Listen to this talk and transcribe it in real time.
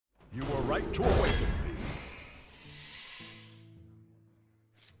You were right to awaken me.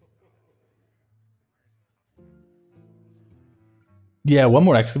 Yeah, one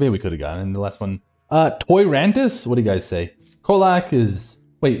more excavate we could have gotten in the last one. Toyrantus? What do you guys say? Kolak is...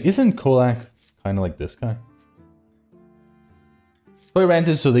 Wait, isn't Kolak kind of like this guy?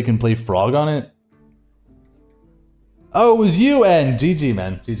 Toyrantus so they can play Frog on it? Oh, it was you, N. GG,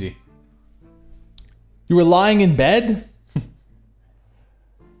 man. GG. You were lying in bed?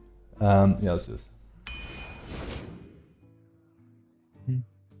 Yeah, let's do this.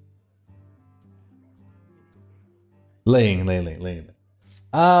 Laying.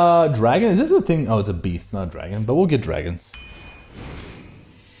 Dragon? Is this a thing? Oh, it's a beast, not a dragon, but we'll get dragons.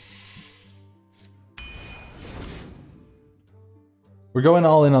 We're going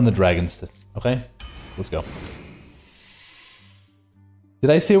all in on the dragons, okay? Let's go.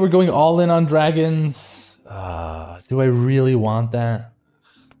 Did I say we're going all in on dragons? Do I really want that?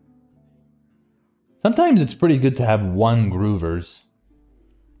 Sometimes it's pretty good to have one Groovers.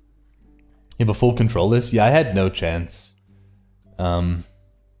 You have a full control list? Yeah, I had no chance. I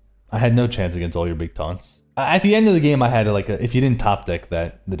had no chance against all your big taunts. At the end of the game, I had like a, if you didn't top deck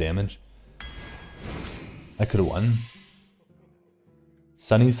the damage, I could have won.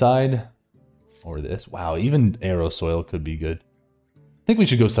 Sunnyside or this. Wow, even Arrow Soil could be good. I think we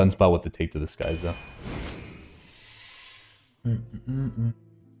should go Sunspot with the Take to the Skies though.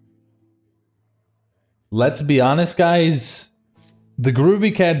 Let's be honest, guys. The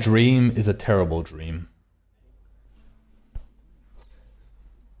Groovy Cat dream is a terrible dream.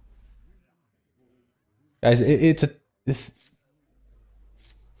 Guys,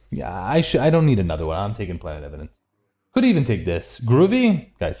 yeah, I don't need another one. I'm taking Planet Evidence. Could even take this.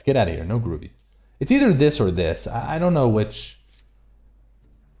 Groovy? Guys, get out of here. No Groovies. It's either this or this. I don't know which.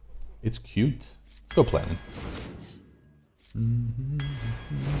 It's cute. Let's go Planet.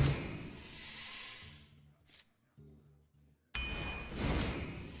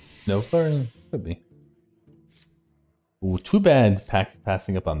 No flurry? Could be. Ooh, too bad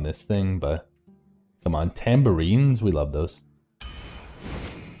passing up on this thing, but... Come on, tambourines? We love those.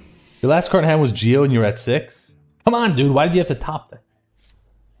 Your last card in hand was Geo and you're at 6? Come on, dude, why did you have to top that?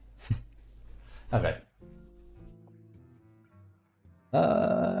 Okay.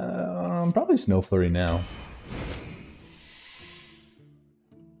 Probably Snow Flurry now.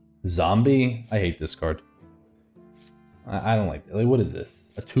 Zombie? I hate this card. I don't like that. Like, what is this?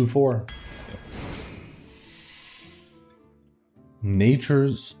 A 2/4? Okay.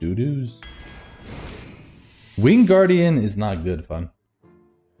 Nature's Studios? Wing Guardian is not good fun.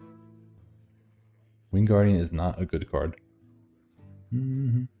 Wing Guardian is not a good card.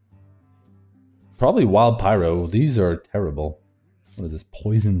 Probably Wild Pyro. These are terrible. What is this?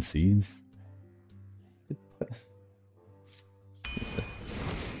 Poison Seeds?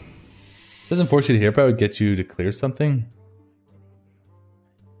 Doesn't force you to hear, probably get you to clear something.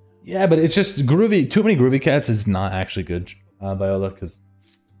 Yeah, but it's just groovy. Too many Groovy Cats is not actually good, Viola, because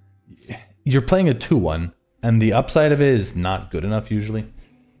you're playing a 2/1, and the upside of it is not good enough usually.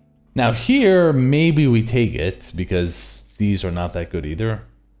 Now here, maybe we take it, because these are not that good either.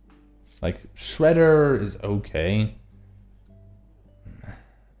 Like, Shredder is okay.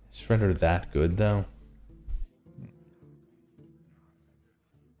 Is Shredder that good, though?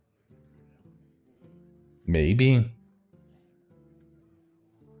 Maybe.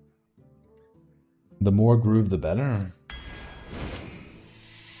 The more groove, the better.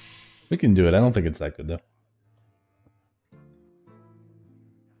 We can do it. I don't think it's that good, though.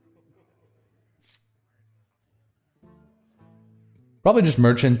 Probably just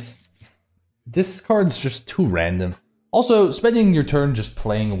Merchant. This card's just too random. Also, spending your turn just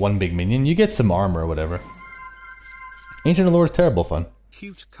playing one big minion, you get some armor or whatever. Ancient Allure is terrible fun.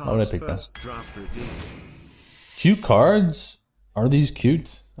 Cute Why would I cards pick first that? draft redeemed. Cute cards? Are these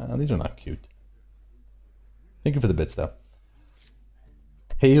cute? These are not cute. Thank you for the bits, though.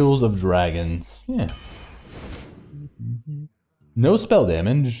 Tales of Dragons. Yeah. No spell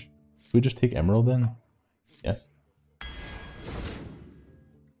damage. Should we just take Emerald then? Yes.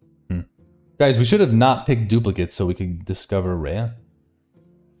 Guys, we should have not picked duplicates so we could discover Rhea.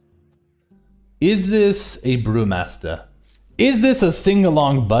 Is this a Brewmaster? Is this a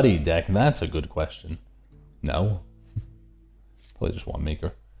sing-along buddy deck? That's a good question. No. Probably just one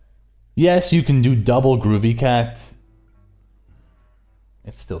maker. Yes, you can do double Groovy Cat.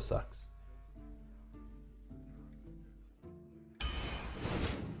 It still sucks.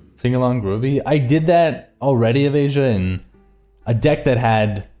 Sing-along Groovy? I did that already, Avasia, in a deck that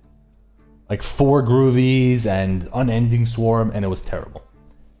had like 4 Groovies and Unending Swarm, and it was terrible.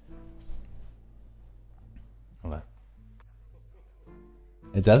 Okay.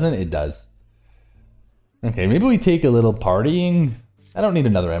 It doesn't? It does. Okay, maybe we take a little partying. I don't need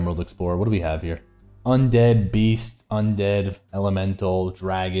another Emerald Explorer. What do we have here? Undead, Beast, Undead, Elemental,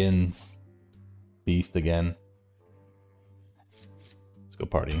 Dragons, Beast again. Let's go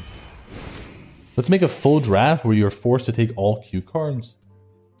partying. Let's make a full draft where you're forced to take all cue cards.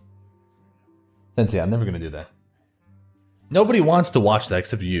 Sensei, I'm never going to do that. Nobody wants to watch that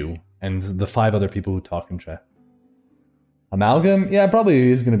except you and the 5 other people who talk in chat. Amalgam? Yeah, it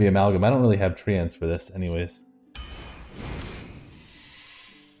probably is going to be Amalgam. I don't really have Treants for this anyways.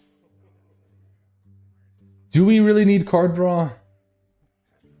 Do we really need card draw?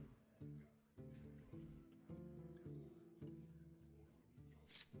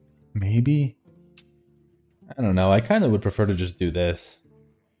 Maybe? I don't know. I kind of would prefer to just do this.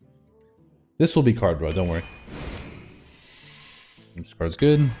 This will be card draw, don't worry. This card's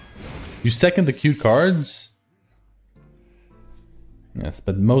good. You second the cute cards? Yes,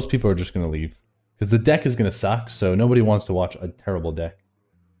 but most people are just going to leave. Because the deck is going to suck, so nobody wants to watch a terrible deck.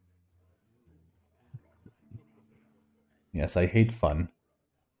 Yes, I hate fun.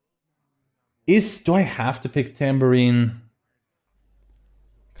 Do I have to pick Tambourine?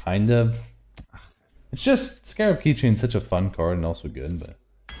 Kind of. It's just Scarab Keychain's such a fun card and also good, but...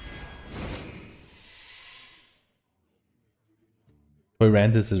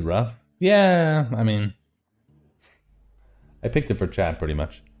 Toyrantus is rough? Yeah, I mean... I picked it for chat, pretty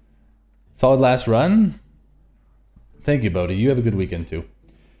much. Solid last run? Thank you, Bodhi. You have a good weekend, too.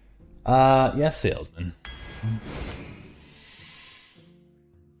 Yeah, Salesman.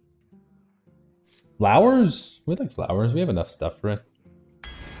 Flowers? We like flowers. We have enough stuff for it.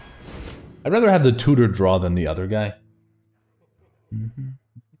 I'd rather have the tutor draw than the other guy. And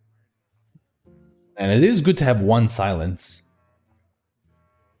it is good to have 1 silence.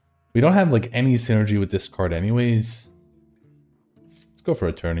 We don't have, like, any synergy with this card anyways. Let's go for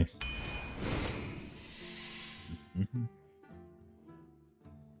attorneys.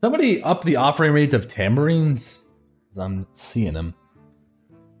 Somebody up the offering rate of tambourines? 'Cause I'm seeing them.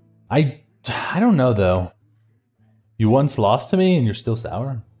 I don't know, though. You once lost to me and you're still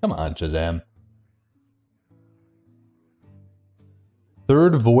sour? Come on, Shazam.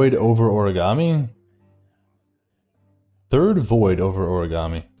 3rd Void over Origami? 3rd Void over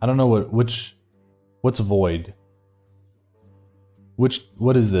Origami. I don't know what's Void?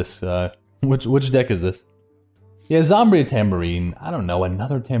 What is this? Which deck is this? Yeah, Zombie Tambourine. I don't know,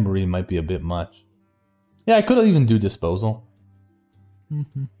 another Tambourine might be a bit much. Yeah, I could even do Disposal.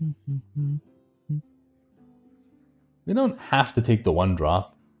 We don't have to take the 1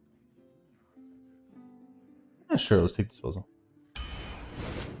 drop. Yeah, sure, let's take Disposal.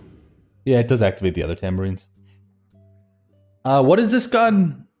 Yeah, it does activate the other Tambourines. What is this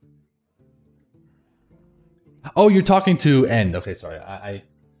gun? Oh, you're talking to End. Okay, sorry.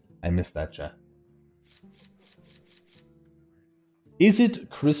 I missed that chat. Is it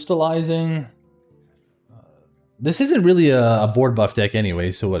crystallizing? This isn't really a board buff deck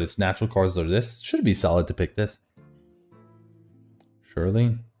anyway, so what, it's natural cards or this? Should be solid to pick this.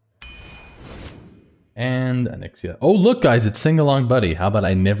 Surely. And Anixia. Oh, look, guys, it's Sing Along Buddy. How about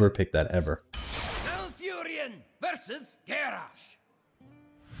I never pick that ever? Alfurion versus Garrosh.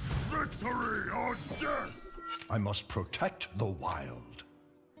 Victory or death! I must protect the wild.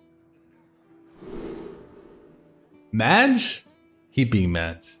 Madge? Keep being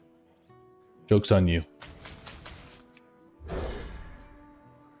Madge. Joke's on you.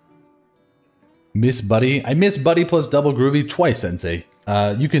 Miss Buddy. I miss Buddy plus double Groovy twice, Sensei.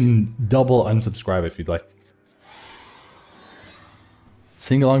 You can double unsubscribe if you'd like.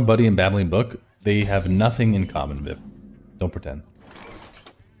 Sing Along Buddy and Babbling Book, they have nothing in common, Viv. Don't pretend.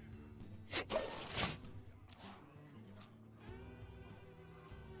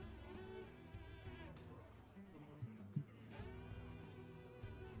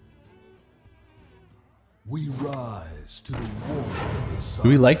 We rise to the war of the sun. Do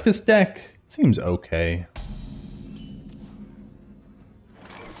we like this deck? Seems okay. Do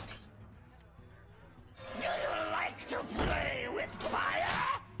you like to play with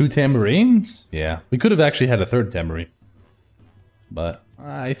fire? 2 tambourines? Yeah, we could have actually had a 3rd tambourine. But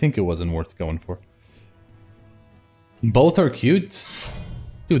I think it wasn't worth going for. Both are cute.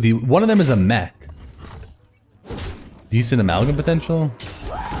 Dude, one of them is a mech. Decent amalgam potential.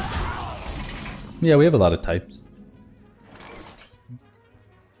 Yeah, we have a lot of types.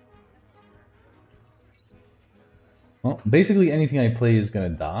 Well, basically anything I play is gonna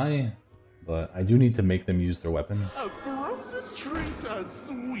die, but I do need to make them use their weapon. A frozen treat as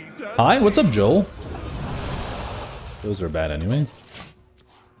sweet as... Hi, what's up, Joel? Those are bad anyways.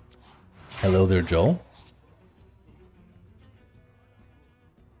 Hello there, Joel.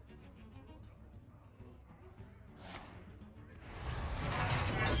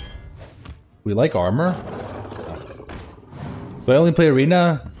 We like armor. Do I only play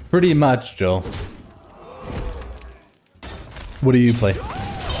arena? Pretty much, Joe. What do you play?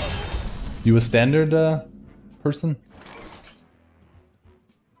 You a standard person?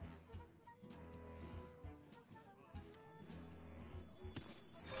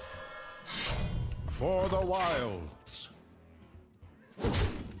 For the wilds.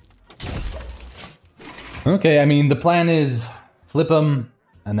 Okay, I mean, the plan is flip them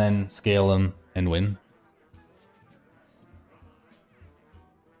and then scale them and win.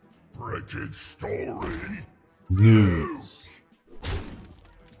 Breaking story. News.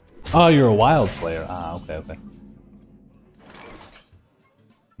 Oh, you're a wild player. Ah, okay, okay.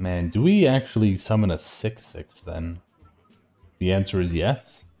 Man, do we actually summon a 6/6 then? The answer is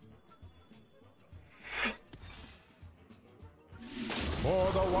yes.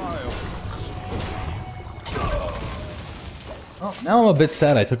 For the wilds. Oh, now I'm a bit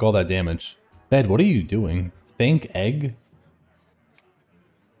sad I took all that damage. Dad, what are you doing? Thank egg?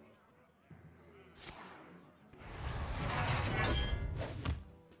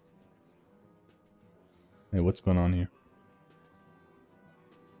 Hey, what's going on here?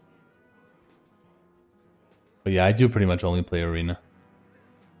 But yeah, I do pretty much only play arena.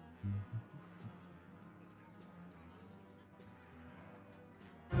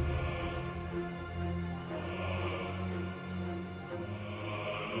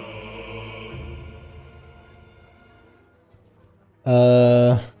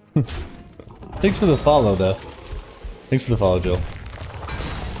 Thanks for the follow, though. Thanks for the follow, Jill.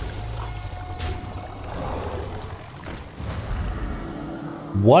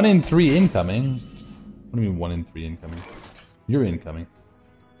 One in 3 incoming? What do you mean 1 in 3 incoming? You're incoming.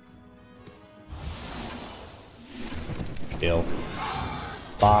 Kill.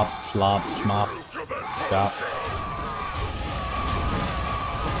 Bop, schlop, schmop. Stop.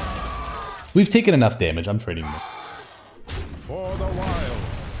 We've taken enough damage. I'm trading this. For the wilds.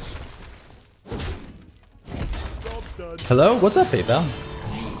 Hello? What's up, PayPal?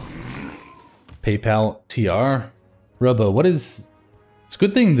 PayPal TR? Robo, what is... It's a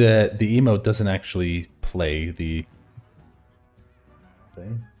good thing that the emote doesn't actually play the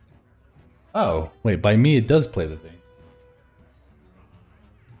thing. Oh, wait, by me it does play the thing.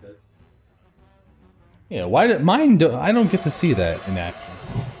 Yeah, why did mine do... I don't get to see that in action.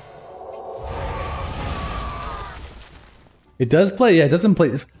 It does play, yeah, it doesn't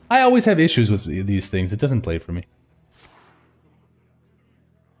play. I always have issues with these things. It doesn't play for me.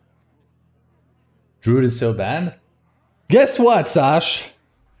 Druid is so bad? Guess what, Sash?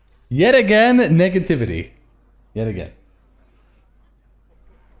 Yet again, negativity. Yet again.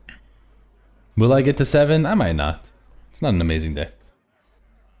 Will I get to 7? I might not. It's not an amazing day.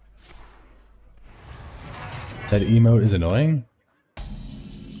 That emote is annoying?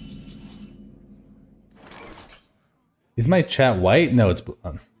 Is my chat white? No, it's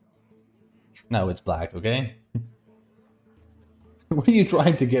no, it's black, okay? What are you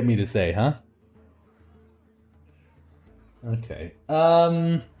trying to get me to say, huh? Okay.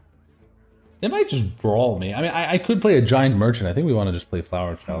 They might just brawl me. I mean, I could play a giant merchant. I think we want to just play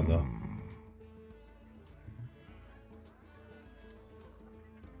Flower Child, though.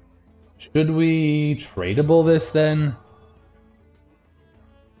 Should we tradable this, then?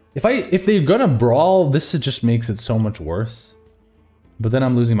 If they're gonna brawl, this just makes it so much worse. But then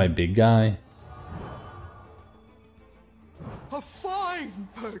I'm losing my big guy. A fine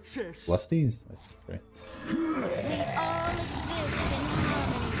purchase. Lusties? Okay. All exist in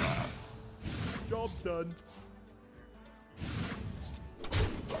harmony. Job done.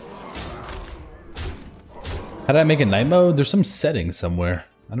 How did I make it night mode? There's some setting somewhere.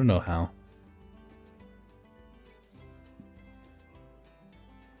 I don't know how.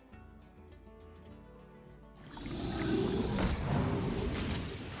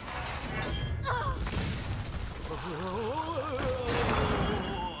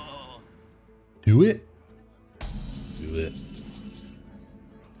 Do it? Do it.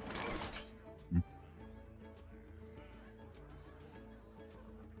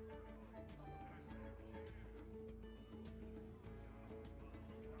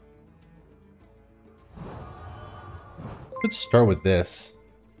 Let's start with this.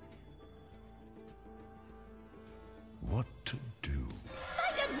 What to do?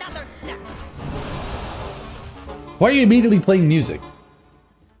 Find another step. Why are you immediately playing music?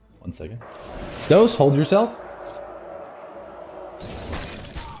 1 second. Dose, hold yourself.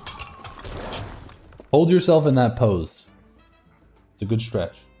 Hold yourself in that pose. It's a good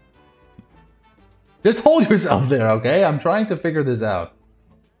stretch. Just hold yourself there, okay? I'm trying to figure this out.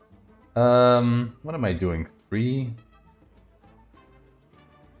 What am I doing? 3?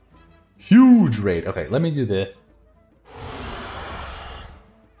 Huge raid. Okay, let me do this.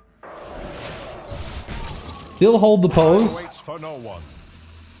 Still hold the pose. Waits for no one.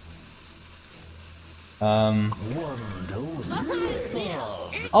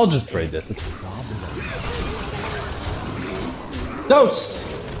 I'll just trade this. It's Dose!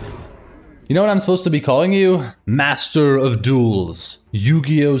 You know what I'm supposed to be calling you? Master of Duels.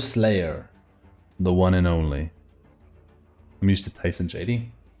 Yu-Gi-Oh! Slayer. The one and only. I'm used to Tyson JD.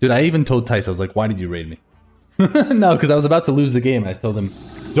 Dude, I even told Tyson, I was like, why did you raid me? No, because I was about to lose the game. I told him,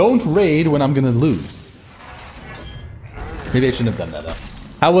 don't raid when I'm gonna lose. Maybe I shouldn't have done that though.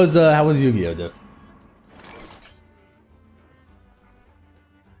 How was Yu-Gi-Oh, dude?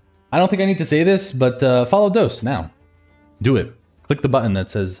 I don't think I need to say this, but follow Dose now. Do it. Click the button that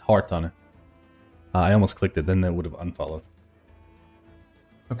says heart on it. I almost clicked it, then that would have unfollowed.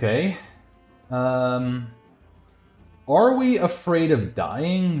 Okay. Are we afraid of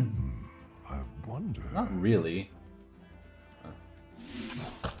dying? I wonder. Not really.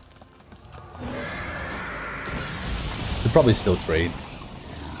 Could probably still trade.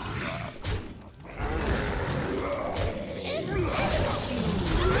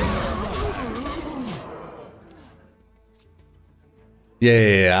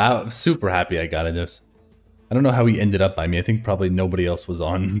 Yeah, I'm super happy I got it. Just, I don't know how he ended up by me. I think probably nobody else was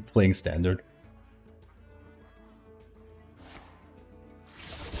on playing standard.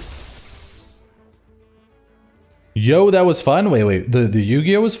 Yo, that was fun. Wait, the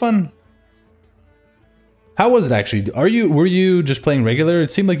Yu-Gi-Oh was fun. How was it actually? Were you just playing regular?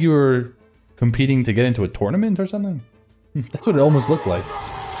 It seemed like you were competing to get into a tournament or something. That's what it almost looked like.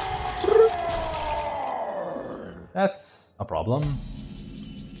 That's a problem.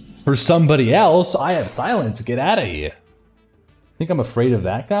 For somebody else, I have silence. Get out of here. Think I'm afraid of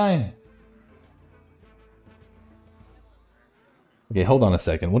that guy? Okay, hold on a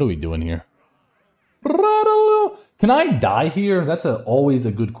second. What are we doing here? Can I die here? That's always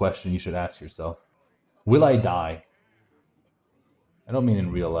a good question you should ask yourself. Will I die? I don't mean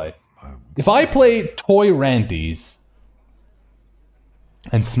in real life. If I play Toyrantus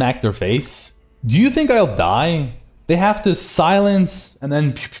and smack their face, do you think I'll die? They have to silence and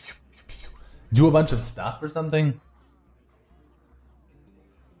then do a bunch of stuff or something.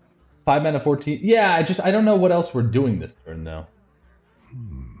 5 mana 14. Yeah, I don't know what else we're doing this turn though.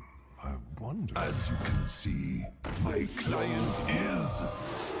 I wonder. As you can see, my client is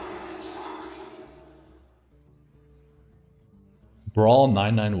Brawl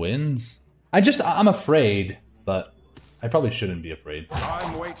 9/9 wins. I'm afraid, but I probably shouldn't be afraid.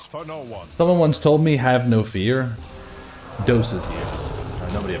 time waits for no one. Someone once told me, have no fear. Dose is here.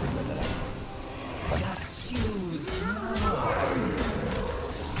 Nobody ever said that.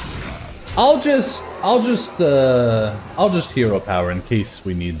 I'll just hero power in case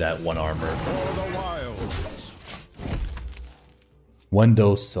we need that one armor. For the wilds. One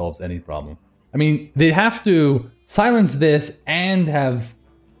dose solves any problem. I mean, they have to silence this and have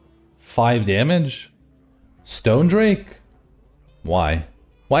 5 damage. Stone Drake? Why?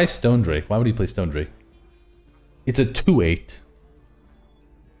 Why Stone Drake? Why would he play Stone Drake? It's a 2/8.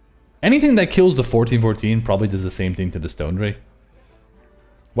 Anything that kills the 14/14 probably does the same thing to the Stone Drake.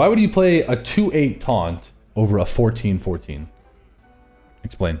 Why would you play a 2/8 taunt over a 14/14?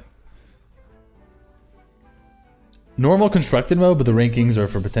 Explain. Normal constructed mode, but the rankings are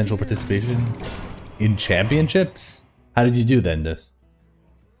for potential participation in championships? How did you do then, this?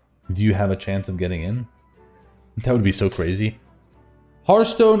 Do you have a chance of getting in? That would be so crazy.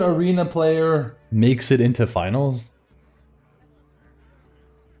 Hearthstone Arena player makes it into finals?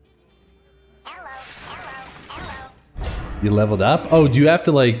 You leveled up? Oh, do you have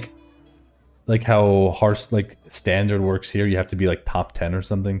to like how standard works here? You have to be like top 10 or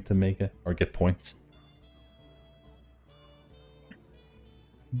something to make it or get points.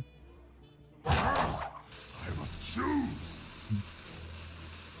 I must choose.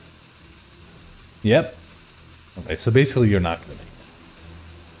 Yep. Okay, so basically you're not gonna make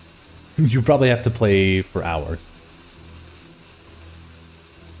it. You probably have to play for hours.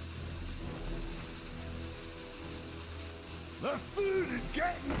 The food is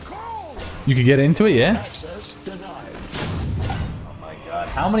getting cold. You could get into it, yeah? Access denied. Oh my god.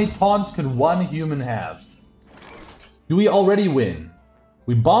 How many taunts could one human have? Do we already win?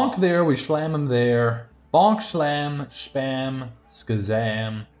 We bonk there, we slam him there. Bonk, slam, spam,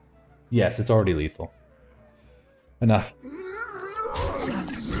 skazam. Yes, it's already lethal. Enough.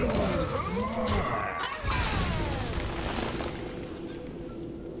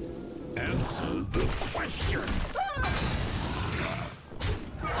 Answer the question.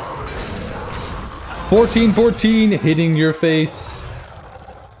 14/14 hitting your face.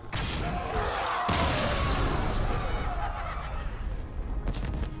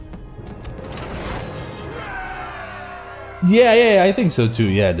 Yeah, I think so too.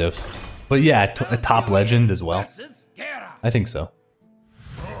 Yeah, Dose. But yeah, a top legend as well. I think so.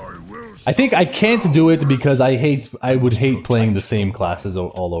 I think I can't do it because I would hate playing the same classes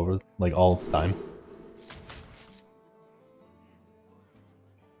all over, like all the time.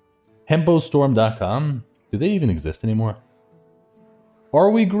 Hempostorm.com? Do they even exist anymore? Are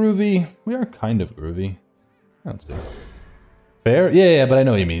we groovy? We are kind of groovy. That's good. Fair? Yeah, but I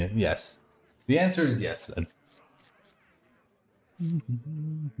know what you mean. Yes. The answer is yes, then.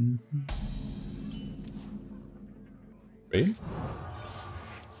 Raid?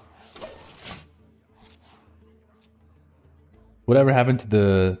 Whatever happened to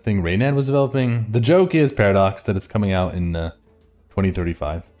the thing Raynad was developing? The joke is, Paradox, that it's coming out in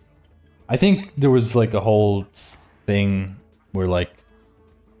 2035. I think there was like a whole thing where like,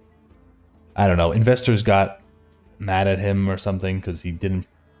 I don't know, investors got mad at him or something because he didn't...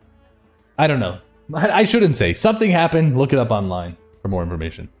 I don't know. I shouldn't say. Something happened. Look it up online for more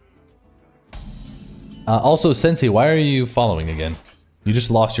information. Also, Sensei, why are you following again? You just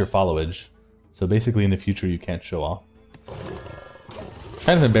lost your followage. So basically in the future you can't show off.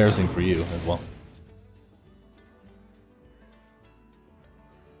 Kind of embarrassing for you as well.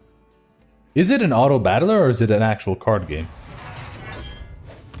 Is it an auto battler or is it an actual card game?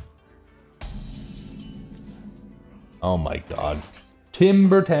 Oh my god.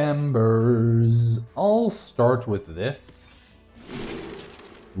 Timber Timbers. I'll start with this.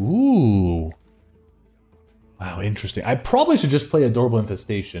 Ooh. Wow, interesting. I probably should just play Adorable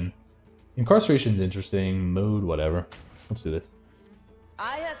Infestation. Incarceration's interesting. Mode, whatever. Let's do this.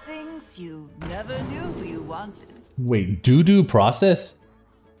 I have things you never knew you wanted. Wait, doo-doo process?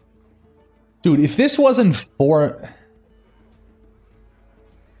 Dude, if this wasn't for...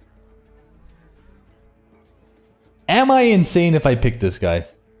 Am I insane if I pick this,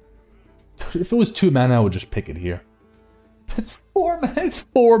 guys? If it was 2 mana, I would just pick it here. It's 4 mana. It's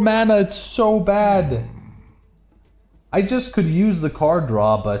 4 mana. It's so bad. I just could use the card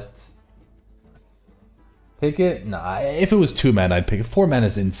draw, but... Pick it? Nah, if it was 2 mana, I'd pick it. 4 mana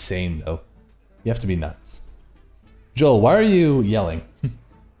is insane, though. You have to be nuts. Joel, why are you yelling?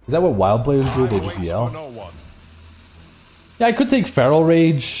 Is that what wild players do? They just yell? Yeah, I could take Feral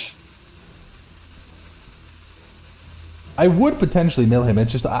Rage. I would potentially mill him.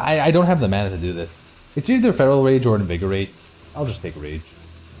 It's just, I don't have the mana to do this. It's either Feral Rage or Invigorate. I'll just take Rage.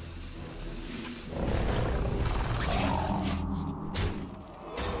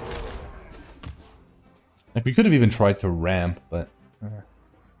 Like, we could have even tried to ramp, but...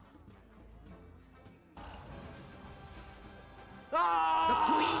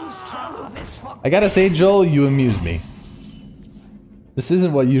 I gotta say, Joel, you amuse me. This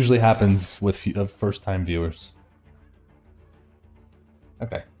isn't what usually happens with first-time viewers.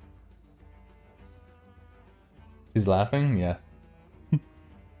 Okay. He's laughing? Yes.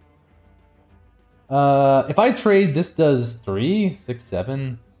 If I trade, this does 3, 6,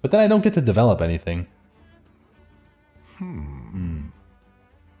 7, but then I don't get to develop anything.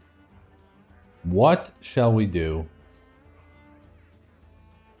 What shall we do?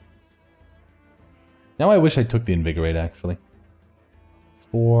 Now I wish I took the Invigorate, actually.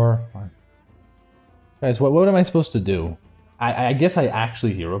 4, 5. Guys, what am I supposed to do? I guess I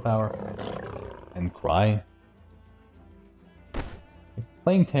actually Hero Power. And cry.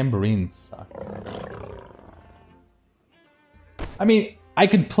 Playing Tambourine sucks. I mean, I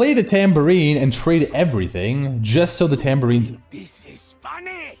could play the Tambourine and trade everything, just so the Tambourines... This is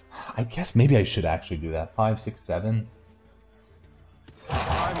funny! I guess maybe I should actually do that. 5, 6, 7.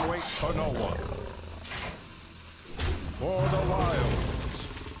 Time waits for no one. For the wilds.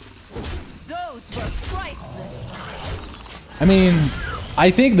 Those were priceless. I mean,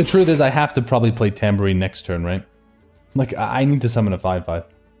 I think the truth is I have to probably play Tambourine next turn, right? Like, I need to summon a 5/5.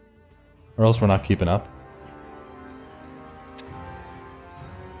 Or else we're not keeping up.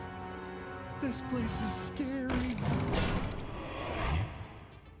 This place is scary.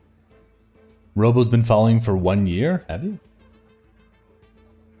 Robo's been following for 1 year? Have you?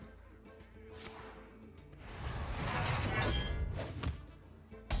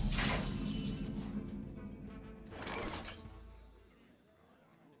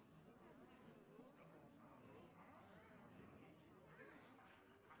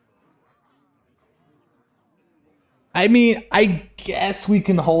 I mean, I guess we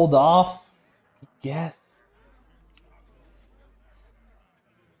can hold off. Yes.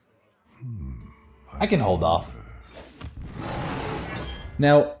 I can hold off.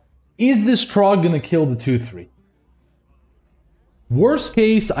 Now, is this Trog gonna kill the 2/3? Worst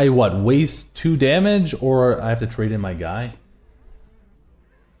case, I what? Waste 2 damage, or I have to trade in my guy?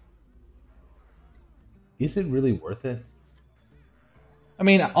 Is it really worth it? I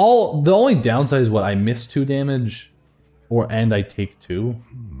mean, the only downside is what I miss 2 damage, and I take 2.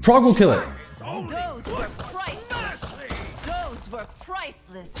 Trog will kill it. Those were priceless. Those were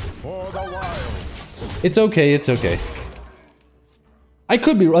priceless. For the wild. It's okay, it's okay. I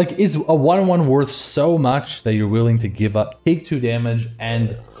could be like, is a 1/1 worth so much that you're willing to give up, take 2 damage,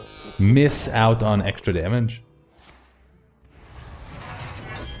 and miss out on extra damage?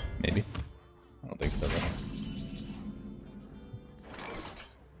 Maybe. I don't think so, though.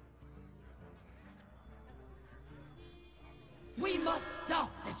 We must stop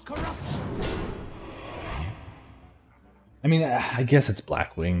this corruption. I mean, I guess it's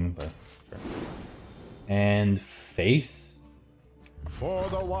Blackwing, but sure. And face? For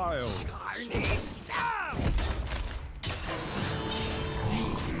the wild.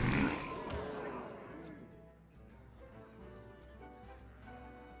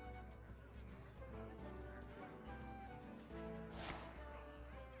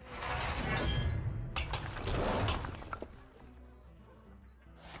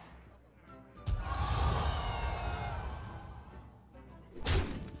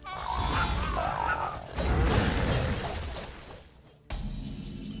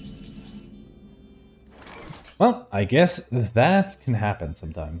 Well, I guess that can happen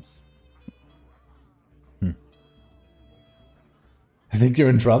sometimes. I think you're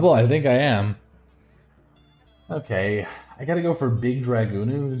in trouble? I think I am. Okay, I gotta go for big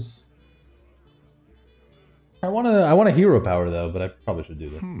Dragoonus. I want a hero power though, but I probably should do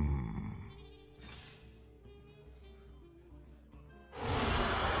this.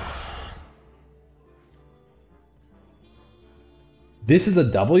 This is a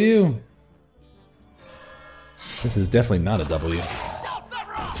W? This is definitely not a W.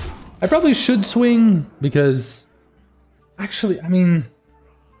 I probably should swing because... Actually, I mean...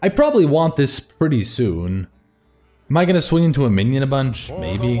 I probably want this pretty soon. Am I gonna swing into a minion a bunch?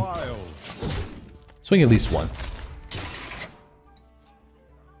 Maybe. Swing at least once.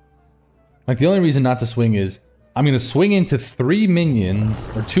 Like, the only reason not to swing is... I'm gonna swing into 3 minions,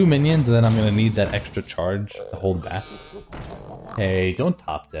 or 2 minions, and then I'm gonna need that extra charge to hold back. Hey, don't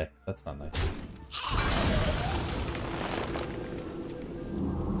top deck. That's not nice.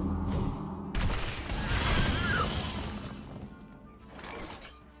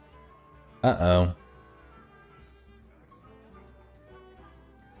 Uh-oh.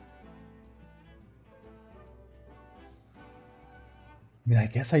 I mean, I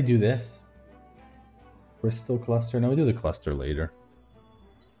guess I do this. Crystal cluster? No, we do the cluster later.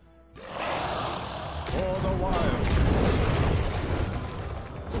 For the wild.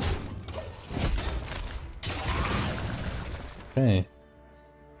 Okay.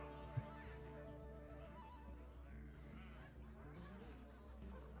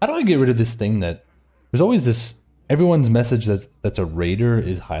 How do I get rid of this thing that... There's always this... Everyone's message that's a raider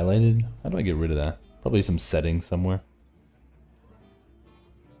is highlighted. How do I get rid of that? Probably some settings somewhere.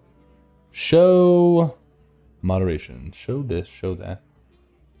 Show... Moderation. Show this, show that.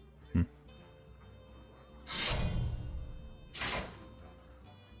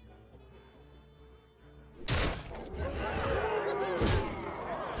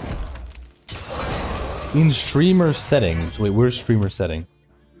 In streamer settings. Wait, where's streamer setting?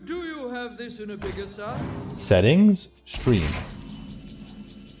 Do you have this in a bigger size? Settings, stream.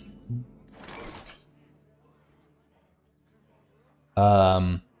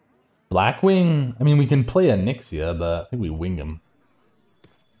 Blackwing. I mean, we can play a Nixia, but I think we wing him.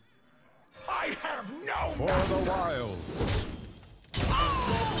 I have no For the wild.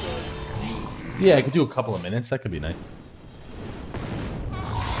 Yeah, I could do a couple of minutes. That could be nice.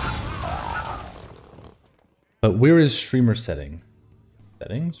 But where is streamer setting?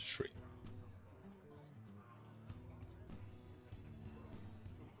 Settings, stream.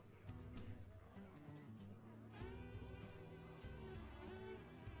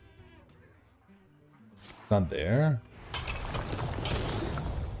 It's not there.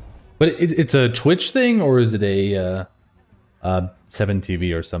 But it's a Twitch thing, or is it a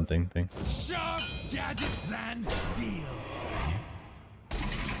 7TV or something thing? sharp gadgets and steel.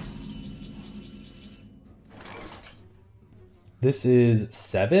 This is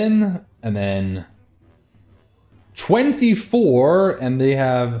 7, and then 24, and they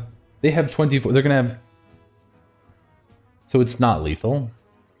have 24. They're gonna have, so it's not lethal.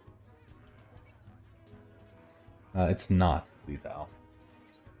 It's not lethal.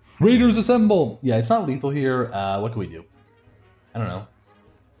 Raiders assemble. Yeah, it's not lethal here. What can we do? I don't know.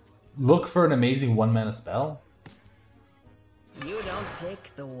 Look for an amazing 1-mana spell. You don't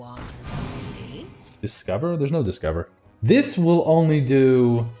pick the ones, eh? Discover? There's no discover. This will only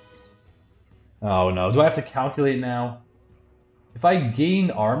do... Oh no, do I have to calculate now? If I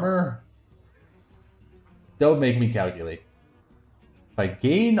gain armor, don't make me calculate. If I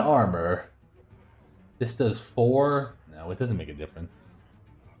gain armor, this does 4. No, it doesn't make a difference.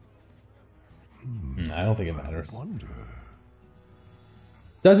 I don't think it matters.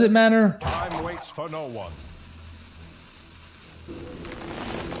 Does it matter? Time waits for no one.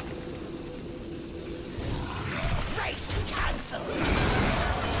 Race cancelled.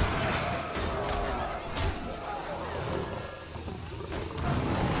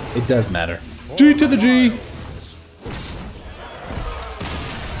 It does matter. G to the G!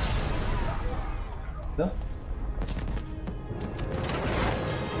 No?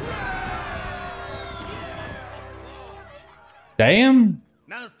 Damn!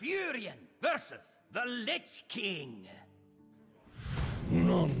 Malfurion versus the Lich King.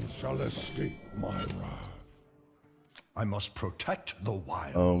 None shall escape my wrath. I must protect the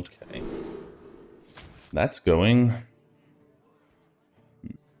wild. Okay. That's going.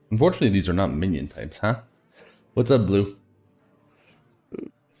 Unfortunately, these are not minion types, huh? What's up, Blue?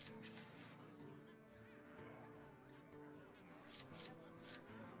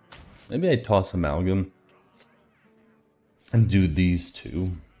 Maybe I toss Amalgam and do these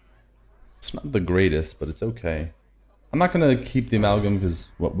two. It's not the greatest, but it's okay. I'm not going to keep the Amalgam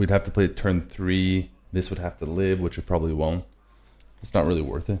because we'd have to play turn 3. This would have to live, which it probably won't. It's not really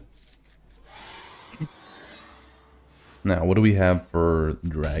worth it. Now, what do we have for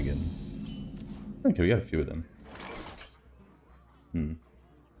dragons? Okay, we got a few of them.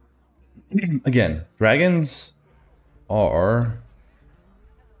 Again, dragons are...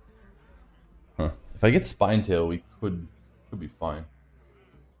 Huh. If I get Spinetail, we could be fine.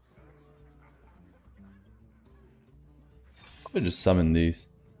 I'll just summon these.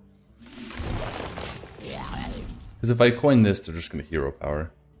 Because if I coin this, they're just going to hero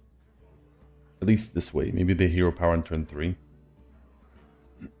power. At least this way. Maybe they hero power on turn 3.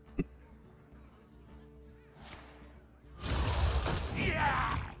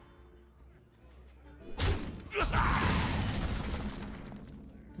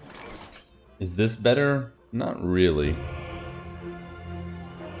 Is this better? Not really.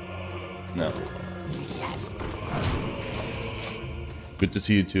 No. Good to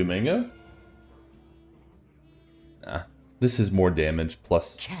see you too, Mango. Nah. This is more damage,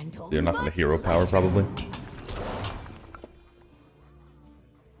 plus they're not going to hero power, probably.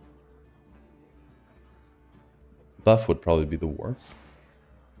 Buff would probably be the worst.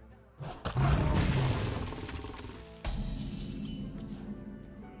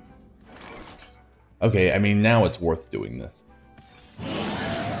 Okay, I mean, now it's worth doing this.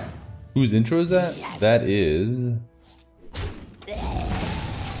 Whose intro is that? That is...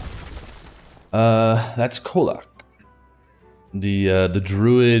 that's Kolak. The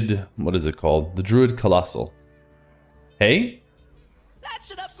Druid, what is it called? The Druid Colossal. Hey?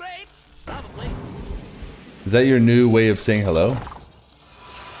 That's an upgrade. Probably. Is that your new way of saying hello?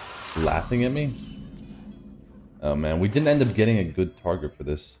 Laughing at me? Oh man, we didn't end up getting a good target for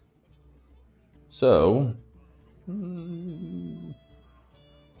this. So... I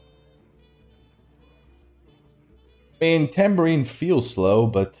mean, Tambourine feels slow,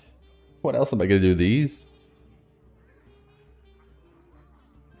 but what else am I gonna do? These?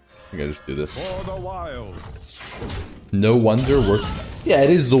 I think I just do this. For the wild. No wonder worst. Yeah, it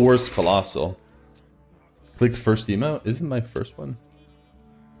is the worst Colossal. Click's first emote? Isn't my first one?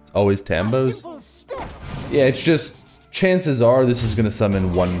 It's always Tambo's. Yeah, it's just chances are this is gonna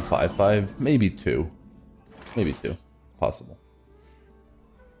summon 1/5/5, maybe 2. Maybe 2. Possible.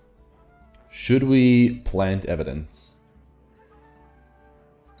 Should we plant evidence?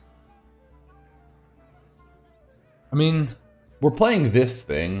 I mean, we're playing this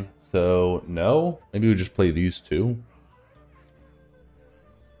thing, so no. Maybe we just play these two.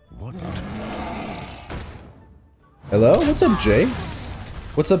 What? Hello? What's up, Jay?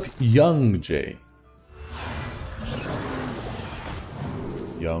 What's up, young Jay?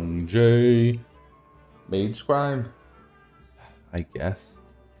 Young Jay. Made scribe? I guess.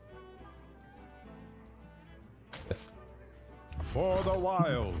 For the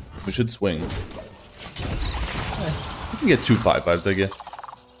wild. We should swing. We can get 2 5/5s, I guess.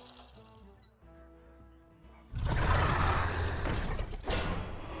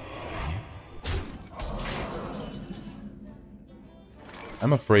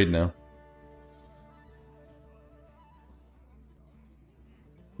 I'm afraid now.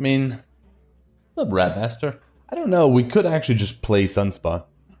 I mean, what's up, Ratmaster? I don't know. We could actually just play Sunspot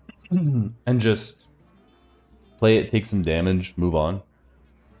and just play it, take some damage, move on. I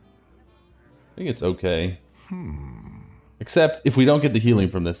think it's okay. Except if we don't get the healing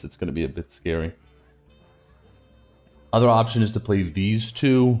from this, it's going to be a bit scary. Other option is to play these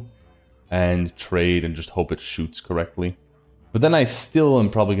two and trade and just hope it shoots correctly. But then I still am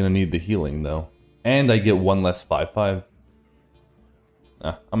probably going to need the healing, though. And I get one less 5/5.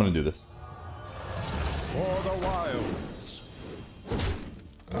 I'm going to do this. For the wilds.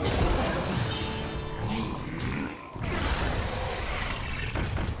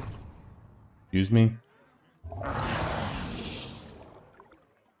 Excuse me?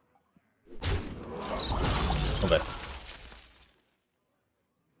 Okay.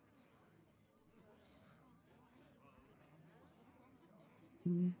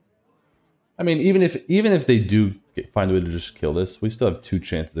 I mean, even if they do find a way to just kill this, we still have 2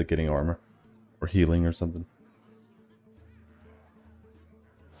 chances at getting armor. Or healing or something.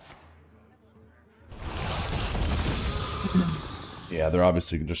 Yeah, they're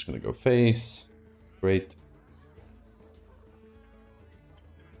obviously just going to go face. Great.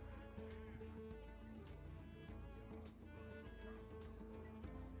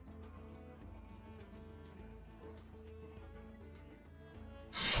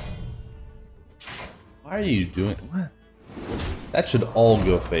 Why are you doing... What? That should all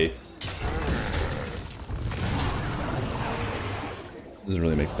go face. Doesn't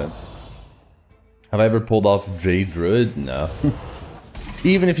really make sense. Have I ever pulled off Jade Druid? No.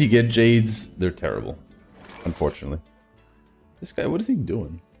 Even if you get Jades, they're terrible. Unfortunately. This guy, what is he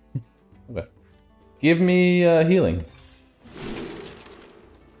doing? Okay. Give me healing.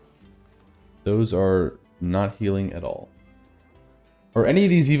 Those are not healing at all. Are any of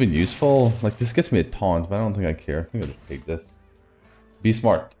these even useful? Like, this gets me a taunt, but I don't think I care. I think I'll just take this. Be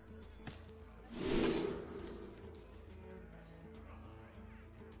smart.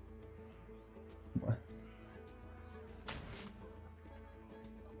 What?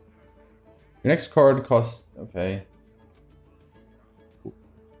 Your next card costs... Okay. Cool.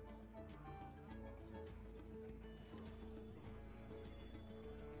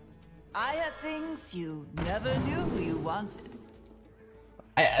 I have things you never knew you wanted.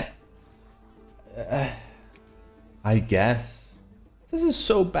 I guess. This is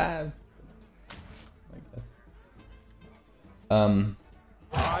so bad. I guess.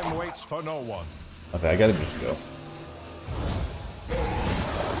 Time waits for no one. Okay, I gotta just go.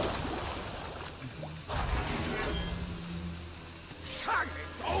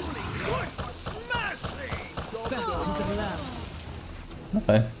 Target's only good for smashing! Back to the lab.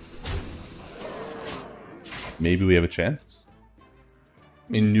 Okay. Maybe we have a chance.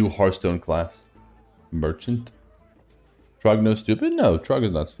 I mean, new Hearthstone class. Merchant. Trog no stupid? No, Trog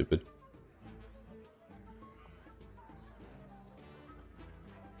is not stupid.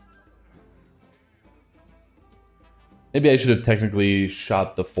 Maybe I should have technically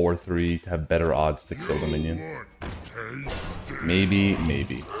shot the 4/3 to have better odds to kill the minion. Maybe.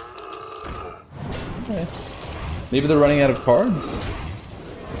 Okay. Maybe they're running out of cards?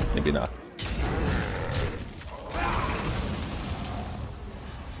 Maybe not.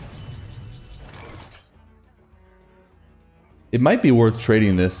 It might be worth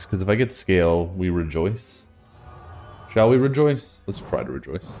trading this, because if I get scale, we rejoice. Shall we rejoice? Let's try to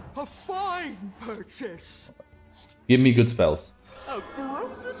rejoice. A fine purchase! Give me good spells. A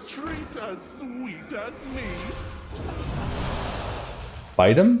frozen treat as sweet as me.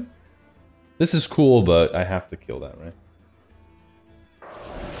 Fight him? This is cool, but I have to kill that, right?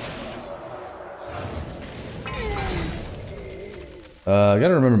 I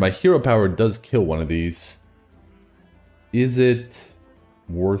gotta remember, my hero power does kill one of these. Is it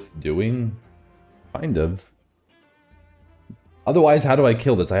worth doing? Kind of. Otherwise, how do I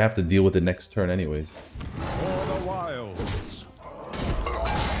kill this? I have to deal with it next turn anyways. For the wilds.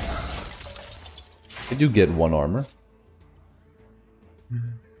 I do get 1 armor.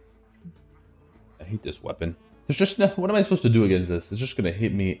 I hate this weapon. There's just no... What am I supposed to do against this? It's just gonna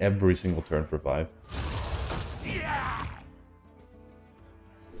hit me every single turn for 5.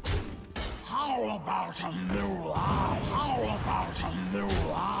 How about a moolah? How about a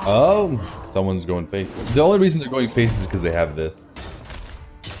moolah? Oh, someone's going face. The only reason they're going face is because they have this.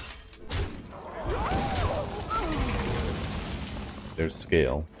 There's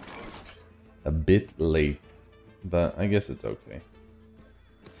scale. A bit late, but I guess it's okay.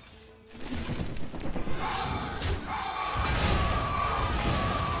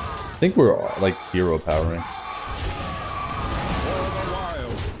 I think we're like hero powering. For the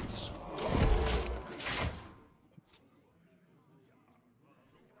wilds.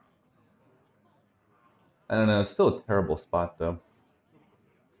 I don't know, it's still a terrible spot though.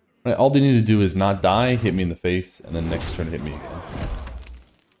 Right, all they need to do is not die, hit me in the face, and then next turn hit me again.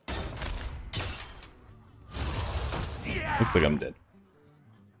 Looks like I'm dead.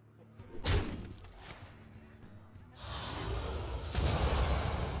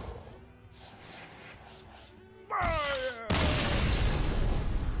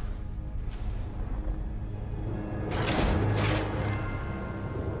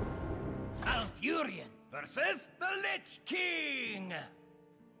 versus the Lich King.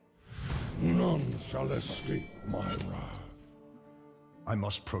 None shall escape my wrath. I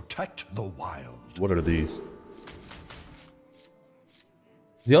must protect the wild. What are these?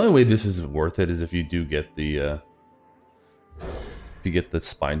 The only way this is worth it is if you do get the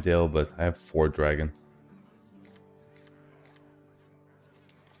spine tail, but I have 4 dragons.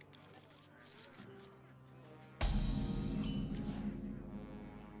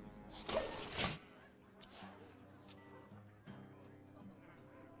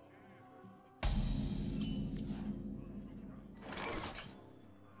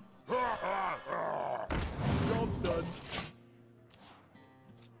 Job's done.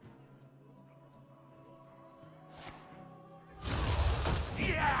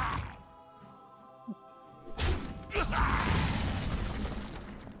 Yeah.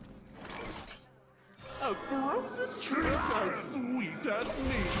 A frozen treat as sweet as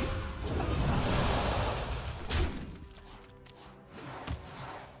me.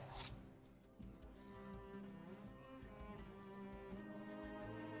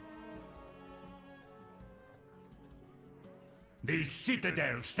 The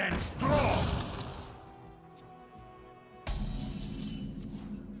citadel stands strong.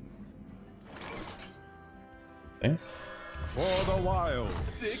 Okay. For the wild.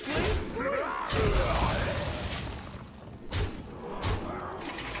 Sickly sweet.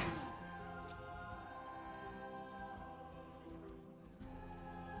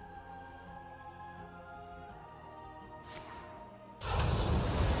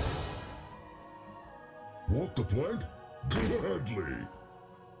 Want the plague? Gladly.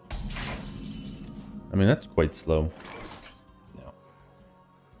 I mean, that's quite slow. No.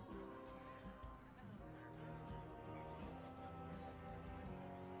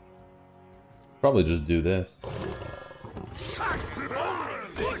 Probably just do this. Sickly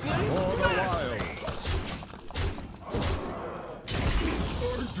For the wild.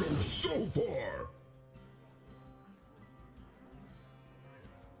 I go so far.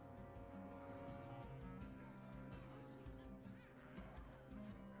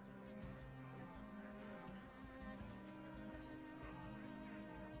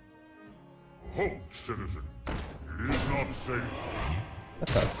 Halt, citizen. It is not safe.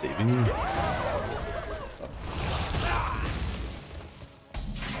 That's not saving you.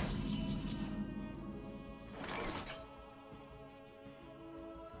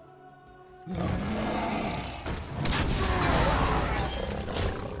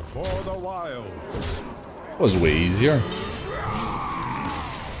 For the wild. That was way easier.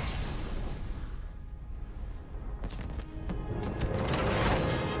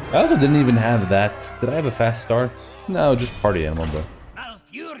 I also didn't even have that. Did I have a fast start? No, just party animal, bro.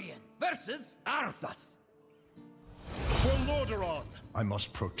 Malfurion versus Arthas. For Lordaeron. I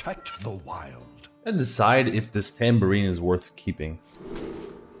must protect the wild. And decide if this tambourine is worth keeping.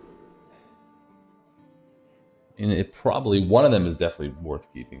 And it probably, one of them is definitely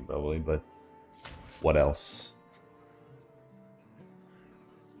worth keeping, probably, but what else?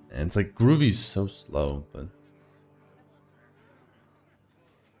 And it's like Groovy's so slow, but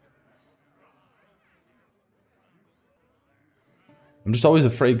I'm just always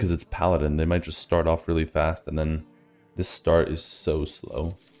afraid because it's Paladin. They might just start off really fast, and then this start is so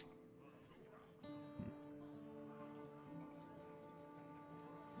slow.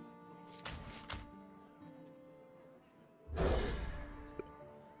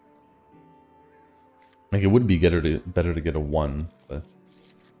 Like, it would be better to get a 1, but...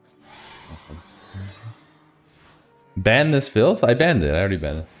 Ban this filth? I banned it. I already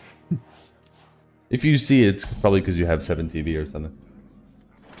banned it. If you see it, it's probably because you have 7 TV or something.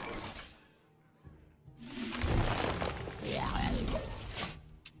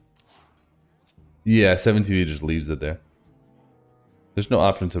 Yeah, 7 TV just leaves it there. There's no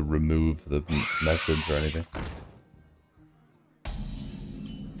option to remove the message or anything.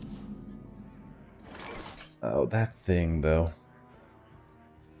 Oh, that thing, though.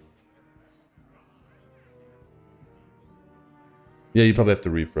 Yeah, you probably have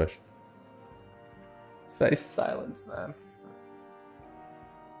to refresh. Should I silence that?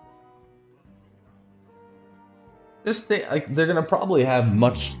 Just think, like, they're gonna probably have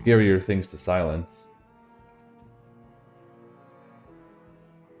much scarier things to silence.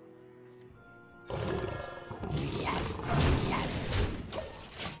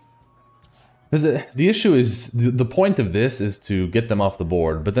 Because the issue is, the point of this is to get them off the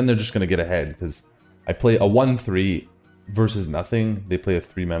board, but then they're just going to get ahead, because I play a 1-3 versus nothing, they play a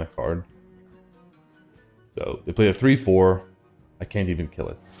 3-mana card. So, they play a 3-4, I can't even kill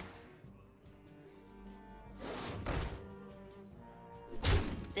it.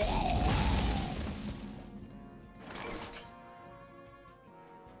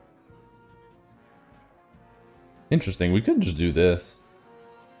 Interesting. We could just do this.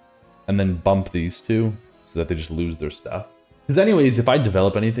 And then bump these two so that they just lose their stuff. Because anyways, if I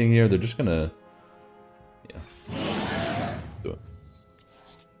develop anything here, they're just gonna... Yeah. Let's do it.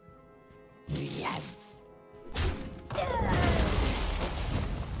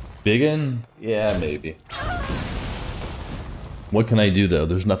 Biggin? Yeah, maybe. What can I do, though?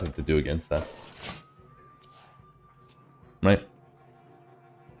 There's nothing to do against that. Right?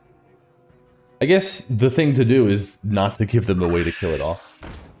 I guess the thing to do is not to give them a way to kill it off.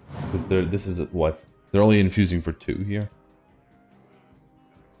 Because this is what? They're only infusing for 2 here.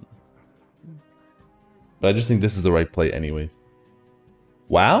 But I just think this is the right play anyways.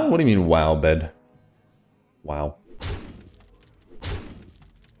 Wow? What do you mean wow, bed? Wow.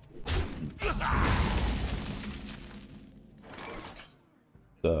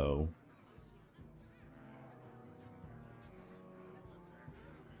 So...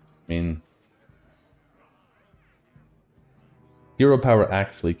 I mean... Hero power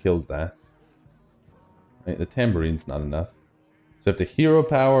actually kills that. Right, the tambourine's not enough. So if the hero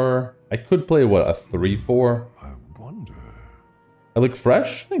power... I could play, what, a 3-4? I wonder... I look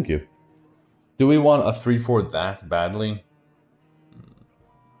fresh? Thank you. Do we want a 3-4 that badly?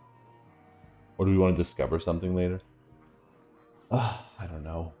 Or do we want to discover something later? I don't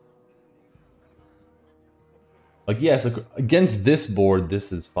know. Like, yes, against this board,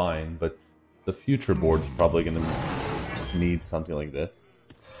 this is fine, but the future board's probably going to need something like this.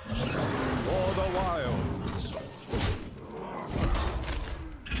 For the wilds.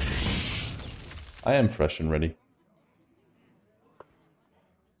 I am fresh and ready.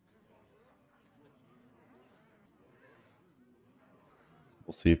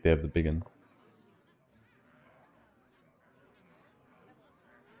 We'll see if they have the big one.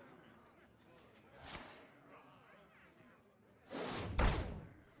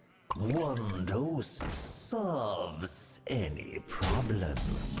 One dose solves any problem.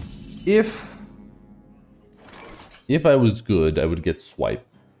 If I was good, I would get swipe.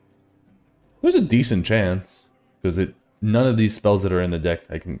 There's a decent chance because none of these spells that are in the deck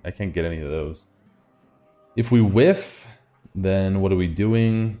I can't get any of those. If we whiff, then what are we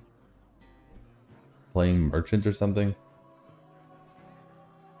doing? Playing merchant or something?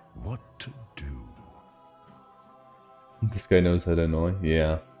 What to do? This guy knows how to annoy.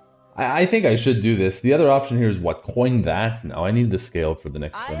 Yeah. I think I should do this. The other option here is what? Coin that? No, I need the scale for the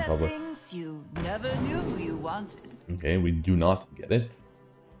next I one, have probably. things you never knew you wanted. Okay, we do not get it.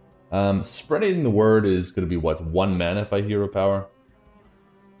 Spreading the word is going to be what? 1 mana if I hero power?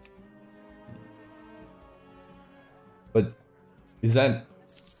 But is that...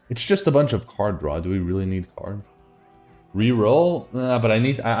 It's just a bunch of card draw. Do we really need cards? Reroll? But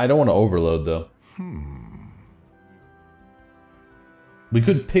I don't want to overload though. We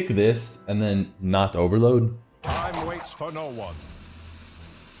could pick this and then not overload. Time waits for no one.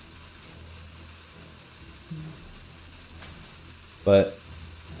 But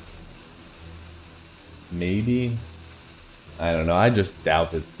maybe, I don't know. I just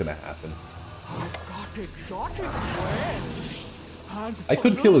doubt it's gonna happen. Got exotic friends. And I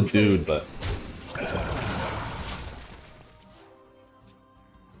could kill a dude, but I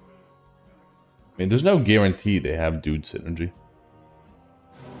mean, there's no guarantee they have dude synergy.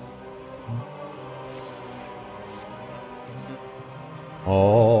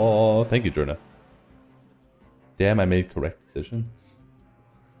 Oh, thank you, Jordan. Damn, I made correct decision.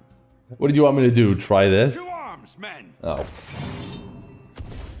 What did you want me to do? Try this? To arms, men! Oh.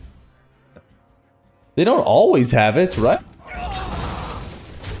 They don't always have it, right?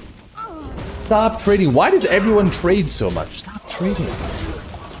 Stop trading. Why does everyone trade so much? Stop trading.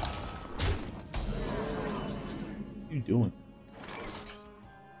 What are you doing?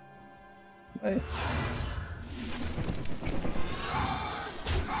 What?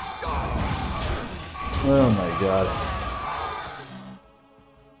 Oh my god.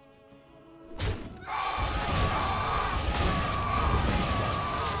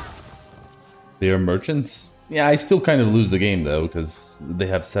 They are merchants? Yeah, I still kind of lose the game though, because they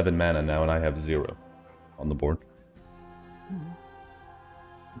have 7 mana now and I have 0 on the board.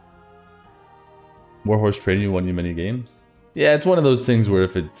 Warhorse trading you won you many games? Yeah, it's one of those things where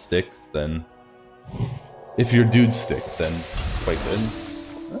if it sticks, then... If your dudes stick, then quite good.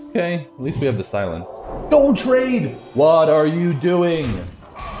 Okay, at least we have the silence. Don't trade! What are you doing? Why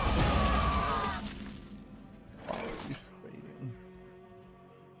are you trading?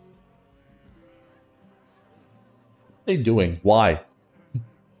 What are they doing? Why? I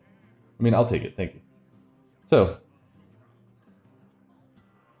mean, I'll take it, thank you. So.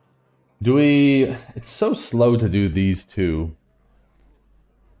 Do we... It's so slow to do these two.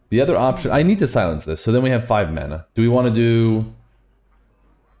 The other option... I need to silence this, so then we have 5 mana. Do we want to do...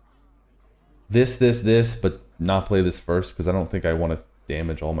 this, but not play this first? Because I don't think I want to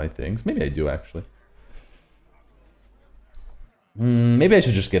damage all my things. Maybe I do, actually. Maybe I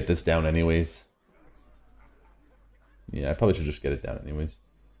should just get this down anyways. Yeah, I probably should just get it down anyways.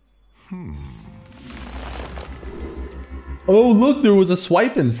 Oh, look, there was a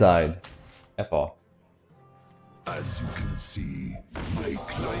swipe inside. F off. As you can see, my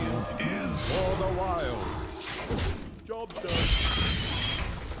client is for the wild. Job done.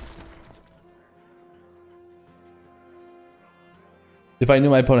 If I knew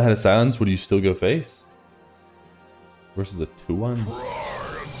my opponent had a silence, would you still go face? Versus a 2-1?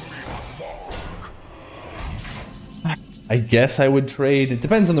 I guess I would trade. It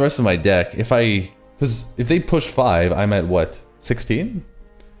depends on the rest of my deck. Because if they push 5, I'm at what? 16?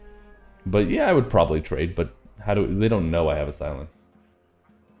 But yeah, I would probably trade, but they don't know I have a silence.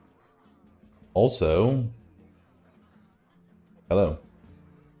 Also, hello.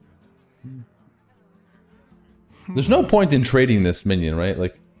 There's no point in trading this minion, right?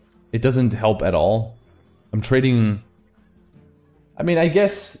 Like, it doesn't help at all. I'm trading... I mean, I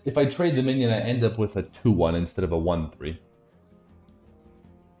guess if I trade the minion, I end up with a 2-1 instead of a 1-3.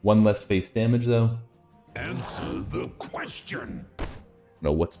 1 less face damage, though. Answer the question.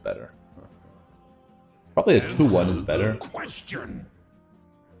 No, what's better? Probably a 2-1 is better. Question.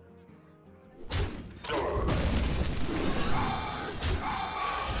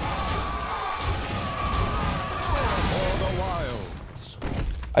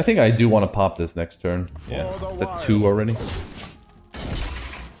 I think I do want to pop this next turn. Yeah, it's at 2 already.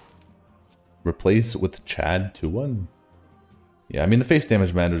 Replace with Chad 2-1. Yeah, I mean the face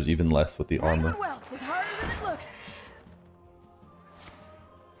damage matters even less with the armor. It's harder than it looks.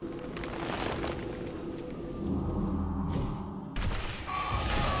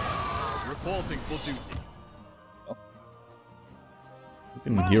 Reporting for duty. You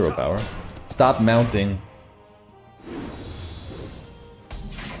can hero power. Stop mounting.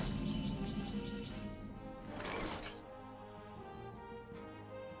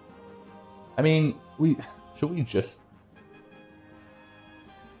 I mean, should we just...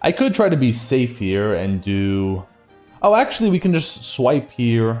 I could try to be safe here and do... Oh, actually, we can just swipe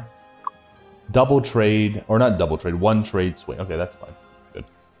here. Double trade, or not double trade, 1 trade swing. Okay, that's fine. Good.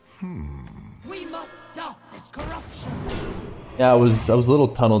 We must stop this corruption. Yeah, I was a little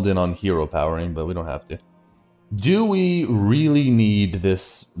tunneled in on hero powering, but we don't have to. Do we really need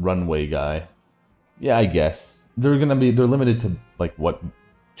this runway guy? Yeah, I guess. They're limited to, like, what,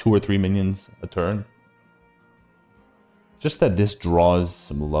 2 or 3 minions a turn? Just that this draws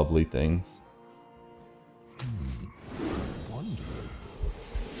some lovely things. Wonder.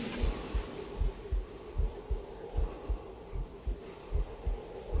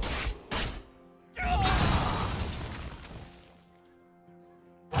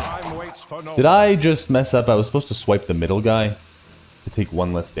 Time waits for no Did I just mess up? I was supposed to swipe the middle guy to take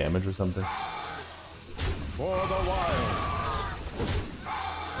 1 less damage or something. for the wild.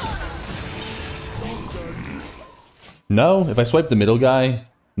 No, if I swipe the middle guy,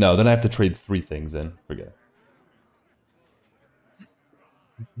 no, then I have to trade 3 things in. Forget it.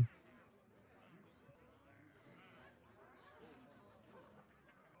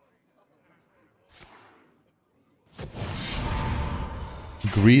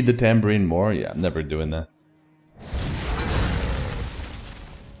 Greed the tambourine more? Yeah, I'm never doing that.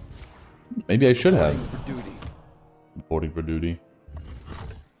 Maybe I should have. Reporting for duty.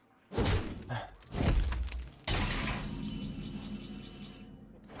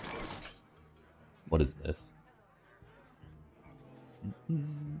 What is this?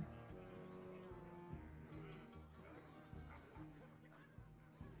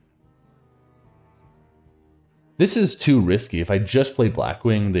 This is too risky. If I just play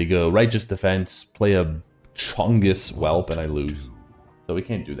Blackwing, they go Righteous Defense, play a Chungus Whelp, and I lose. So we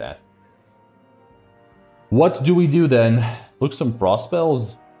can't do that. What do we do then? Look, some Frost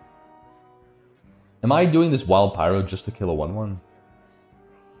Spells. Am I doing this Wild Pyro just to kill a 1/1?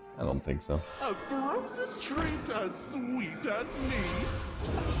 I don't think so. A frozen treat as sweet as me.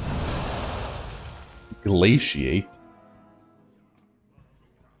 Glaciate.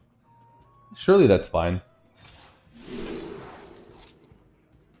 Surely that's fine.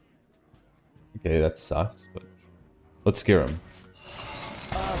 Okay, that sucks, but let's scare him.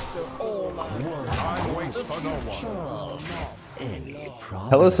 Time waits for no one. Any problem?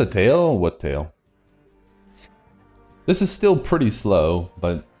 Tell us a tail? What tail? This is still pretty slow,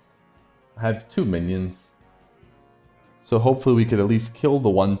 but I have 2 minions. So hopefully we could at least kill the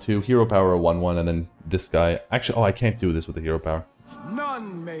 1/2, hero power a 1/1, and then this guy. Actually, oh, I can't do this with the hero power.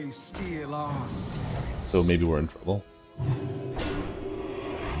 None may steal our secrets. So maybe we're in trouble.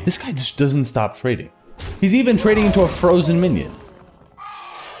 This guy just doesn't stop trading. He's even trading into a frozen minion.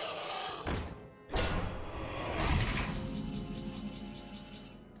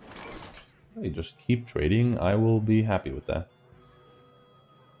 Hey, just keep trading. I will be happy with that.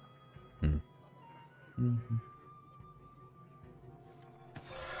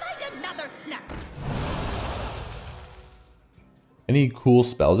 Another snap. Any cool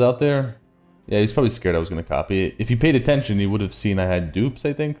spells out there? Yeah, he's probably scared I was going to copy it. If he paid attention, he would have seen I had dupes,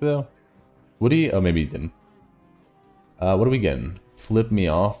 I think, though. Would he? Oh, maybe he didn't. What are we getting? Flip me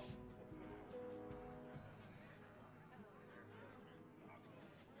off.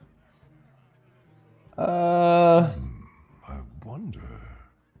 I wonder.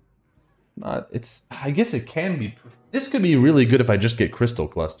 Not. It's. I guess it can be. This could be really good if I just get Crystal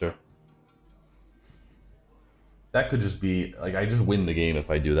Cluster. That could just be like I just win the game if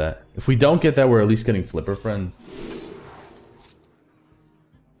I do that. If we don't get that, we're at least getting Flipper Friends.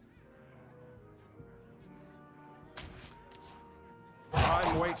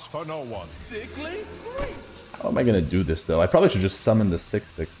 Time waits for no one. Sickly sweet. How am I gonna do this though? I probably should just summon the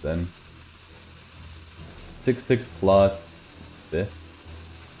 6/6 then. 6/6 plus this.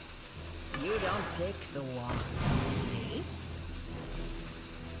 You don't pick the walks, eh?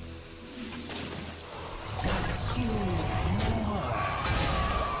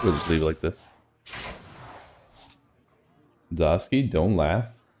 We'll just leave it like this. Zosky, don't laugh.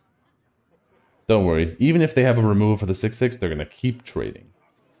 Don't worry. Even if they have a removal for the 6/6, they're gonna keep trading.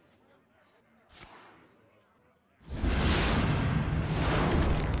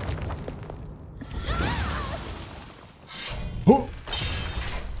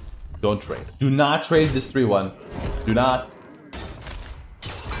 Don't trade. Do not trade this 3/1. Do not.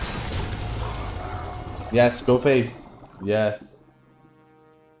 Yes, go face. Yes.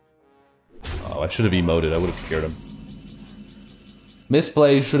 Oh, I should have emoted. I would have scared him.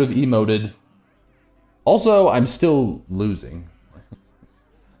 Misplay, should have emoted. Also, I'm still losing.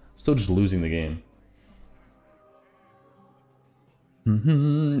 Still just losing the game.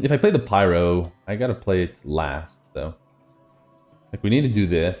 If I play the Pyro, I gotta play it last, though. Like, we need to do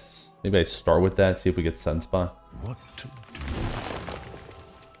this. Maybe I start with that, see if we get Sunspot. What to do?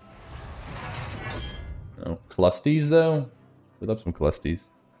 Oh, Clusties, though? Put up some Clusties.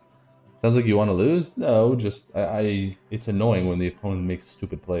 Sounds like you want to lose? No, just... it's annoying when the opponent makes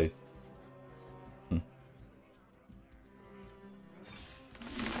stupid plays.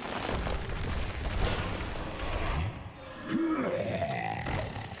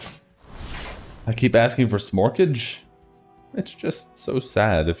 I keep asking for Smorkage. It's just so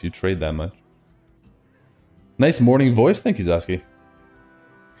sad if you trade that much. Nice morning voice. Thank you, Zosky.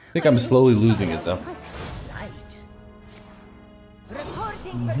 I think I'm slowly losing it, though.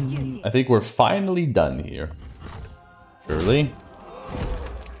 I think we're finally done here. Surely.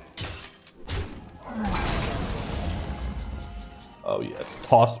 Oh, yes.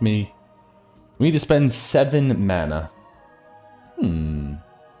 Toss me. We need to spend 7 mana.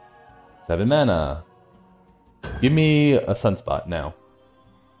 7 mana. Give me a Sunspot now.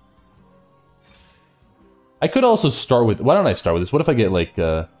 I could also start with... Why don't I start with this? What if I get, like,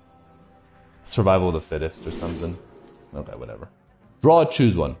 Survival of the Fittest or something? Okay, whatever. Draw,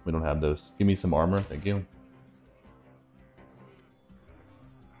 choose one. We don't have those. Give me some armor. Thank you.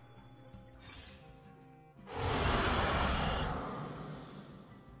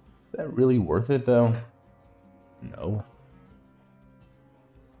 Is that really worth it, though? No.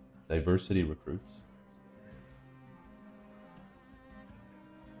 Diversity recruits.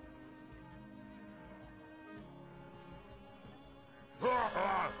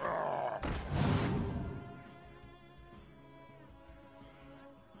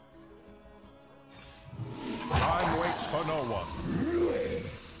 Time waits for no one.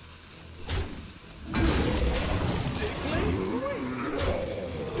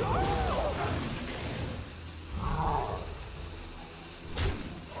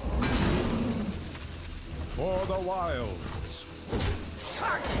 For the wilds.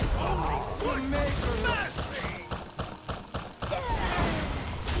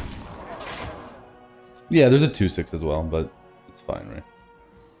 Yeah, there's a 2/6 as well, but it's fine, right?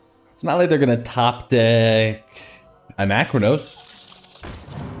 It's not like they're gonna top deck Anachronos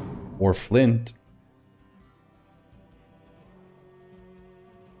or Flint.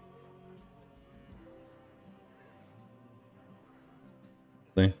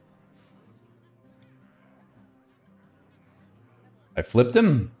 See? I flipped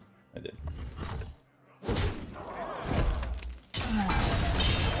him? I did.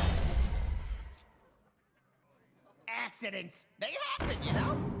 accidents. They happen, you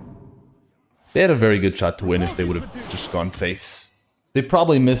know? They had a very good shot to win if they would have just gone face. They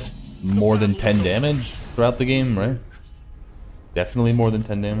probably missed more than 10 damage throughout the game, right? Definitely more than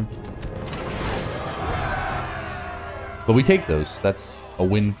 10 damage. But we take those. That's a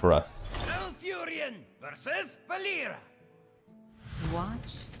win for us. Furion versus Valera.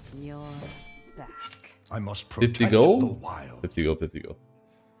 Watch your back. I must protect 50 the gold? wild. 50 gold, 50 gold.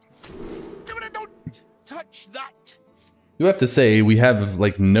 Don't touch that. You have to say, we have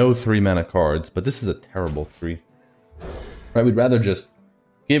like no 3 mana cards, but this is a terrible 3. Right, we'd rather just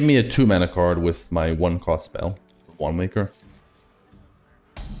give me a 2 mana card with my 1 cost spell. One maker.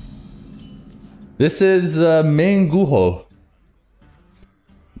 This is Menguho.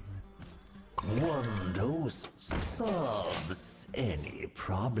 One dose solves any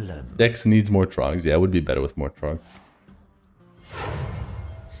problem. Dex needs more Trogs. Yeah, it would be better with more Trogs.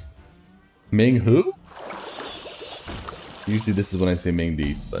 Ming who? Usually this is when I say Ming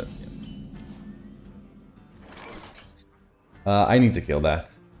Deeds, but yeah. I need to kill that.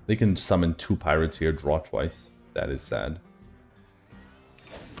 They can summon 2 pirates here, draw twice. That is sad.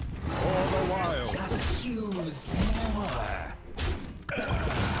 For the wild. Just use more.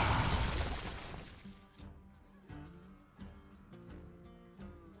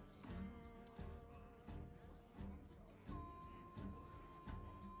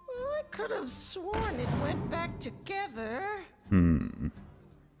 I could have sworn it went back together.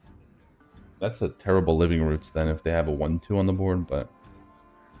 That's a terrible living roots then if they have a 1-2 on the board, but...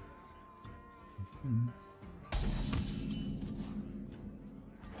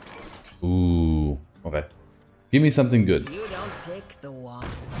 Ooh, okay. Give me something good. You don't pick the one,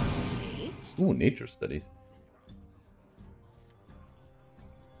 silly. Ooh, nature studies.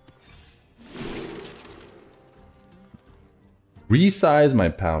 Resize my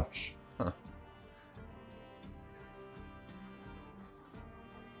pouch. Huh.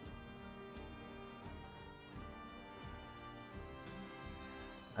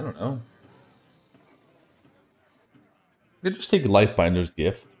 I don't know. I could just take Lifebinder's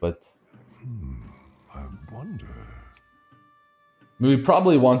gift, but... I wonder. We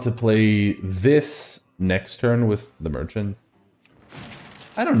probably want to play this next turn with the merchant.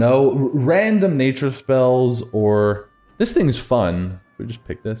 I don't know. Random nature spells or... This thing's fun. Should we just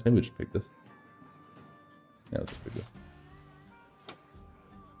pick this? Maybe we just pick this. Yeah, let's just pick this.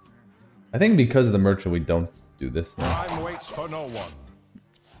 I think because of the merchant we don't do this now. Time waits for no one.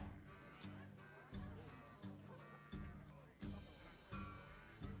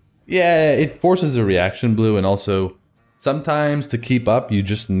 Yeah, it forces a reaction blue, and also sometimes to keep up you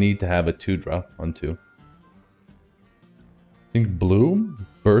just need to have a 2-drop on 2. I think Bloom?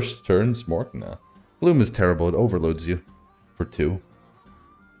 Burst turn Smork? No. Bloom is terrible, it overloads you for 2.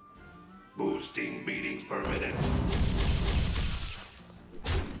 Boosting beatings per minute.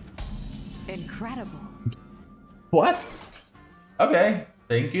 Incredible. What? Okay,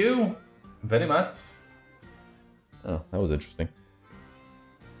 thank you very much. Oh, that was interesting.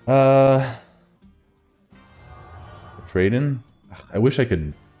 Trade-in? I wish I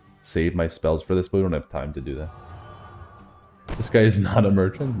could save my spells for this, but we don't have time to do that. This guy is not a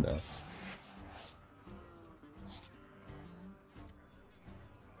merchant? No.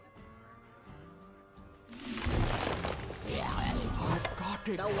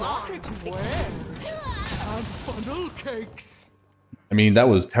 I mean, that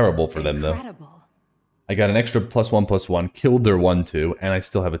was terrible for them, though. Incredible. I got an extra +1/+1, killed their 1/2, and I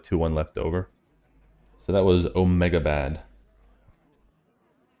still have a 2/1 left over. So that was omega bad.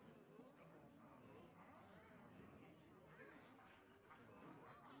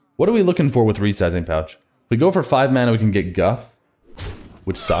 What are we looking for with resizing pouch? If we go for 5 mana, we can get Guff,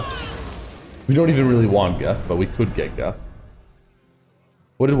 which sucks. We don't even really want Guff, but we could get Guff.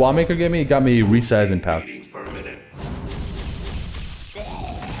 What did Wandmaker give me? It got me resizing pouch.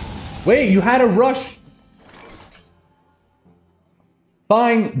 Wait, you had a rush!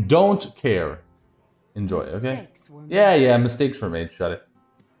 Fine, don't care. Enjoy, okay? Yeah, mistakes were made. Shut it.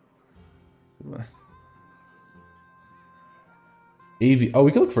 Oh,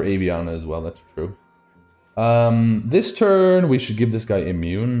 we can look for Aviana as well. That's true. This turn, we should give this guy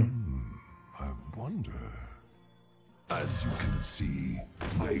immune. I wonder. As you can see,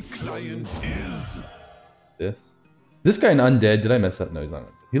 my client is... This guy an undead? Did I mess up? No, he's not.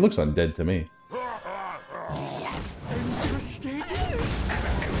 He looks undead to me.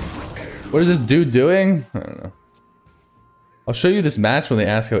 What is this dude doing? I don't know. I'll show you this match when they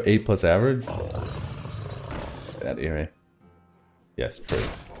ask how 8+ average. Get out of here, eh? Yes, true.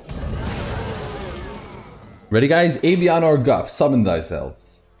 Ready, guys? Aviana or Guff, summon thyself.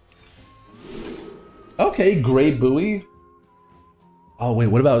 Okay, Grey Buoy. Oh wait,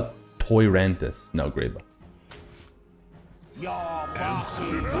 what about Toyrantus? No, Greba.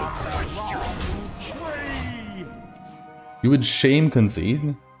 You would shame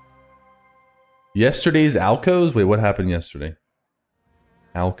concede? Yesterday's Alcos? Wait, what happened yesterday?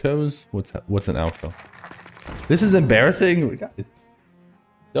 Alcos? What's an Alco? This is embarrassing. Guys,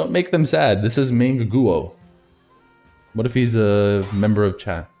 don't make them sad. This is Mangaguo. What if he's a member of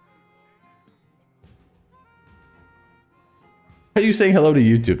chat? How are you saying hello to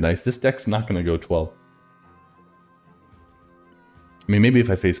YouTube? Nice. This deck's not gonna go 12. I mean, maybe if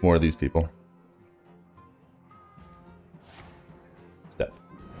I face more of these people. Step.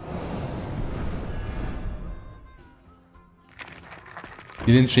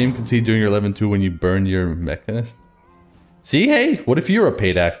 You didn't shame concede during your 11-2 when you burned your mechanist? See, hey, what if you're a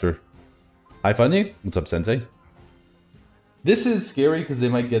paid actor? Hi, Funny. What's up, Sensei? This is scary because they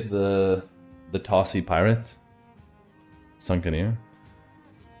might get the tossy pirate. Sunken ear.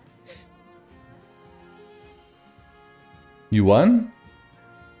 You won?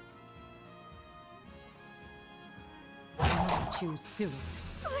 Choose soon.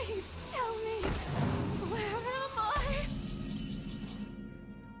 Please tell me, where am I?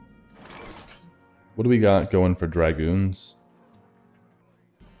 What do we got going for Dragoons?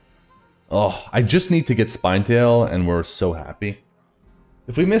 Oh, I just need to get Spinetail and we're so happy.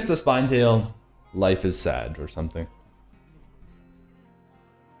 If we miss the Spinetail, life is sad or something.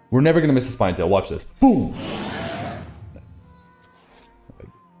 We're never gonna miss a Spinetail. Watch this. Boom!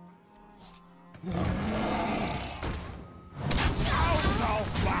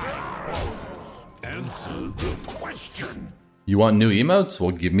 Answer the question. You want new emotes?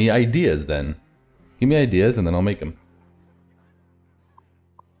 Well, give me ideas then. Give me ideas and then I'll make them.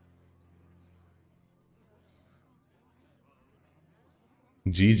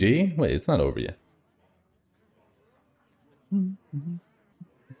 GG? Wait, it's not over yet.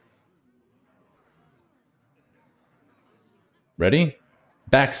 Ready?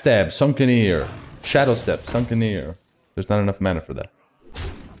 Backstab, sunken ear. Shadow step, sunken ear. There's not enough mana for that.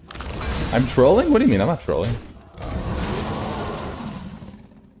 I'm trolling? What do you mean? I'm not trolling.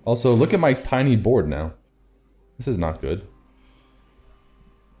 Also, look at my tiny board now. This is not good.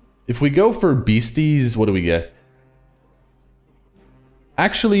 If we go for beasties, what do we get?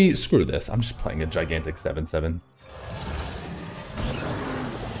 Actually, screw this. I'm just playing a gigantic 7/7.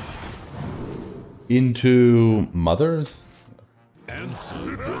 Into mothers?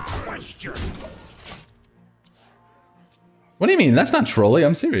 Answer the question. What do you mean? That's not trolling.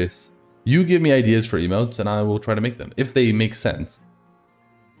 I'm serious. You give me ideas for emotes and I will try to make them. If they make sense.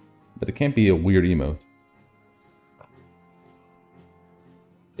 But it can't be a weird emote.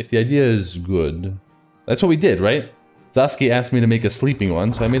 If the idea is good. That's what we did, right? Zaski asked me to make a sleeping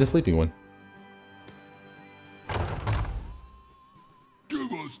one, so I made a sleeping one.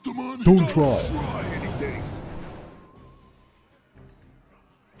 Give us the money. Don't try. Anything.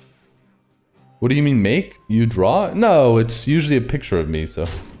 What do you mean make? You draw? No, it's usually a picture of me, so.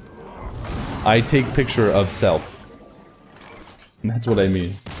 I take picture of self. That's what I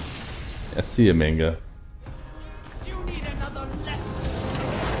mean. I see a manga. You need another lesson.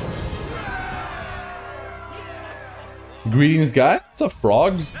 Greetings, guy. What's up,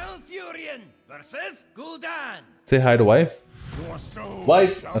 frogs? Malfurion versus Gul'dan. Say hi to wife. Your soul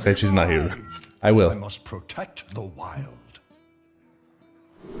Wife? shall Okay, she's not here. rise. I I will. must protect the wild.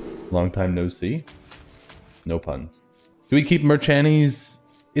 Long time no see. No puns. Do we keep Merchanis?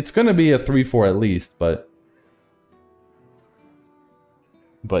 It's gonna be a 3-4 at least, but...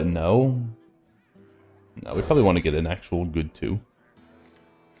 But no. No, we probably want to get an actual good 2.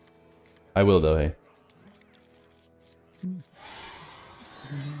 I will though, hey.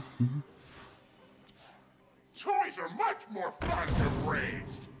 Toys are much more fun to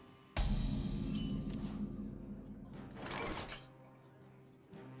raise.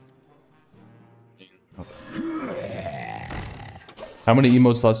 How many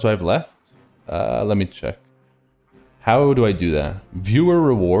emote slots do I have left? Let me check. How do I do that? Viewer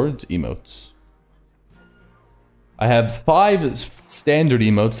rewards, emotes. I have 5 standard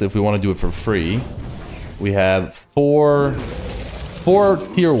emotes if we want to do it for free. We have 4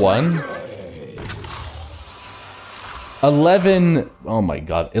 tier 1. 11, oh my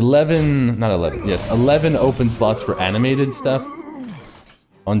god, 11, not 11, yes, 11 open slots for animated stuff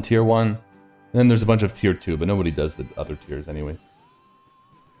on tier 1. And then there's a bunch of tier 2, but nobody does the other tiers anyways.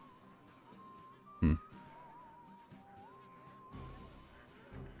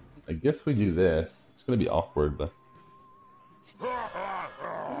 I guess we do this. It's gonna be awkward, but...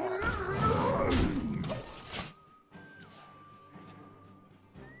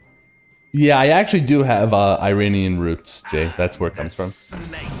 Yeah, I actually do have Iranian roots, Jay. That's where it comes from.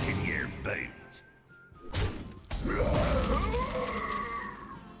 Snake in your boot.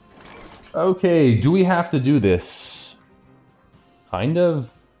 Okay, do we have to do this? Kind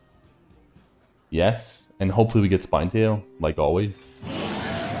of. Yes, and hopefully we get Spinetail, like always.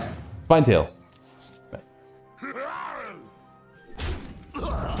 Spinetail.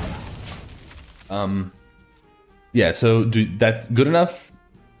 Yeah, so that's good enough.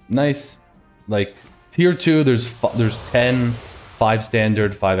 Nice. Like tier 2, there's 10, 5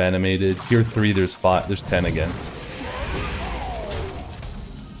 standard, 5 animated. Tier 3, there's 10 again.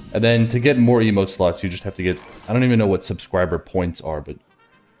 And then to get more emote slots, you just have to get, I don't even know what subscriber points are, but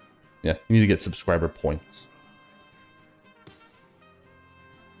yeah, you need to get subscriber points.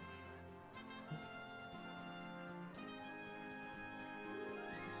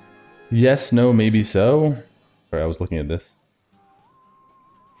 Yes, no, maybe so. Sorry, I was looking at this.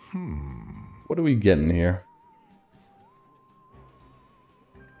 What are we getting here?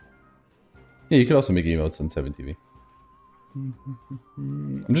 Yeah, you could also make emotes on 7TV.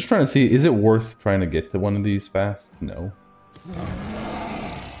 I'm just trying to see, is it worth trying to get to one of these fast? No.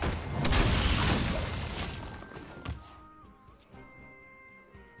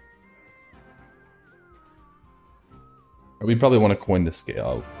 We probably want to coin the scale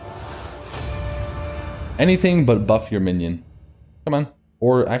out. Anything but buff your minion. Come on.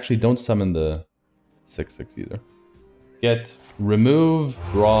 Or actually don't summon the 6/6 either. Get, remove,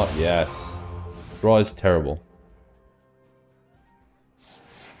 draw, yes. Draw is terrible.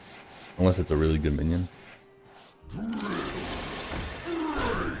 Unless it's a really good minion.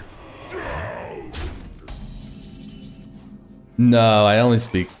 No, I only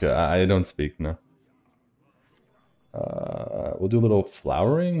speak, I don't speak, no. We'll do a little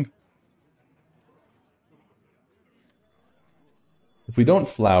flowering. If we don't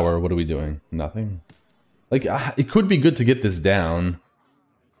flower, what are we doing? Nothing. Like, it could be good to get this down.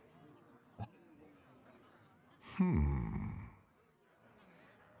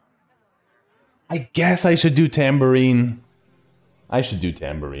 I guess I should do tambourine. I should do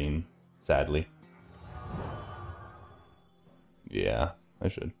tambourine, sadly. Yeah, I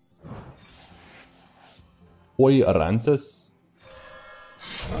should. Toyrantus.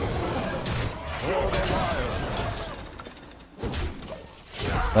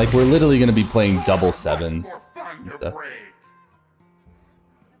 Like, we're literally going to be playing double 7s and stuff.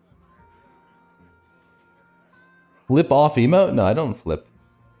 Flip off emote? No, I don't flip.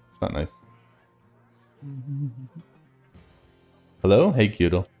 It's not nice. Hello? Hey,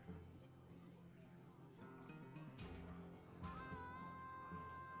 Cudel.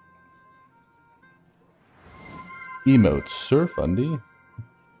 Emotes. Surfundy.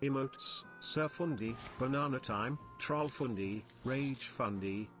 Emotes, Surfundy, Banana Time, Trollfundy, Rage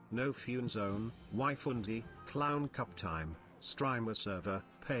Fundy, No Fune Zone, Yfundy, Clown Cup Time, Streamer Server,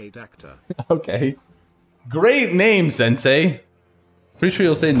 Paid Actor. Okay. Great name, Sensei. Pretty sure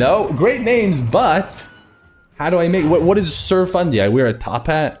you'll say no. Great names, but how do I make... What is Surfundy? I wear a top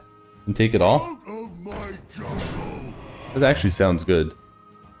hat and take it off? That actually sounds good.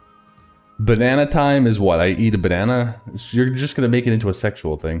 Banana time is what? I eat a banana? You're just gonna make it into a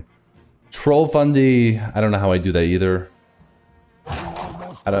sexual thing. Troll Fundy, I don't know how I do that either.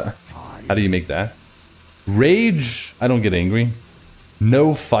 How do you make that? Rage, I don't get angry.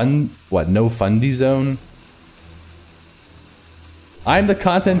 No fun, what? No fundy zone? I'm the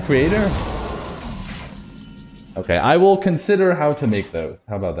content creator? Okay, I will consider how to make those.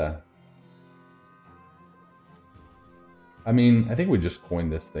 How about that? I mean, I think we just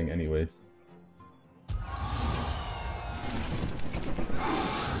coined this thing anyways.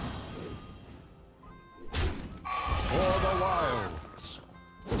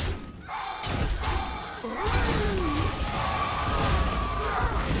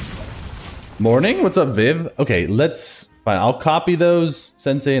 Morning? What's up, Viv? Okay, let's... Fine, I'll copy those,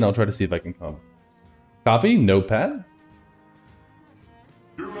 Sensei, and I'll try to see if I can come. Copy? Notepad?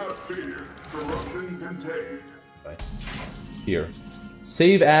 Do not fear. Corruption contained. Bye. Here.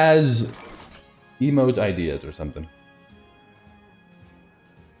 Save as... emote ideas or something.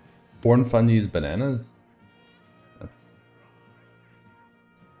 Corn Fundy's bananas? I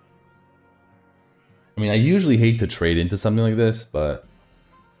mean, I usually hate to trade into something like this, but...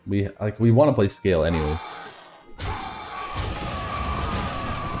 We want to play scale anyways.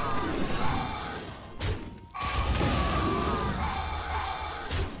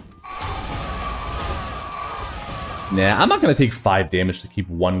 Nah, I'm not gonna take 5 damage to keep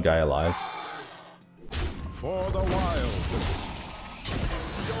one guy alive. For the wild.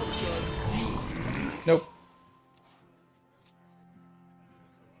 Nope.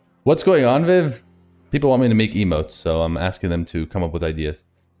 What's going on, Viv? People want me to make emotes, so I'm asking them to come up with ideas.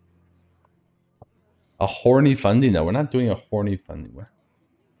 A horny fundy? No, we're not doing a horny fundy.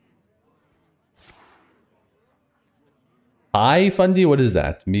 High fundy? What is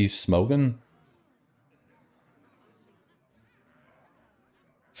that? Me smoking?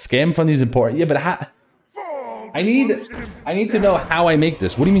 Scam fundy is important. Yeah, but how? I need to know how I make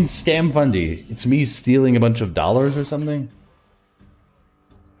this. What do you mean scam fundy? It's me stealing a bunch of dollars or something?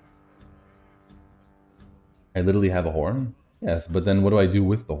 I literally have a horn? Yes, but then what do I do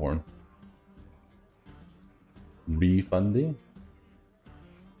with the horn? Refundy?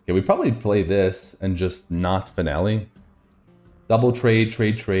 Okay, we probably play this and just not finale. Double trade,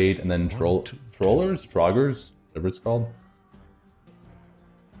 trade, and then trollers? Troggers? Whatever it's called.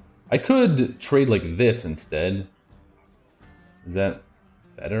 I could trade like this instead. Is that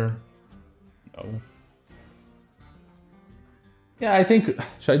better? No. Yeah, I think...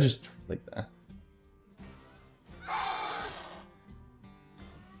 Should I just trade like that?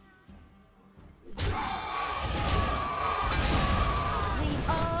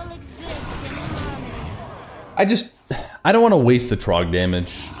 I don't want to waste the Trog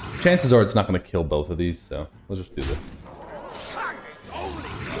damage. Chances are it's not going to kill both of these, so let's just do this.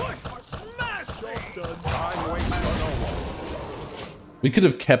 We could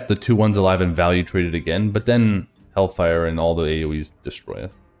have kept the 2-1s alive and value traded again, but then Hellfire and all the AoEs destroy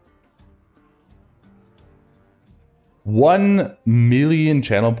us. 1 million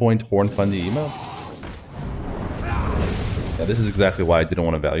channel point Horn Fundy emote? Yeah, this is exactly why I didn't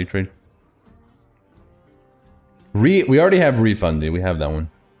want to value trade. We already have Refundy, we have that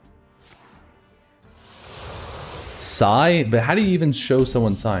one. Sigh? But how do you even show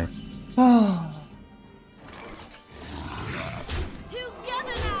someone sigh?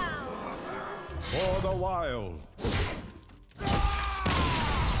 Together now. For the wild.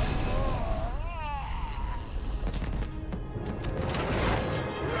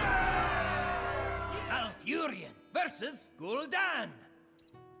 Alfurion versus Gul'dan.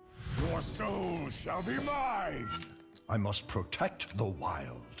 Your soul shall be mine. I must protect the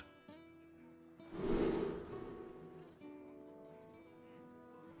wild.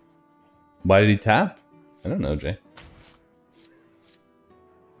 Why did he tap? I don't know, Jay.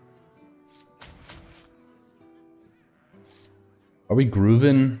 Are we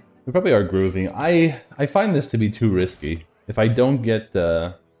grooving? We probably are grooving. I find this to be too risky. If I don't get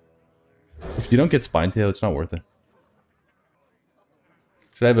if you don't get Spinetail, it's not worth it.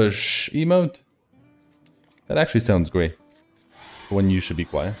 Should I have a shh emote? That actually sounds great. When you should be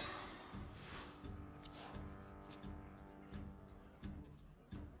quiet.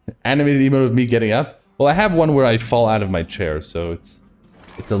 Animated emote of me getting up? Well, I have one where I fall out of my chair, so it's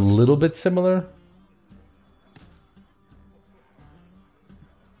a little bit similar.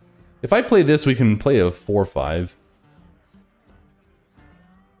 If I play this, we can play a 4-5.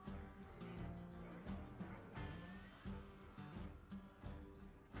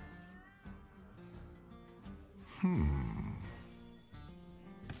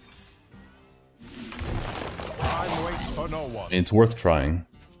 Time waits for no one. It's worth trying.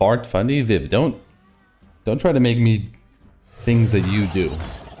 Fart funny? Viv, don't try to make me things that you do.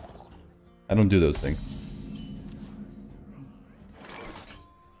 I don't do those things.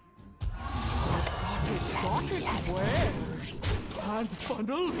 And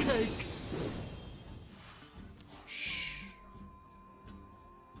funnel cakes.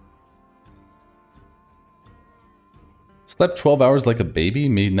 Slept 12 hours like a baby,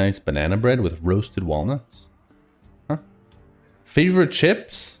 made nice banana bread with roasted walnuts. Huh? Favorite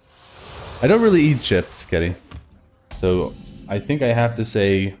chips? I don't really eat chips, Ketty. So I think I have to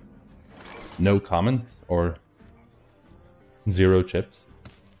say no comment or 0 chips.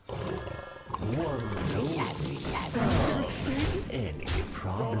 Any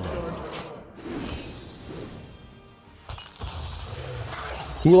problem?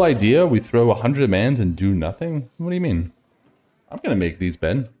 Cool idea, we throw 100 mans and do nothing? What do you mean? I'm gonna make these,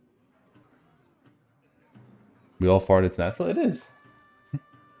 Ben. We all fart, it's natural? It is.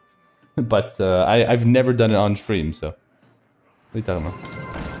 But I've never done it on stream, so... What are you talking about?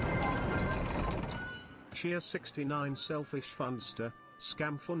 Cheer 69 Selfish Fundster,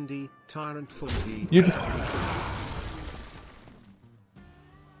 Scam Fundy, Tyrant Fundy.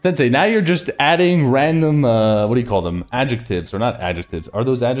 Sensei, now you're just adding random, what do you call them? Adjectives, or not adjectives. Are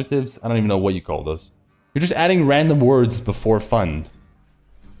those adjectives? I don't even know what you call those. You're just adding random words before fun.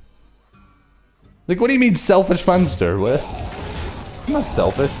 Like, what do you mean selfish funster? What? I'm not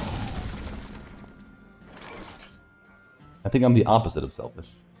selfish. I think I'm the opposite of selfish.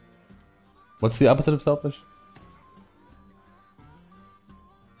 What's the opposite of selfish?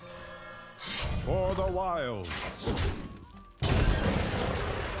 For the wilds.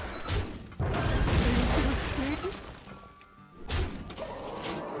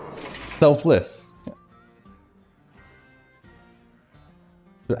 Selfless.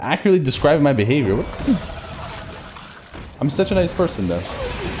 They're accurately describing my behavior. I'm such a nice person, though.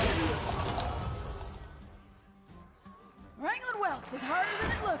 Wrangling whelps is harder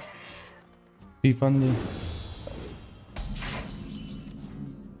than it looks. Mifundi.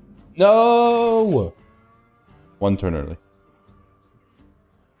 No! One turn early.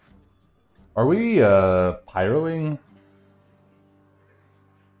 Are we pyroing?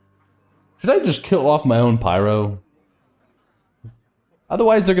 Should I just kill off my own pyro?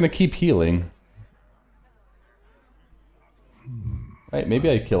 Otherwise they're gonna keep healing. Right, maybe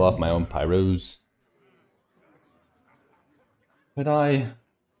I kill off my own pyros. But I...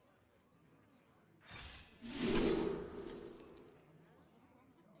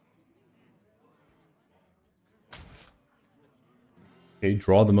 Okay,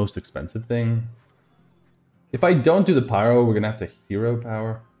 draw the most expensive thing. If I don't do the pyro, we're gonna have to hero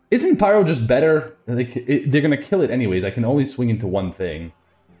power. Isn't pyro just better? They're gonna kill it anyways. I can only swing into one thing.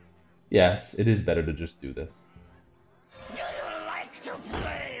 Yes, it is better to just do this. Do you like to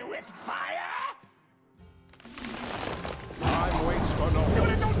play with fire? Time waits for no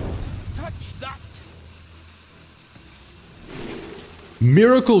one. Don't touch that.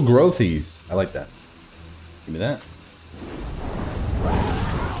 Miracle Growthies. I like that. Give me that.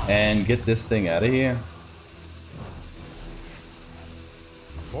 And get this thing out of here.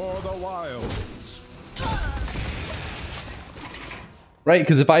 For the wilds. Right,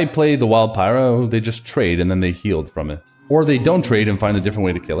 because if I play the Wild Pyro, they just trade and then they healed from it. Or they don't trade and find a different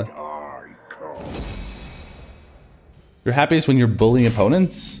way to kill it. You're happiest when you're bullying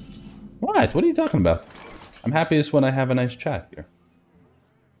opponents? What? What are you talking about? I'm happiest when I have a nice chat here.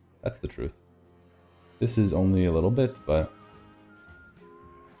 That's the truth. This is only a little bit, but...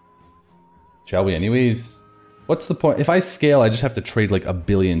 Shall we anyways? What's the point? If I scale, I just have to trade like a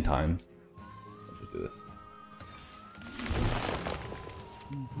billion times. Let's just do this.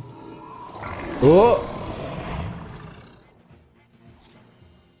 Oh!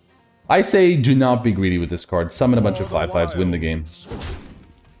 I say do not be greedy with this card. Summon a bunch of 5/5s, win the game.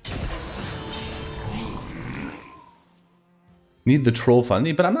 Need the troll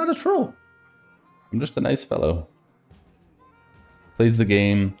fundy, but I'm not a troll. I'm just a nice fellow. Plays the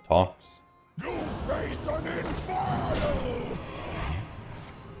game, talks.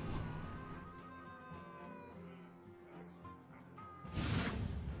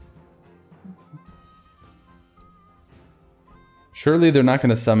 Surely they're not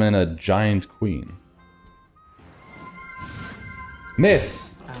going to summon a giant queen.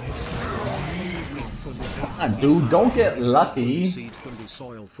 Miss! Come on, dude, don't get lucky. Seed fundy,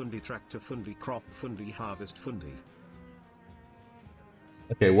 soil fundy, tractor fundy, crop fundy, harvest fundy.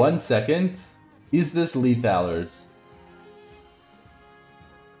 Okay, 1 second. Is this Leaf Allers?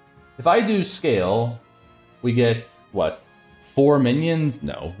 If I do scale, we get, what, 4 minions?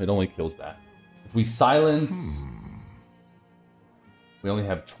 No, it only kills that. If we silence... We only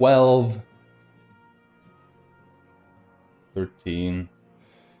have 12. 13.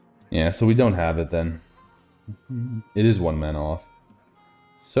 Yeah, so we don't have it then. It is 1 mana off.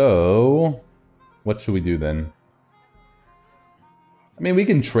 So, what should we do then? I mean, we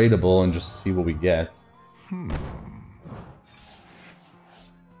can tradable and just see what we get.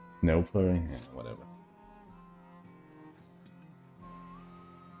 No flurry? Yeah, whatever.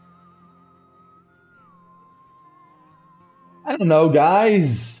 I don't know,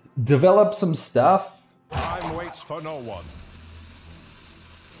 guys. Develop some stuff. Time waits for no one.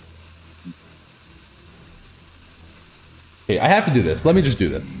 Okay, I have to do this. Let me just do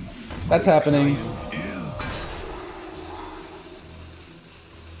this. That's happening.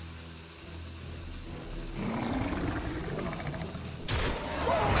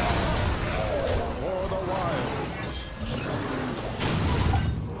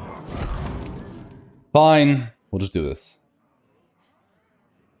 Fine. We'll just do this.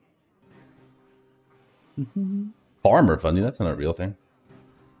 Farmer funding, that's not a real thing.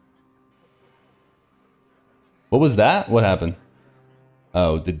 What was that? What happened?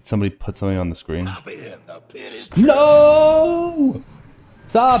 Oh, did somebody put something on the screen? No!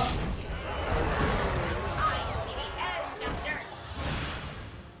 Stop!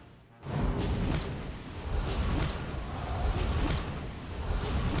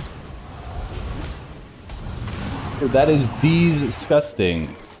 That is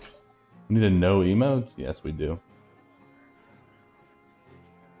disgusting. We need a no emote? Yes, we do.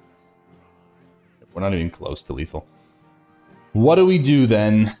 We're not even close to lethal. What do we do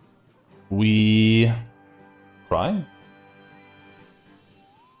then? We cry?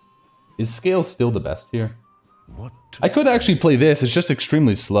 Is scale still the best here? What? I could actually play this, it's just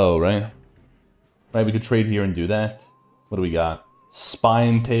extremely slow, right? Right, we could trade here and do that. What do we got?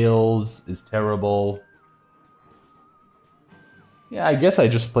 Spine Tails is terrible. Yeah, I guess I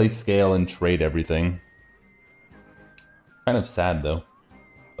just play scale and trade everything. Kind of sad though,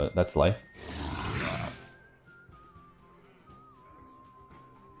 but that's life.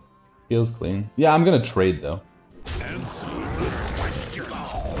 Feels clean. Yeah, I'm gonna trade though. Answer the question.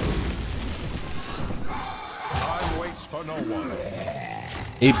 Time waits for no one.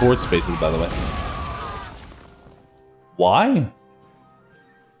 8 board spaces, by the way. Why?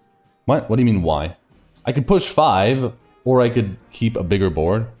 What? What do you mean, why? I could push 5, or I could keep a bigger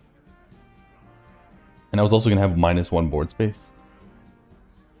board. And I was also going to have -1 board space.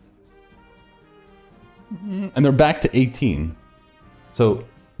 And they're back to 18. So,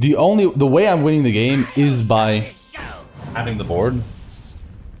 the way I'm winning the game is by having the board.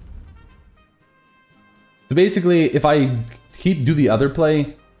 So basically, if I do the other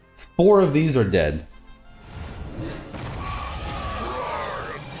play, 4 of these are dead.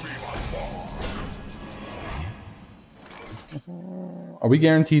 Are we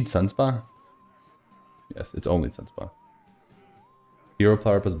guaranteed Sunspa? Yes, it's only Sunspa. Hero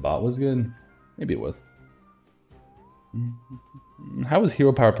Power plus bot was good? Maybe it was. How was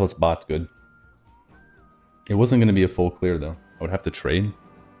Hero Power plus bot good? It wasn't going to be a full clear though. I would have to trade.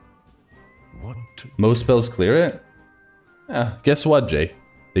 What? Most spells clear it? Yeah, guess what, Jay?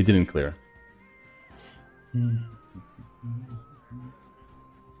 They didn't clear.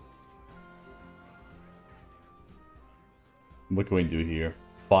 What can we do here?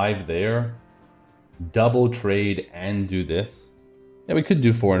 5 there. Double trade and do this. Yeah, we could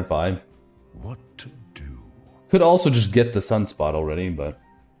do 4 and 5. What to do? Could also just get the sunspot already, but...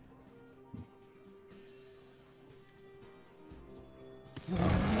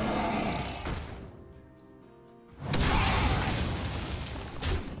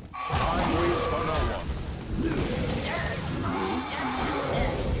 Time waits for no one.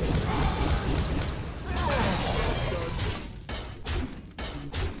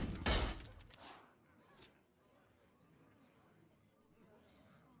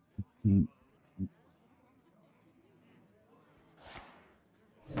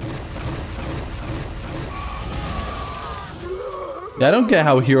 Yeah, I don't get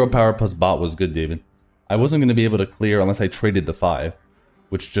how Hero Power plus bot was good, David. I wasn't going to be able to clear unless I traded the 5.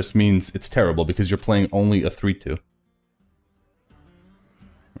 Which just means it's terrible because you're playing only a 3-2.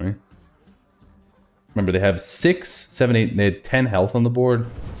 Right? Remember, they have 6, 7, 8, they had 10 health on the board.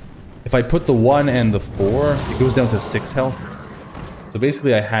 If I put the 1 and the 4, it goes down to 6 health. So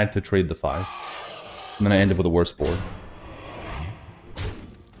basically I had to trade the 5. And then I end up with a worse board.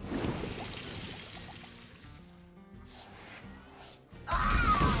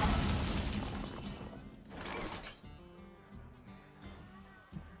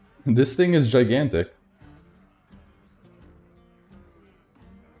 This thing is gigantic.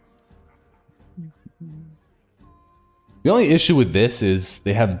 The only issue with this is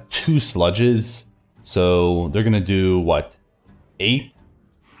they have 2 sludges, so they're gonna do, what, 8?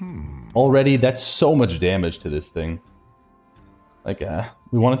 Already, that's so much damage to this thing. Like,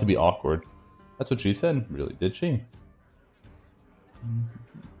 we want it to be awkward. That's what she said, really, did she?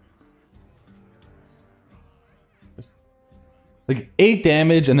 Like 8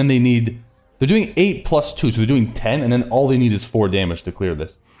 damage, and then they're doing 8 plus 2, so they're doing 10, and then all they need is 4 damage to clear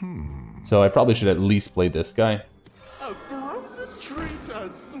this. So I probably should at least play this guy. A frozen treat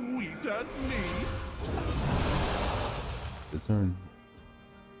as sweet as me. Good turn.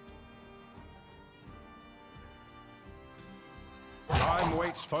 Time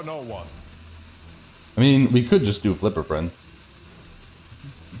waits for no one. I mean, we could just do Flipper Friend.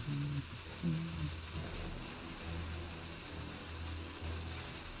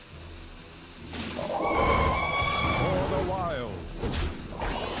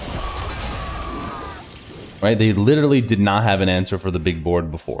 Right, they literally did not have an answer for the big board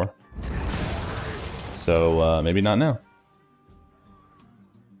before. So, maybe not now.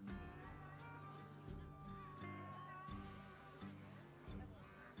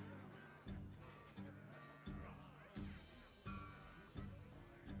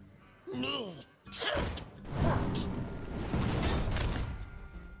 Me, take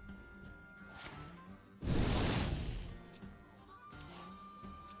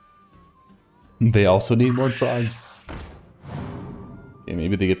They also need more tribes. Okay,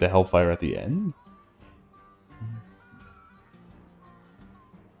 maybe they get the Hellfire at the end?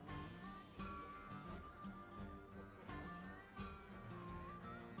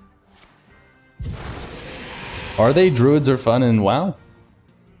 Are they? Druids are fun and WoW?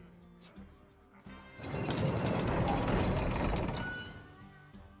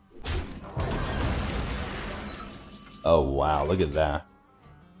 Oh wow, look at that.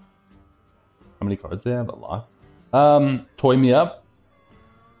 How many cards do they have? A lot. Toy me up.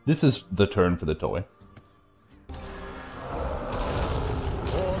 This is the turn for the toy.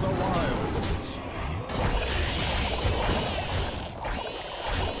 For the wilds.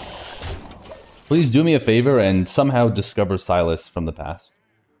 Please do me a favor and somehow discover Silas from the past.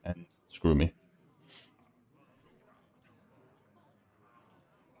 And screw me.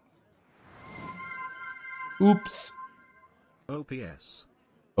 Oops. OPS.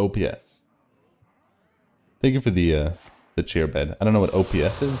 OPS. Thank you for the chair bed. I don't know what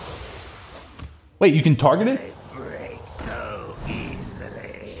OPS is. Wait, you can target it? Break so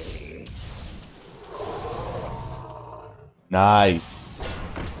easily. Nice.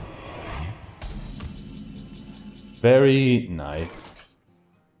 Very nice.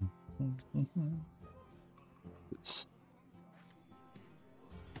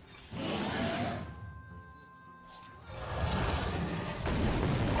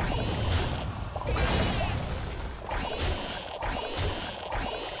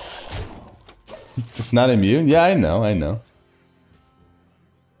 It's not immune? Yeah, I know, I know.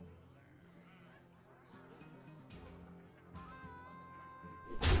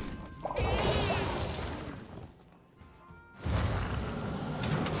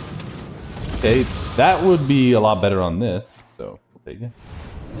 Okay, that would be a lot better on this, so we'll take it.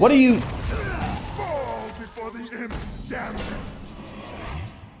 What are you... Fall before the imp's damned.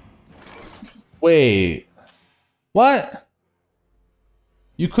 Wait. What?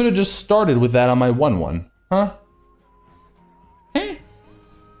 You could have just started with that on my 1/1, huh? Hey?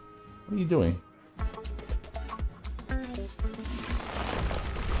 What are you doing?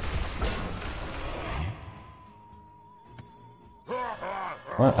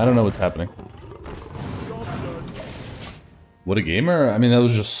 What? I don't know what's happening. What a gamer? I mean, that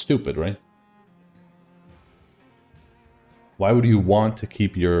was just stupid, right? Why would you want to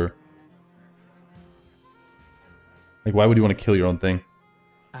keep your... Like, why would you want to kill your own thing?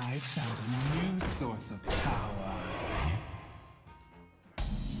 I found a new source of power.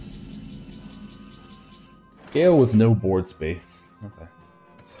 Gale with no board space. Okay.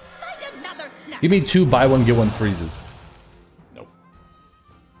 Find another snack. Give me 2 buy one get one freezes. Nope.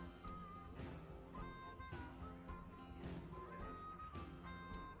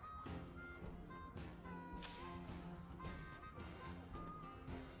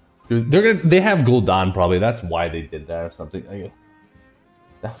 Dude, they have Gul'dan probably. That's why they did that or something. I guess.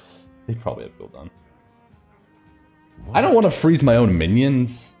 They probably have Gul'dan. I don't want to freeze my own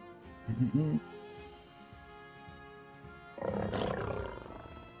minions.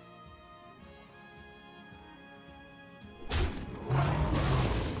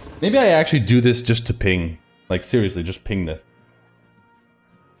 Maybe I actually do this just to ping. Like, seriously, just ping this.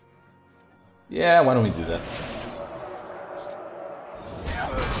 Yeah, why don't we do that?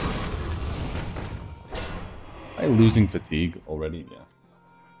 Am I losing fatigue already? Yeah.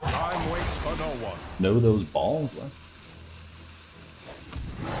 Time waits for no one. Know those balls? What?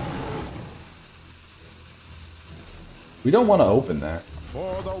 We don't want to open that.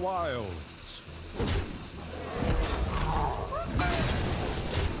 For the wilds.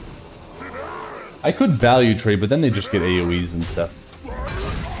 I could value trade, but then they just get AoEs and stuff.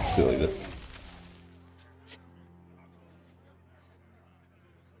 Let's do it like this.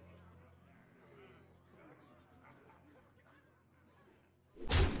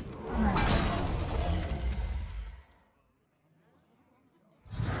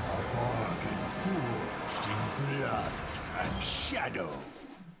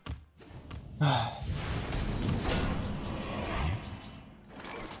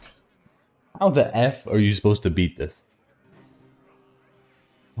 How the F are you supposed to beat this?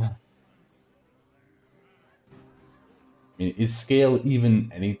 I mean, is scale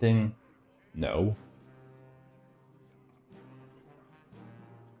even anything? No.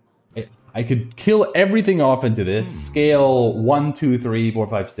 I could kill everything off into this, scale 1, 2, 3, 4,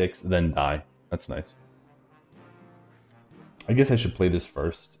 5, 6, then die. That's nice. I guess I should play this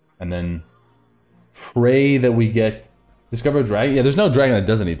first, and then pray that we get... Discover a dragon? Yeah, there's no dragon that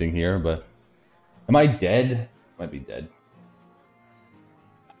does anything here, but... Am I dead? Might be dead.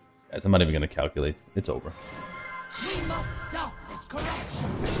 Guys, I'm not even gonna calculate. It's over. We must stop this corruption.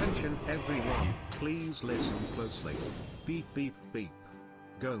 Attention everyone, please listen closely. Beep beep beep.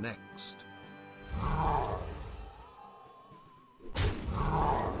 Go next.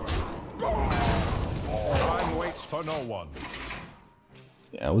 Time waits for no one.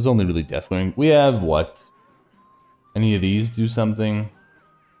 Yeah, it was only really Deathwing. We have, what? Any of these do something?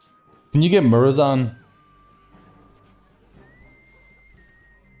 Can you get Murazan?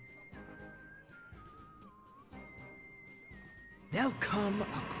 They'll come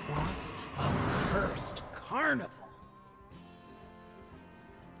across a cursed carnival.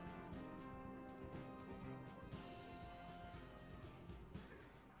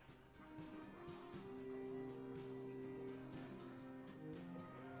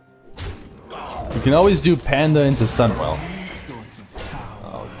 You can always do Panda into Sunwell.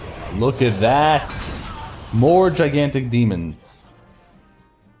 Oh, look at that! More gigantic demons.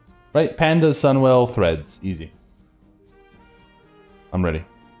 Right, Panda, Sunwell, Threads. Easy. I'm ready.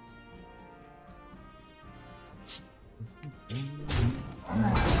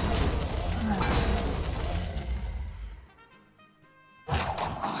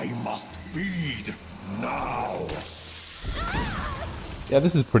 I must feed now. Yeah,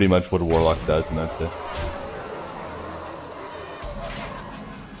 this is pretty much what Warlock does, and that's it.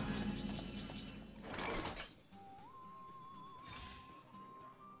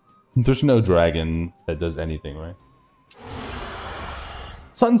 There's no dragon that does anything, right?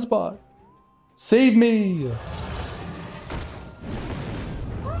 Sunspot! Save me!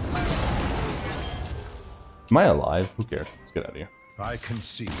 Am I alive? Who cares? Let's get out of here. I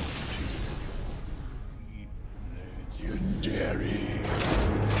concede to you. Legendary.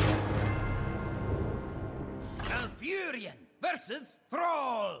 Alfurion versus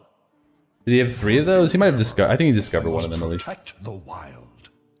Thrall. Did he have 3 of those? He might have discovered. I think he discovered one of them at least. Protect the wild.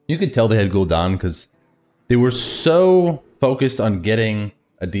 You could tell they had Gul'dan because they were so focused on getting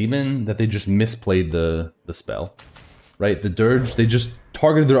a demon that they just misplayed the spell. Right? The Dirge, they just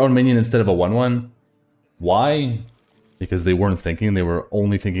targeted their own minion instead of a 1/1. Why? Because they weren't thinking. They were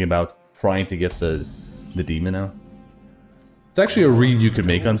only thinking about trying to get the demon out. It's actually a read you could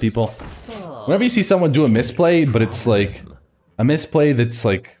make on people. Whenever you see someone do a misplay, but it's like a misplay that's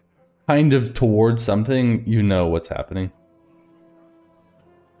like kind of towards something, you know what's happening.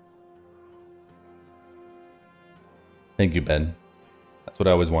 Thank you, Ben. That's what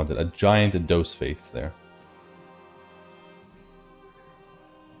I always wanted. A giant dose face there.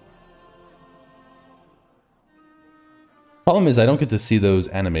 Problem is, I don't get to see those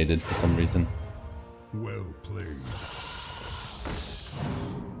animated for some reason. Well played.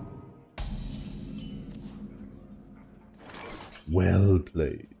 Well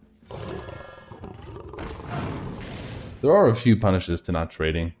played. There are a few punishes to not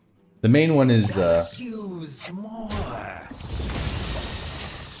trading. The main one is Use more.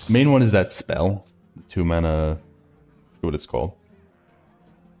 main one is that spell. 2 mana. What it's called.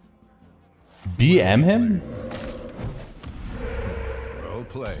 BM him? Well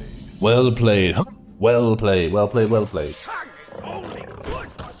played. Well played. Huh? Well played. Well played. Well played. It's only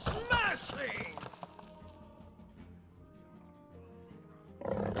good for smashing.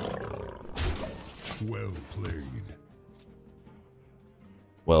 Well played.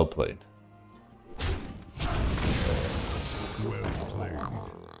 Well played. Well played.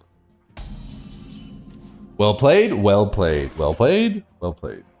 Well played. Well played. Well played. Well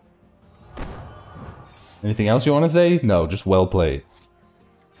played. Anything else you want to say? No, just well played.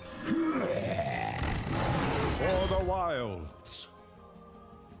 For the wilds.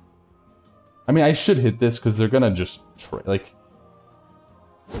 I mean, I should hit this because they're gonna just like.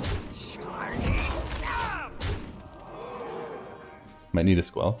 Might need a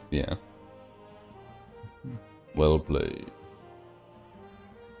squall. Yeah. Well played.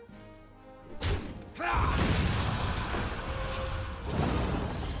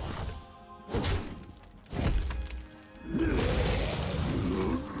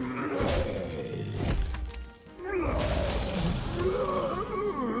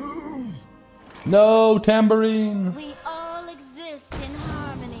 No tambourine. We all exist in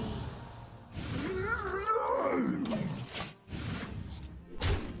harmony.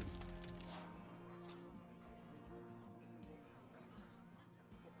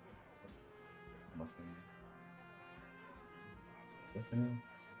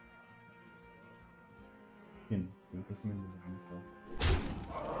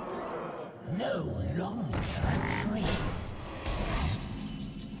 No longer a tree.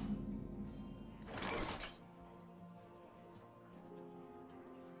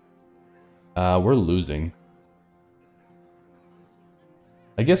 We're losing.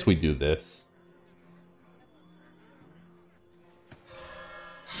 I guess we do this.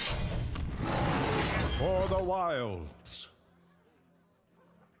 For the wilds.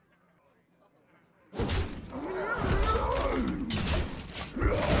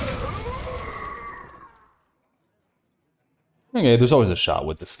 Okay, there's always a shot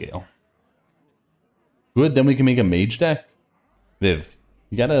with the scale. Good, then we can make a mage deck. Viv,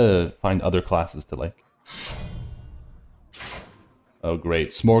 you gotta find other classes to like. Oh great,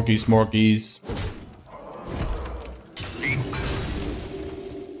 Smorkies.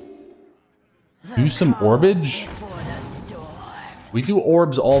 Do some orbage? We do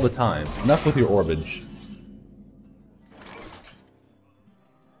orbs all the time. Enough with your orbage.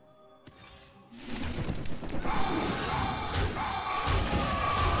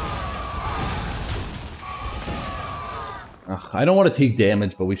 Ugh, I don't want to take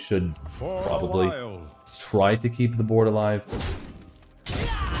damage, but we should probably try to keep the board alive.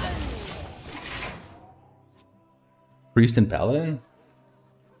 Priest and Paladin?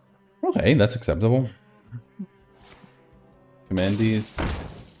 Okay, that's acceptable. Commandees.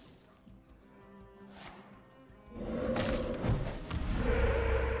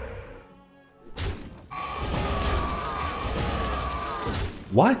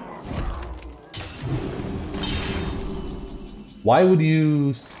 What? Why would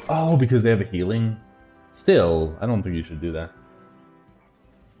you... Oh, because they have a healing? Still, I don't think you should do that.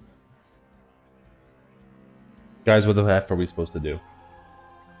 Guys, what the F are we supposed to do?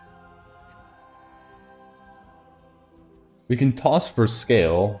 We can toss for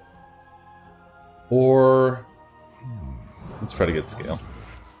scale. Or... Let's try to get scale.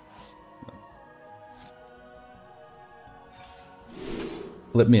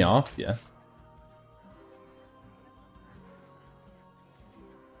 Flip me off, yes.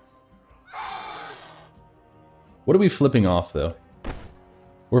 What are we flipping off, though?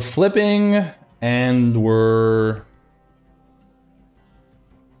 We're flipping, and we're...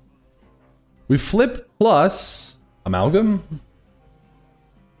 We flip plus... Amalgam?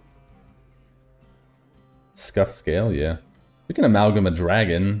 Scuff scale, yeah. We can amalgam a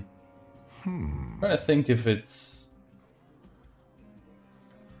dragon. I'm trying to think if it's...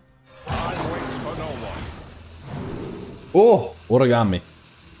 Oh! Origami.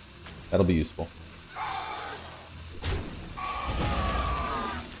 That'll be useful.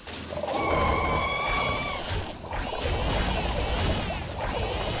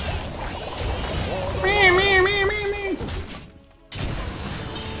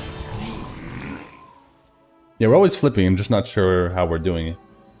 Yeah, we're always flipping. I'm just not sure how we're doing it.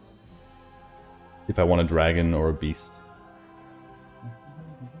 If I want a dragon or a beast.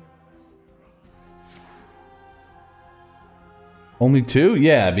 Only 2?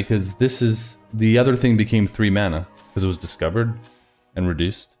 Yeah, because this is... The other thing became 3 mana. Because it was discovered and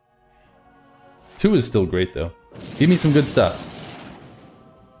reduced. 2 is still great, though. Give me some good stuff.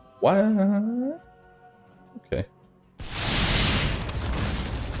 What? Okay.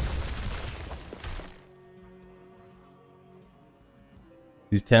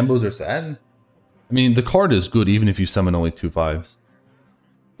 These Tambos are sad? I mean, the card is good even if you summon only 2 5s.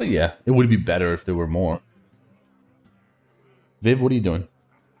 But yeah, it would be better if there were more. Viv, what are you doing?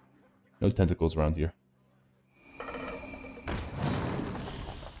 No tentacles around here. Are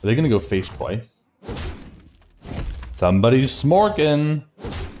they gonna go face twice? Somebody's smorking!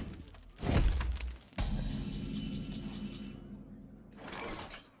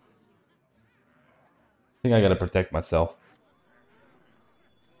 I think I gotta protect myself.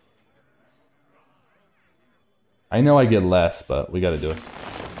 I know I get less, but we gotta do it. For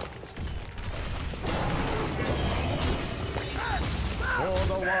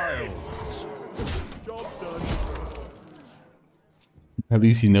the wilds. Job done. At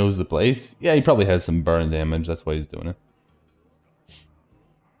least he knows the place. Yeah, he probably has some burn damage, that's why he's doing it.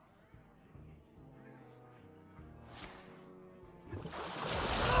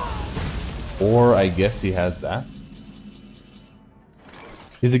 Or I guess he has that.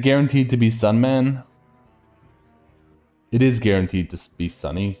 Is it guaranteed to be Sunman? It is guaranteed to be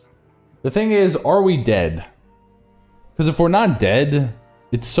Sunnies. The thing is, are we dead? Because if we're not dead,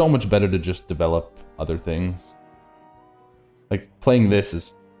 it's so much better to just develop other things. Like, playing this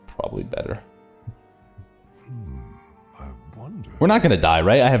is probably better. I wonder. We're not gonna die,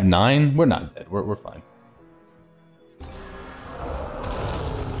 right? I have 9. We're not dead. We're fine.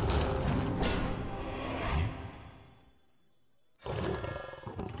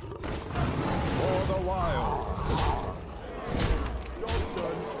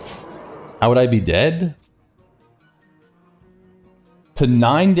 How would I be dead? To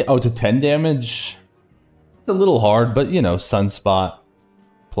 9 to 10 damage? It's a little hard, but you know, Sunspot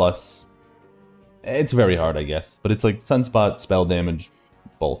plus... It's very hard, I guess. But it's like Sunspot, spell damage,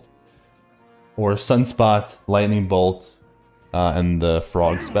 bolt. Or Sunspot, lightning bolt, and the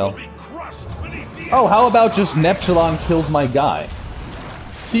frog spell. Oh, how about just Neptulon kills my guy?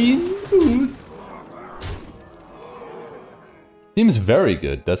 Seems very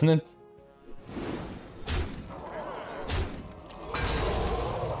good, doesn't it?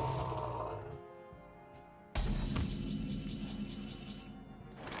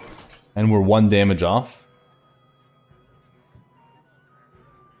 And we're 1 damage off.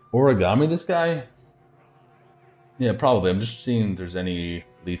 Origami this guy? Yeah, probably. I'm just seeing if there's any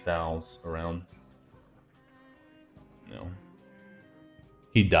lethals around. No.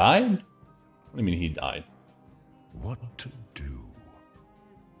 He died? What do you mean he died? What to do?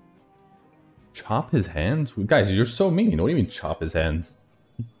 Chop his hands? Guys, you're so mean. What do you mean chop his hands?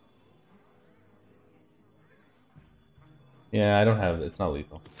 Yeah, I don't have... It's not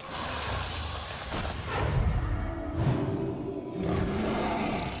lethal.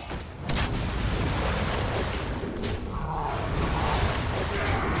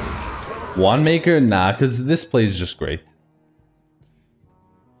 Wand Maker? Nah, because this play is just great.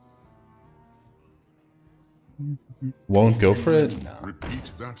 Won't go for it? Nah. Repeat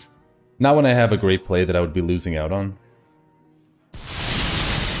that. Not when I have a great play that I would be losing out on.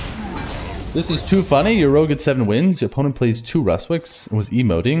 This is too funny. Your rogue gets 7 wins. Your opponent plays 2 Rustwicks and was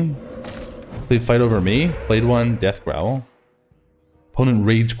emoting. Played fight over me. Played 1 Death Growl. Opponent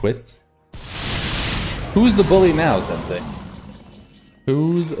rage quits. Who's the bully now, Sensei?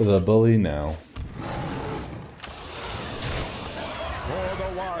 Who's the bully now? For the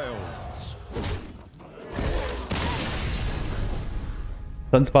wilds.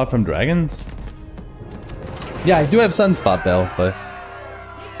 Sunspot from Dragons? Yeah, I do have Sunspot, Bell, but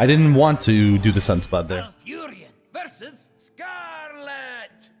I didn't want to do the Sunspot there. Furion versus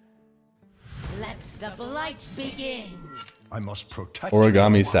Scarlet. Let the blight begin. I must protect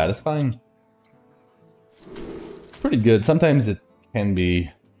Origami satisfying? Pretty good. Sometimes it can be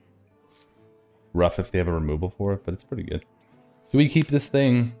rough if they have a removal for it, but it's pretty good. Do we keep this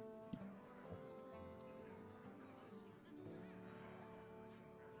thing?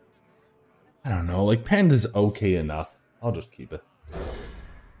 I don't know, like Panda's okay enough. I'll just keep it.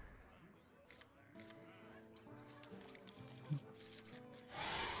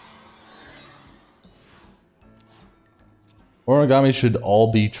 Origami should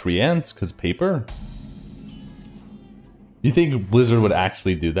all be Treants, because paper? You think Blizzard would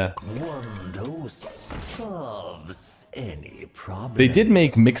actually do that? One dose solves any problem. They did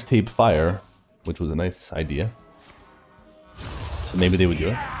make Mixtape Fire, which was a nice idea. So maybe they would do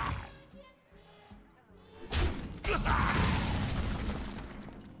it.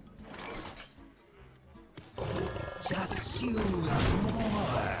 Just use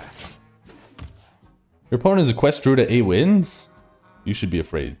more. Your opponent is a Quest Druid at 8 wins? You should be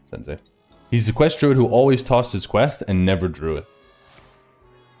afraid, Sensei. He's a Quest Druid who always tossed his quest and never drew it.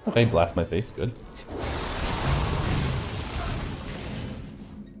 Okay, blast my face, good.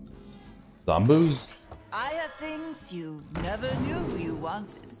 Zomboos? I have things you never knew you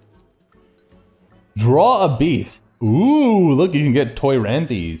wanted. Draw a beast. Ooh, look, you can get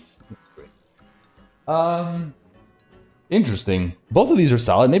Toyrantus. Interesting. Both of these are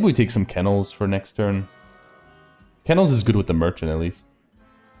solid. Maybe we take some Kennels for next turn. Kennels is good with the merchant, at least.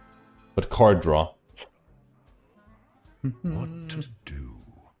 But card draw. What to do?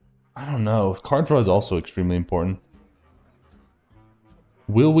 I don't know. Card draw is also extremely important.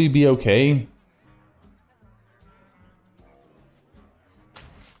 Will we be okay?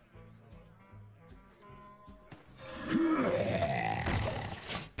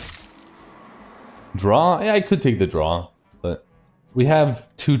 Draw? Yeah, I could take the draw, but we have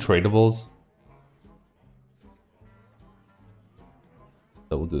 2 tradables.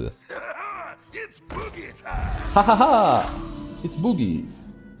 So we'll do this. It's boogie time. Ha ha ha! It's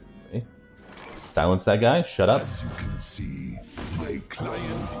boogies. Okay. Silence that guy. Shut up. As you can see, my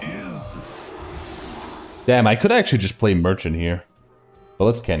client is... Damn, I could actually just play merchant here. But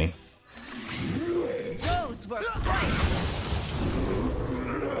let's Kenny. Those were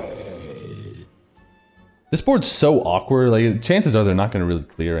This board's so awkward. Like, chances are they're not going to really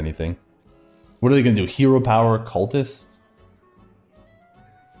clear anything. What are they going to do? Hero power, cultist?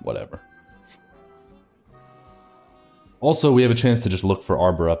 Whatever. Also, we have a chance to just look for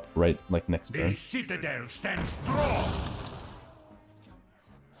Arbor up right, like, next turn. The citadel stands strong.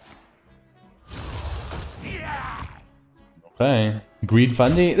 Okay. Greed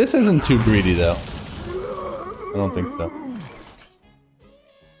Fundy? This isn't too greedy, though. I don't think so.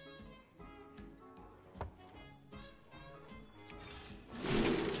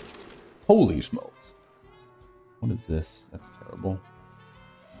 Holy smokes. What is this? That's terrible.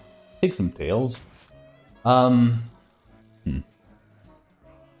 Take some tails. So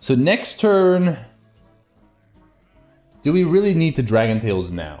next turn... Do we really need to Dragon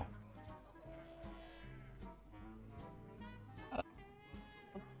Tails now?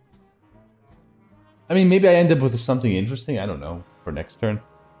 I mean, maybe I end up with something interesting. I don't know. For next turn.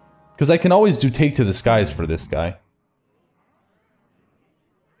 Because I can always do Take to the Skies for this guy.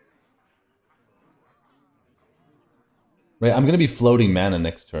 Right, I'm gonna be floating mana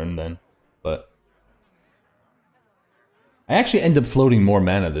next turn then, but I actually end up floating more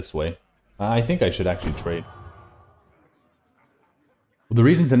mana this way. I think I should actually trade. Well, the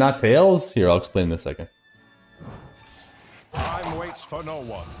reason to not tails? Here, I'll explain in a second. Time waits for no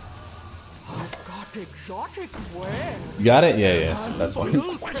one. I've got exotic wares. You got it? Yeah, that's why.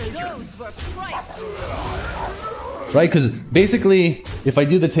 Those were priceless. Right, because basically, if I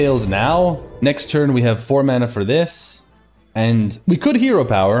do the tails now, next turn we have 4 mana for this, and we could hero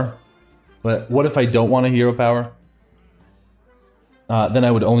power, but what if I don't want to hero power? Then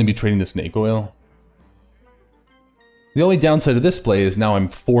I would only be trading the snake oil. The only downside of this play is now I'm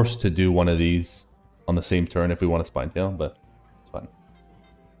forced to do one of these on the same turn if we want a spine tail, but it's fine.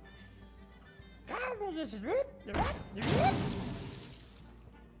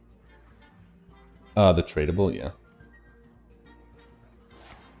 The tradable, yeah.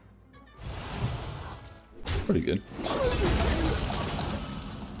 Pretty good.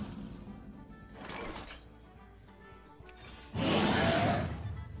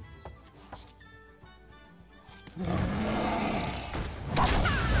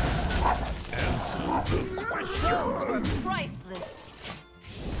 Those were priceless.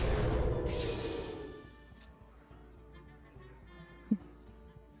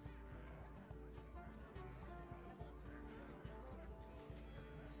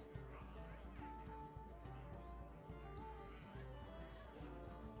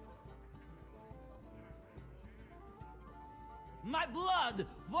 My blood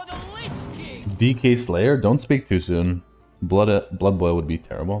for the Lich King. DK Slayer? Don't speak too soon. Blood Boil would be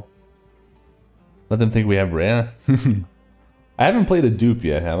terrible. Let them think we have Rhea. I haven't played a dupe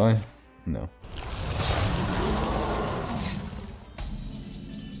yet, have I? No.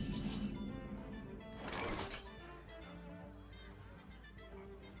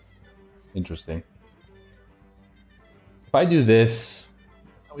 Interesting. If I do this,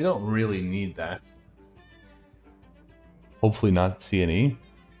 we don't really need that. Hopefully not CNE.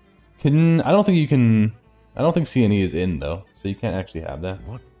 I don't think you can... I don't think CNE is in, though, so you can't actually have that.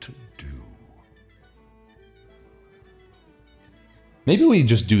 What to do? Maybe we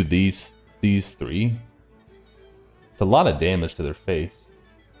just do these 3. It's a lot of damage to their face.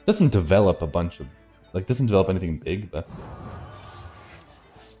 Doesn't develop a bunch of... Like, doesn't develop anything big, but...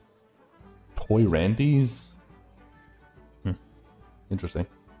 Toyrantus? Interesting.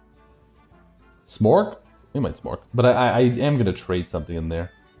 Smork? We might Smork. But I am going to trade something in there.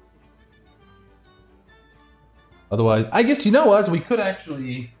 Otherwise, I guess, you know what? We could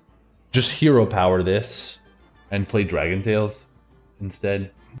actually just hero power this and play Dragon Tails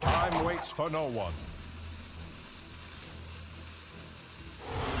instead. Time waits for no one.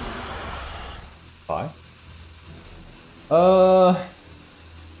 Five? For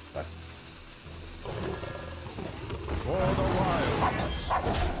the wild.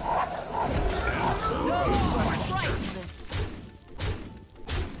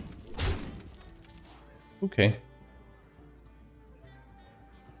 Okay.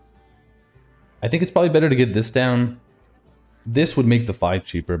 I think it's probably better to get this down. This would make the 5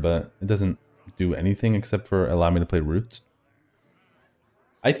 cheaper, but it doesn't do anything except for allow me to play Roots.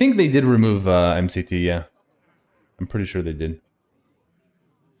 I think they did remove MCT, yeah. I'm pretty sure they did.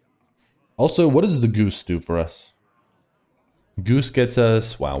 Also, what does the Goose do for us? Goose gets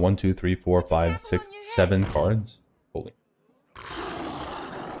us, wow, 1, 2, 3, 4, 5, 6, 7 cards. Holy.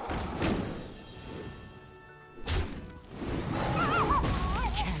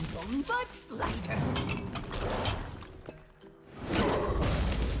 Candle butts lighter.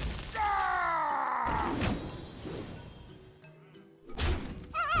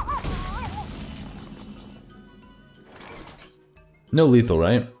 No lethal,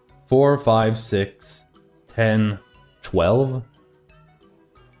 right? 4, 5, 6, 10, 12?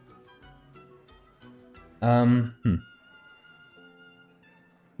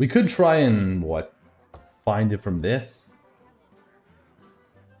 We could try and, what, find it from this?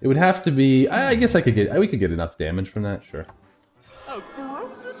 It would have to be... I guess we could get enough damage from that, sure. A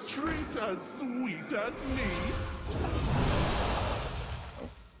frozen treat as sweet as me.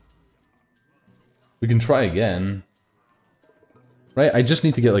 We can try again. Right? I just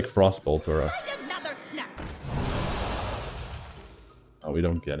need to get, like, Frostbolt or a... Another snap. Oh, we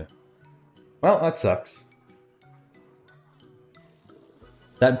don't get it. Well, that sucks.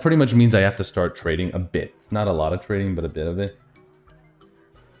 That pretty much means I have to start trading a bit. Not a lot of trading, but a bit of it.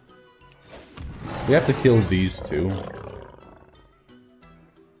 We have to kill these two.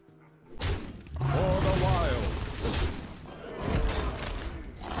 For the wild.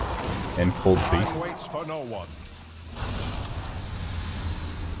 And Cold Feet. Time waits for no one.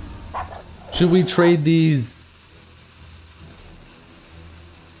 Should we trade these?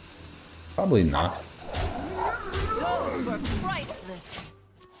 Probably not. Those were priceless.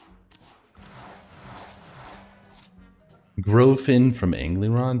 Grofin from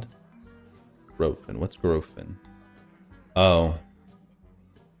Anglirod? Grofin. What's Grofin? Oh.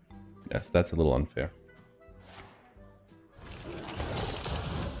 Yes, that's a little unfair.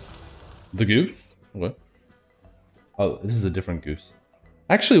 The goose? What? Oh, this is a different goose.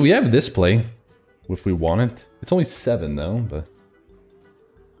 Actually, we have this play, if we want it. It's only 7 though, but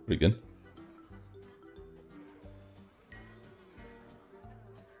pretty good.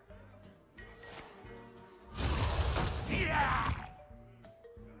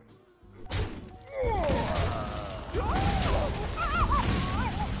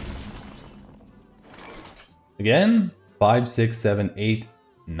 Again? 5, 6, 7, 8,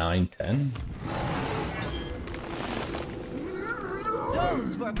 9, 10.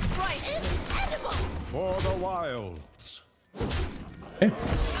 Those were priceless. For the wilds. Okay.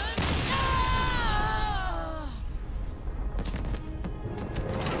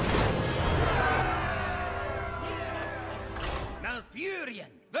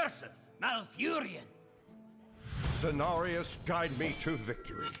 Malfurion versus Malfurion. Cenarius, guide me to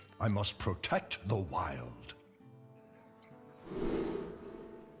victory. I must protect the wild.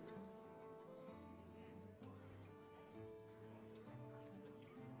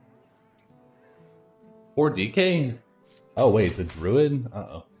 Or DK? Oh wait, it's a druid?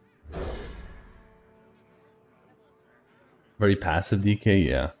 Uh-oh. Very passive DK,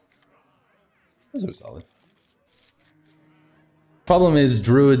 yeah. Those are solid. Problem is,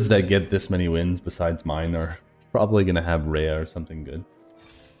 druids that get this many wins besides mine are probably gonna have Rhea or something good.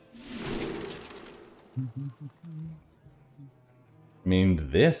 I mean,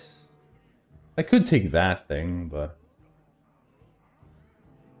 this? I could take that thing, but...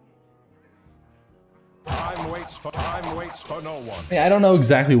 Time waits for no one. I don't know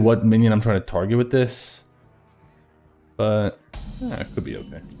exactly what minion I'm trying to target with this, but it could be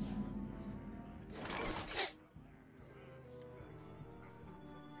okay.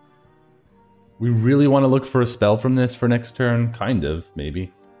 We really want to look for a spell from this for next turn? Kind of,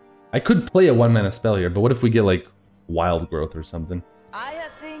 maybe. I could play a 1-mana spell here, but what if we get like Wild Growth or something? I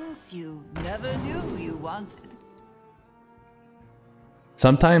have things you never knew you wanted.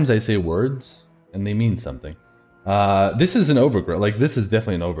 Sometimes I say words and they mean something. This is an overgrowth. Like, this is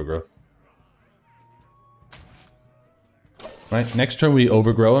definitely an overgrowth. Right, next turn we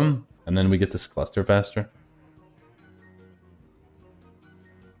overgrow him, and then we get this cluster faster.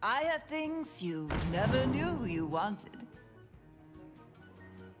 I have things you never knew you wanted.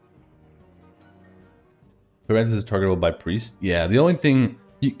 Toyrantus is targetable by priest. Yeah, the only thing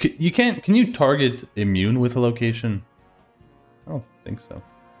you can't. Can you target immune with a location? I don't think so.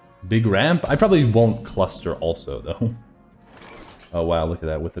 Big ramp. I probably won't cluster also though. Oh wow, look at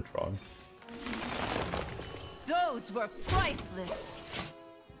that with the Trog. Those were priceless.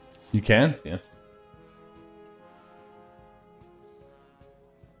 You can't, yeah.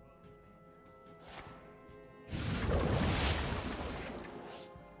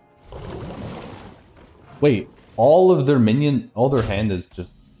 Wait, all of their minion, all their hand is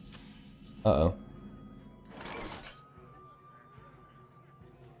just... Uh-oh.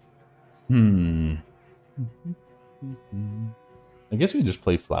 I guess we just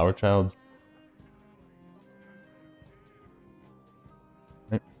play Flower Child.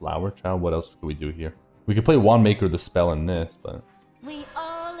 Right, Flower Child, what else could we do here? We could play Wand Maker the spell in this, but... We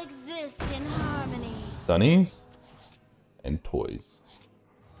all exist in harmony. Sunnies? And toys.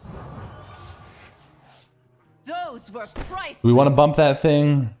 Those were priceless. Do we want to bump that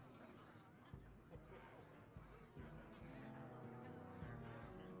thing?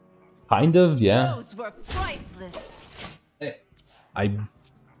 Kind of, yeah. Those were priceless.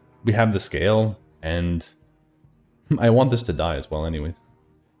 We have the scale, and I want this to die as well anyways.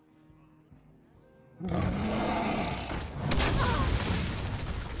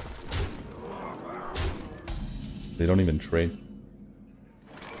 They don't even trade.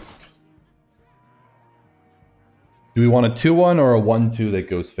 Do we want a 2-1 or a 1-2 that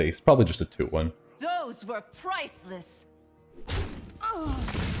goes face? Probably just a 2-1. Those were priceless.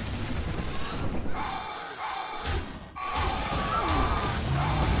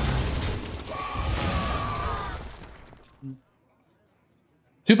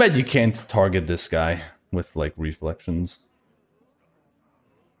 Too bad you can't target this guy with, like, reflections.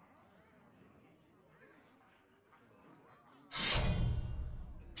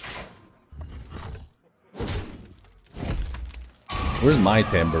 Where's my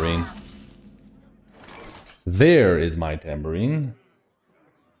tambourine? There is my tambourine.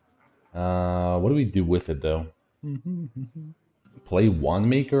 What do we do with it, though? Play Wand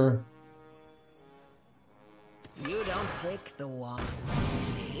Maker? You don't pick the one,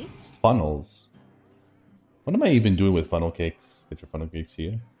 silly. Funnels. What am I even doing with funnel cakes? Get your funnel cakes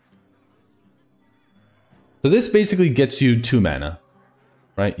here. So this basically gets you 2 mana,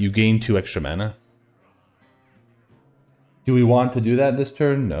 right? You gain 2 extra mana. Do we want to do that this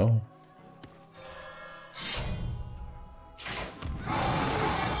turn? No.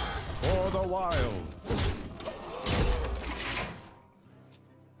 For the wild.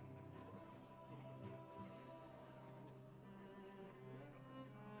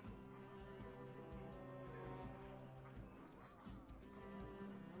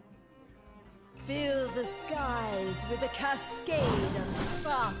 Fill the skies with a cascade of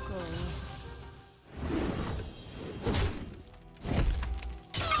sparkles.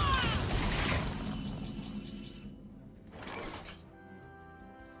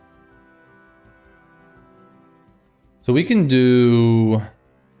 So we can do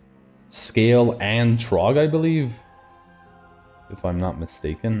Scale and Trog, I believe, if I'm not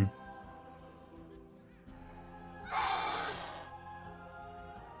mistaken.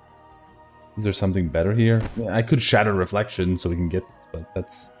 Is there something better here? I could Shatter Reflection so we can get this, but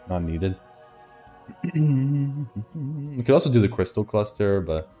that's not needed. We could also do the Crystal Cluster,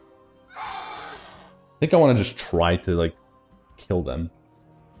 but I think I want to just try to, like, kill them.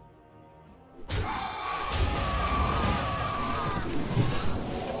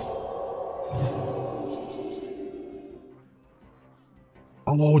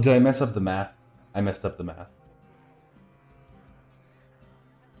 Oh, did I mess up the math? I messed up the math.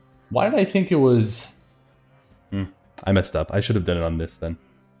 Why did I think it was... I messed up. I should have done it on this then.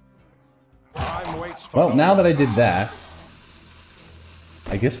 Well, now that I did that,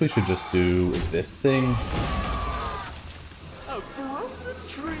 I guess we should just do this thing. A frozen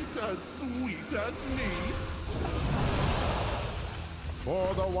treat as sweet as me.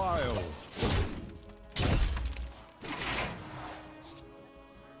 For the wild.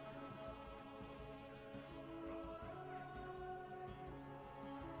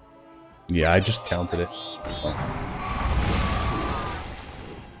 Yeah, I just counted it.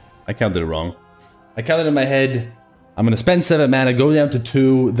 I counted it wrong. I counted in my head. I'm gonna spend 7 mana, go down to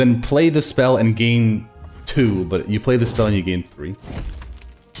 2, then play the spell and gain 2, but you play the spell and you gain 3.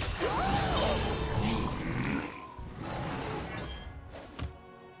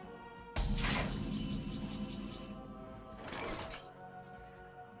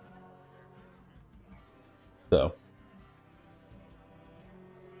 So.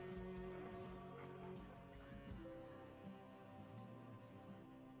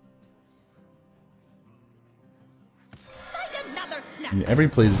 I mean, every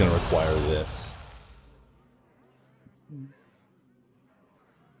play is going to require this.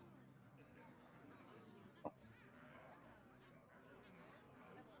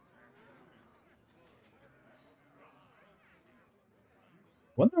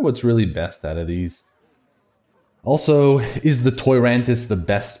 Wonder what's really best out of these. Also, is the Toyrantus the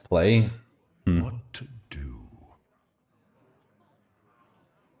best play? What to do?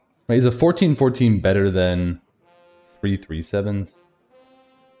 Right, is a 14/14 better than 3/3/7s?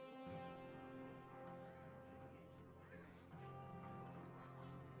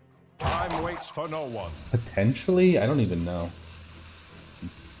 Time waits for no one. Potentially? I don't even know.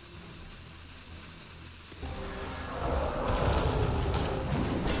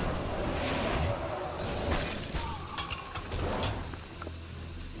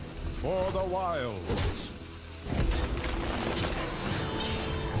 For the wilds.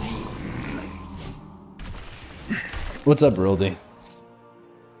 What's up, Rildy?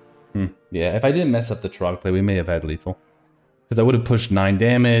 Yeah, if I didn't mess up the Trog play, we may have had lethal. Because I would have pushed 9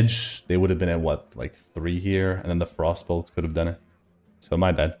 damage. They would have been at, what, like 3 here? And then the Frostbolt could have done it. So,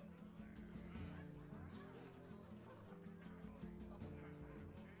 my bad.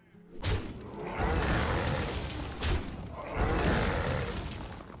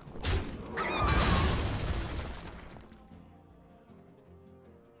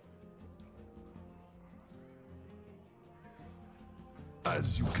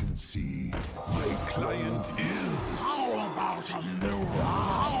 As you can see, my client is... How about a new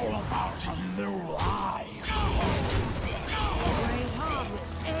How about a new life? Great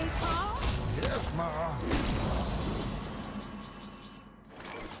harvest, eh, Paul? Yes, Ma.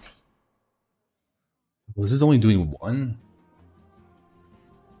 Well, this is only doing 1?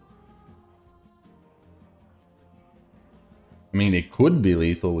 I mean, it could be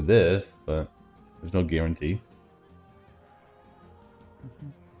lethal with this, but there's no guarantee.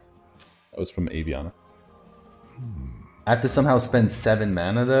 That was from Aviana. I have to somehow spend 7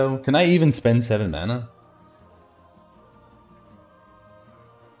 mana, though? Can I even spend 7 mana?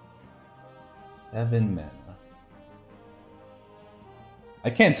 7 mana. I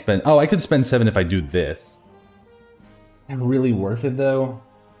can't spend... Oh, I could spend 7 if I do this. Really worth it, though?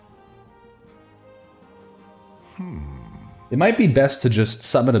 It might be best to just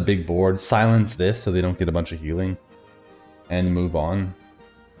summon a big board, silence this so they don't get a bunch of healing, and move on.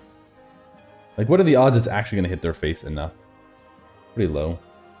 Like, what are the odds it's actually going to hit their face enough? Pretty low.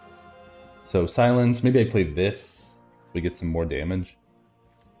 So, silence. Maybe I play this so we get some more damage.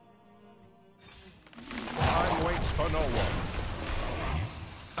 Time waits for no one.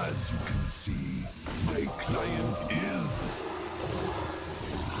 As you can see, my client is...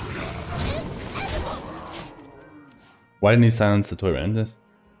 Why didn't he silence the Toyrantus?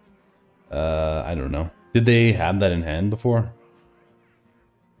 I don't know. Did they have that in hand before?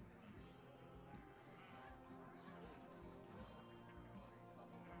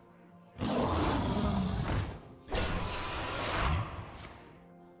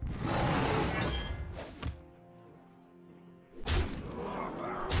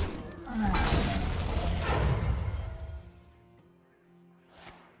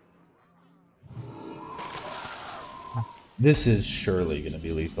 This is surely going to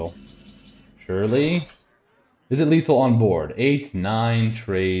be lethal. Surely? Is it lethal on board? 8, 9,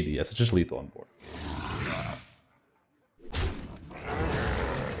 trade. Yes, it's just lethal on board.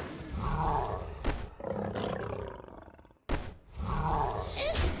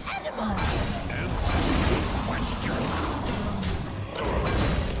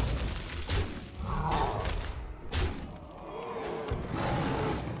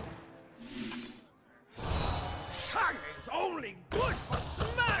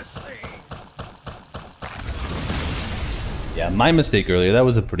 Yeah, my mistake earlier. That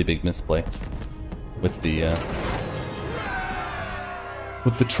was a pretty big misplay with the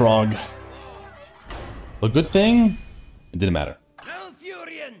Trog. A good thing, it didn't matter.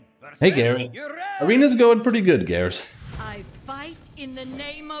 Hey, Gary. Arena's going pretty good, Gares. I fight in the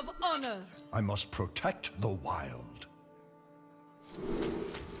name of honor. I must protect the wild.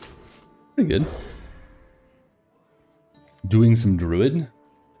 Pretty good. Doing some Druid.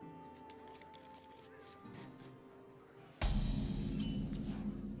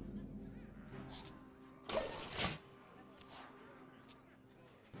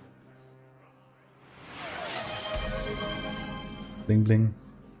 Bling bling.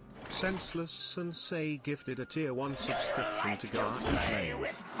 Senseless Sensei gifted a tier 1 subscription to Garden Play.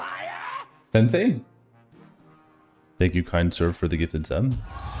 Sensei? Thank you, kind sir, for the gifted sub.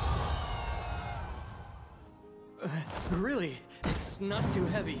 Really? It's not too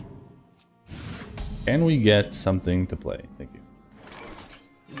heavy. Can we get something to play? Thank you.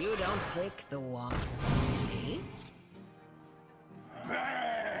 You don't pick the ones, eh?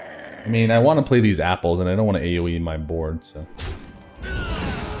 I mean, I want to play these apples, and I don't want to AoE my board, so...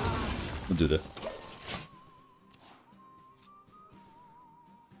 We'll do this.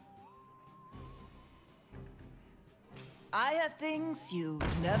 I have things you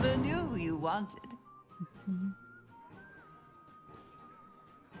never knew you wanted.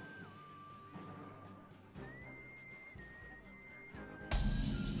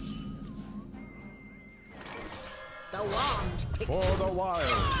 The wand picks For the wild.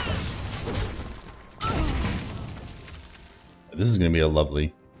 This is going to be a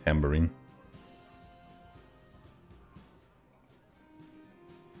lovely tambourine.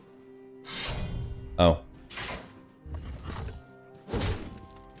 Oh.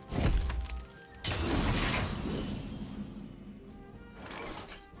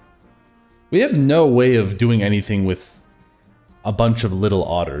 We have no way of doing anything with a bunch of little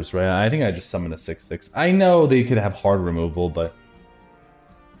otters, right? I think I just summoned a 6/6. I know they could have hard removal, but...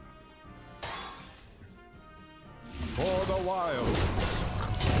 For the wild.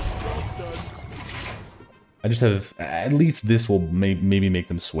 I just have... At least this will maybe make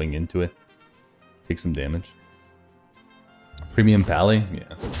them swing into it. Take some damage. Premium Pally?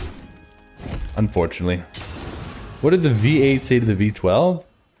 Yeah. Unfortunately. What did the V8 say to the V12?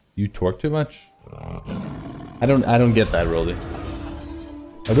 You torque too much? I don't get that, really.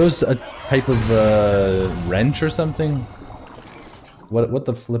 Are those a type of wrench or something? What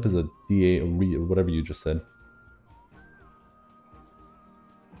the flip is a D8 or whatever you just said?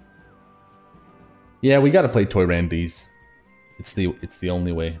 Yeah, we gotta play Toyrantus. It's the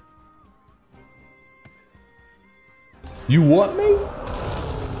only way. You what, mate?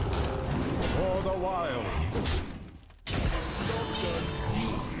 For the wild.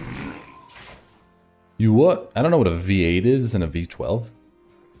 You what? I don't know what a V8 is and a V12.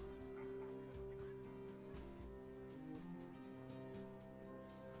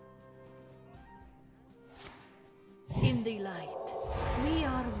 In the light, we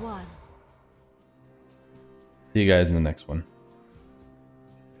are one. See you guys in the next one.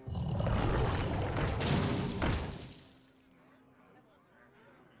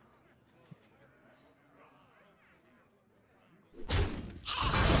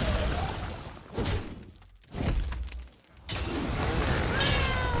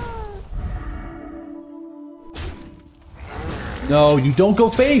 No, you don't go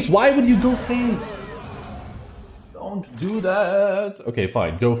face. Why would you go face? Don't do that. Okay,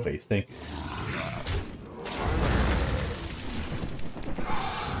 fine. Go face. Thank you.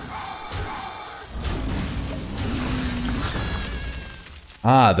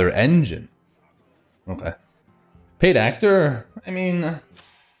 Ah, they're engines. Okay. Paid actor? I mean,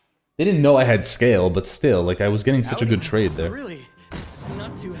 they didn't know I had scale, but still, like, I was getting such a good trade there. Really? It's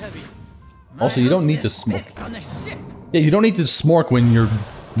not too heavy. Also, you don't need to smoke. Yeah, you don't need to smork when your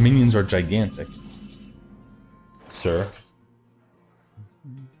minions are gigantic. Sir.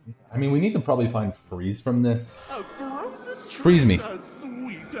 I mean, we need to probably find freeze from this. Freeze me. As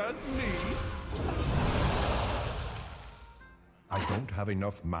sweet as me. I don't have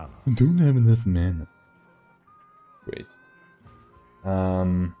enough mana. I don't have enough mana. Great.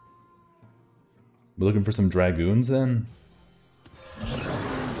 We're looking for some dragoons then?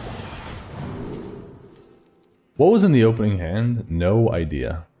 What was in the opening hand? No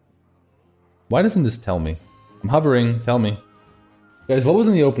idea. Why doesn't this tell me? I'm hovering, tell me. Guys, what was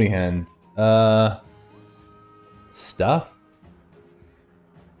in the opening hand? Stuff?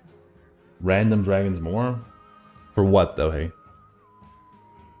 Random dragons more? For what though, hey?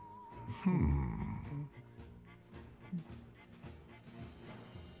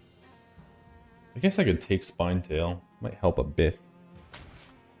 I guess I could take Spinetail. Might help a bit.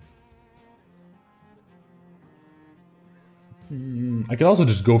 I can also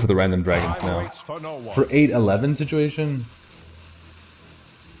just go for the random dragons now. For 8-11 situation.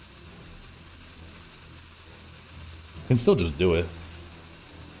 Can still just do it.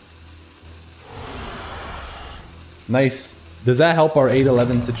 Nice. Does that help our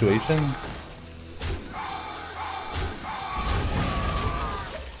 8-11 situation?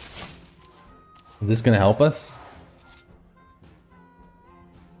 Is this gonna help us?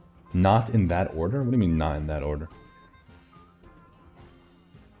 Not in that order? What do you mean not in that order?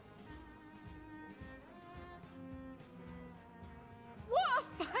 What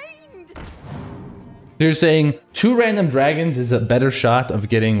a find! You're saying 2 random dragons is a better shot of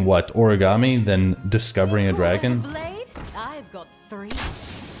getting what, origami than discovering a dragon? Blade? I've got 3.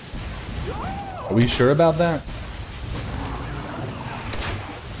 Are we sure about that?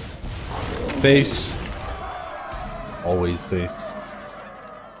 Face. Always face.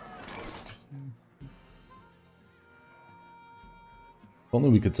 If only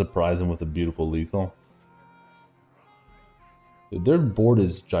we could surprise him with a beautiful lethal. Dude, their board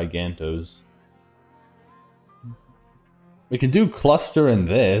is gigantos. We could do cluster in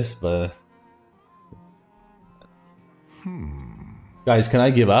this, but... Guys, can I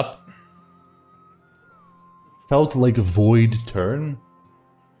give up? Felt like a void turn?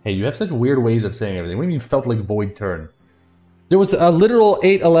 Hey, you have such weird ways of saying everything. What do you mean felt like void turn? There was a literal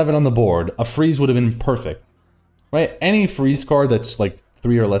 8-11 on the board. A freeze would have been perfect. Right? Any freeze card that's like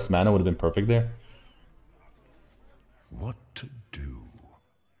 3 or less mana would have been perfect there. What to do?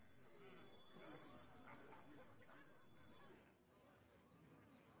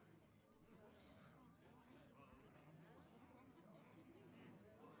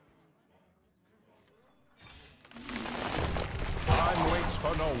 Time waits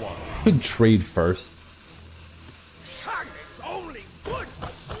for no one. Could trade first. Target's only good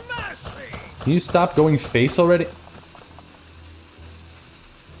for smashing. Can you stop going face already?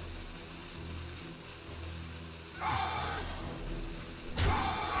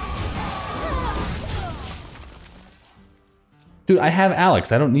 Dude, I have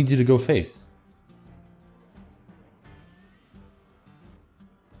Alex. I don't need you to go face.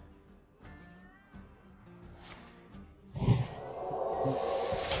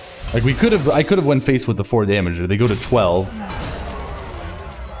 Like I could have went face with the 4 damage. They go to 12.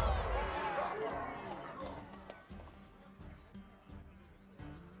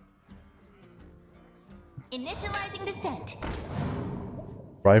 Initializing descent.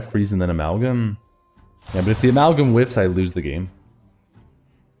 Try freeze and then amalgam. Yeah, but if the amalgam whiffs, I lose the game.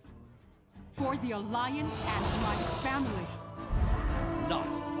 For the Alliance and my family. Not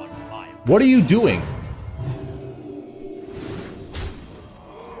on my... What are you doing?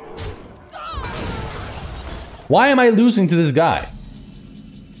 Why am I losing to this guy?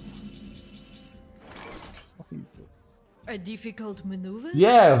 A difficult maneuver?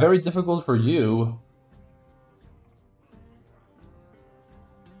 Yeah, very difficult for you.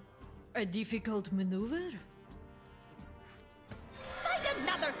 A difficult maneuver? Find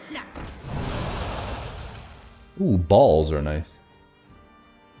another snap. Ooh, balls are nice.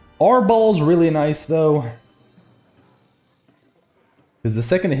 Are balls really nice, though? Because the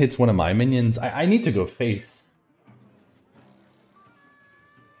second it hits one of my minions, I need to go face.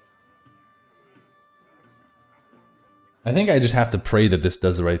 I think I just have to pray that this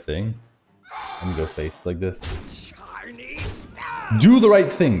does the right thing. Let me go face like this. Do the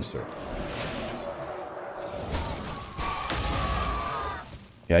right thing, sir.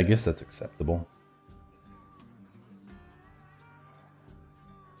 Yeah, I guess that's acceptable.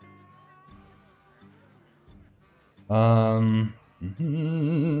 What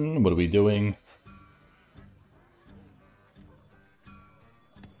are we doing?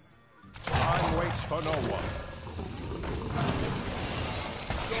 Time waits for no one.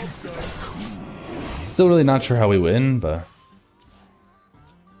 Still really not sure how we win, but...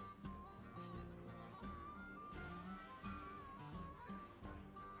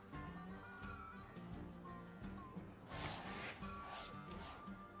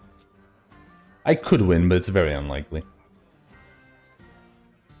 I could win, but it's very unlikely.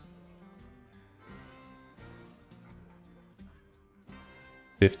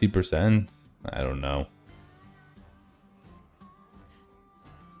 %? I don't know.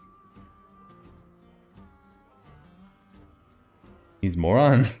 He's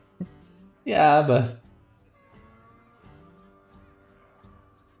moron. Yeah, but...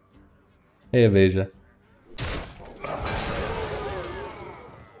 Hey, Avasia.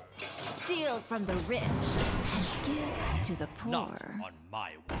 Steal from the rich and give to the poor. Not on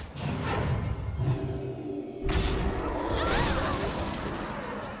my watch.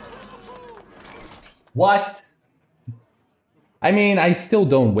 What? I mean, I still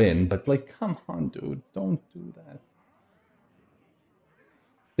don't win, but like, come on, dude. Don't do that.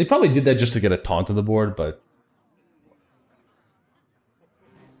 They probably did that just to get a taunt on the board, but...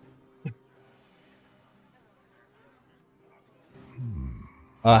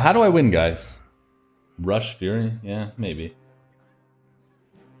 How do I win, guys? Rush Fury? Yeah, maybe.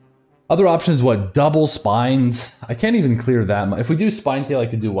 Other options, what? Double spines? I can't even clear that much. If we do spine tail, I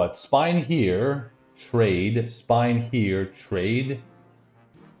could do what? Spine here, trade. Spine here, trade.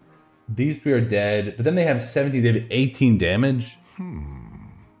 These three are dead, but then they have 17, they have 18 damage.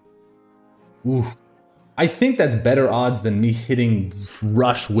 Oof. I think that's better odds than me hitting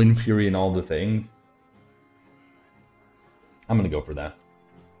Rush, Wind Fury, and all the things. I'm gonna go for that.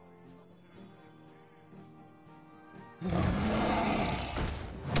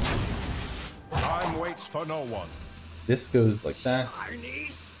 Time waits for no one. This goes like that.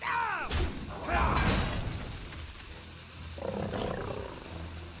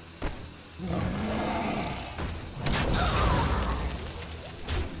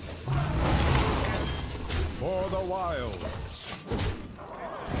 For the wilds.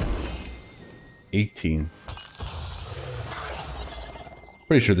 18.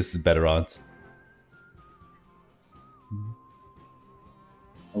 Pretty sure this is better odds.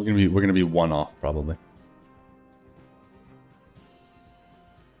 We're gonna be one off probably.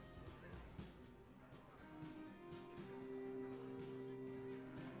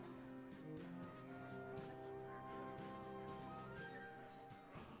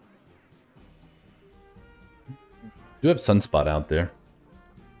 Do have Sunspot out there.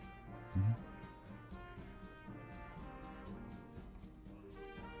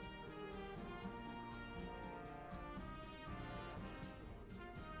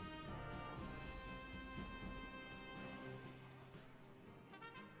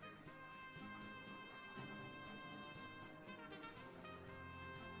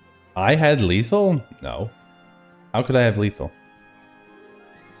 I had lethal? No. How could I have lethal?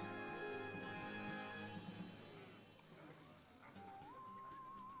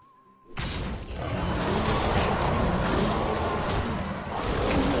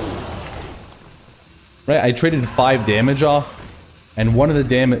 Right, I traded 5 damage off, and one of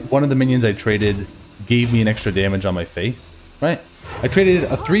the minions I traded gave me an extra damage on my face. Right? I traded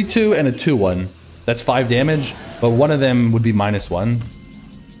a 3/2 and a 2/1. That's 5 damage, but one of them would be -1.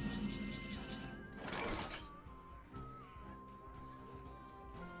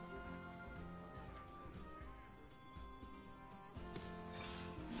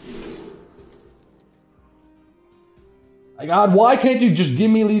 My God, why can't you just give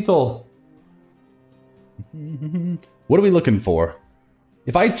me lethal? What are we looking for?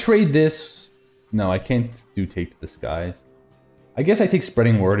 If I trade this... No, I can't do Take to the Skies. I guess I take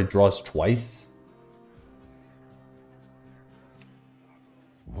Spreading Word. It draws twice.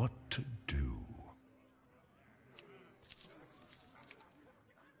 What to do?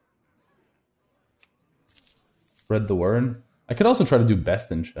 Spread the Word. I could also try to do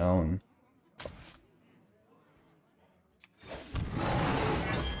Best in Shell. And...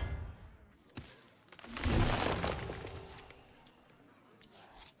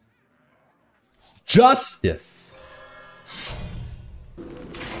 Justice!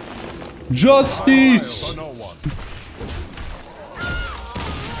 Justice!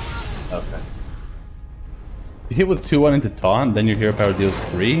 You hit with 2-1 into taunt, then your hero power deals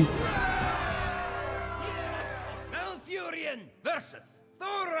 3. Malfurion versus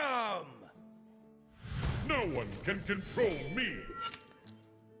Thorum. No one can control me.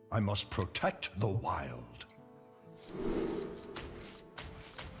 I must protect the wild.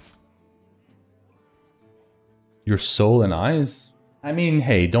 Your soul and eyes? I mean,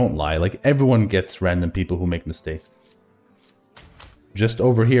 hey, don't lie. Like, everyone gets random people who make mistakes. Just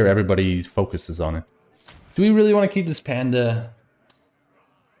over here, everybody focuses on it. Do we really want to keep this panda?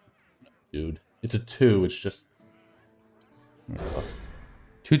 Dude, it's a 2. It's just...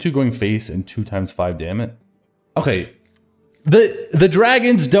 2-2 going face and 2 times 5, damn it. Okay. The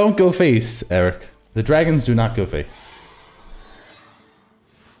dragons don't go face, Eric. The dragons do not go face.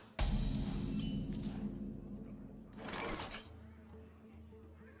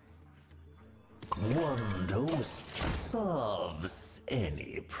 One dose solves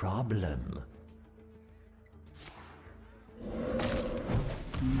any problem.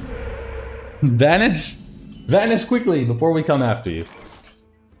 Vanish? Vanish quickly before we come after you.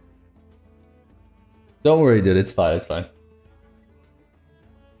 Don't worry, dude. It's fine. It's fine.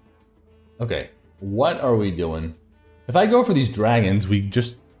 Okay. What are we doing? If I go for these dragons, we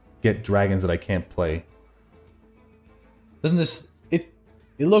just get dragons that I can't play. Doesn't this...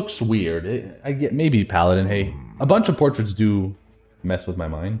 It looks weird. I get maybe Paladin. Hey, a bunch of portraits do mess with my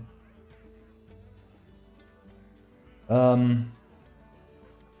mind.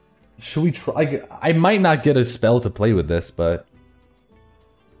 Should we try? I might not get a spell to play with this, but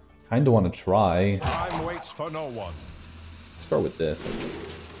kind of want to try. Time waits for no one. Let's start with this.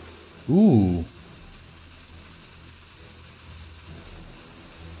 Ooh.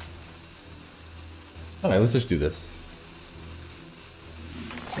 Okay, let's just do this.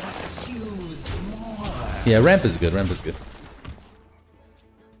 Yeah, ramp is good. Ramp is good.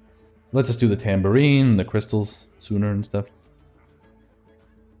 Let's just do the tambourine, the crystals sooner and stuff.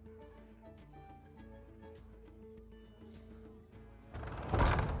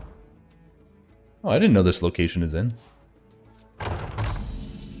 Oh, I didn't know this location is in.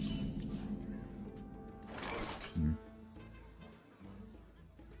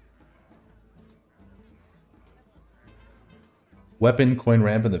 Weapon coin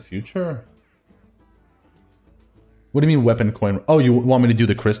ramp in the future? What do you mean weapon coin? Oh, you want me to do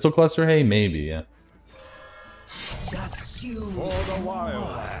the crystal cluster? Hey, maybe, yeah. Just you for the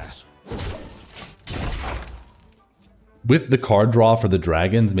wilds. With the card draw for the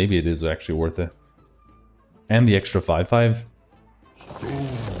dragons, maybe it is actually worth it. And the extra 5/5. Stone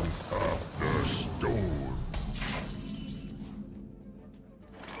after stone.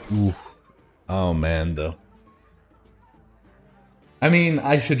 Oof. Oh man, though. I mean,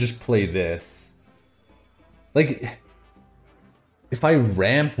 I should just play this. Like, if I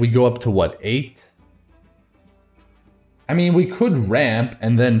ramp, we go up to what, 8? I mean, we could ramp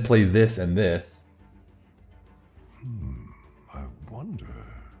and then play this and this. I wonder.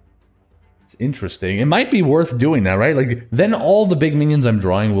 It's interesting. It might be worth doing that, right? Like, then all the big minions I'm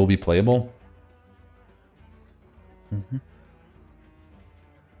drawing will be playable.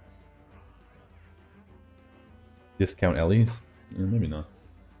 Discount Ellie's? Yeah, maybe not.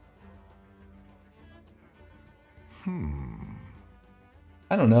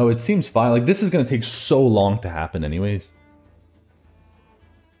 I don't know. It seems fine. Like, this is going to take so long to happen anyways.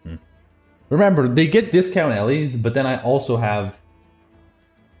 Remember, they get discount Ellie's, but then I also have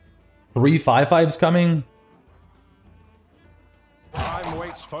 3 5/5s coming. Time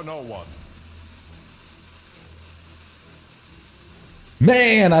waits for no one.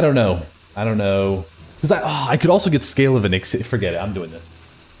 Man, I don't know. I don't know. Because I could also get Scale of Onyxia. Forget it. I'm doing this.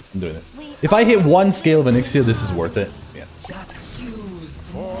 I'm doing this. If I hit 1 Scale of Onyxia, this is worth it. Yeah.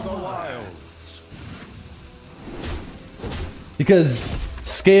 For the wilds. Because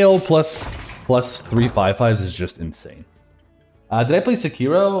Scale plus 3 5/5s is just insane. Did I play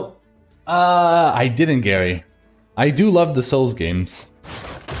Sekiro? I didn't, Gary. I do love the Souls games.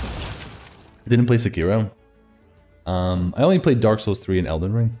 I didn't play Sekiro. I only played Dark Souls 3 and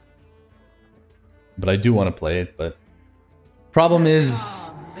Elden Ring. But I do want to play it, but... Problem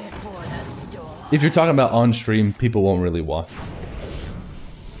is... If you're talking about on stream, people won't really watch.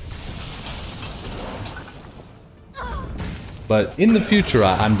 But in the future,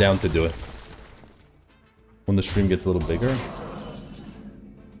 I'm down to do it. When the stream gets a little bigger.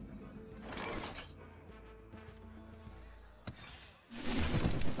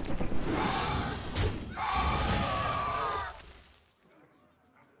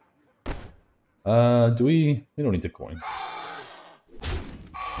 Do we don't need to coin.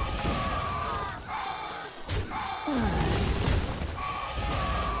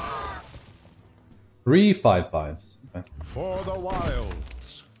 3 5/5s. Okay. For the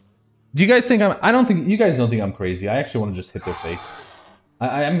wilds. Do you guys think I'm... I don't think... You guys don't think I'm crazy. I actually want to just hit their face.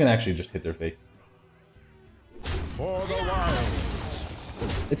 I'm going to actually just hit their face. For the wilds.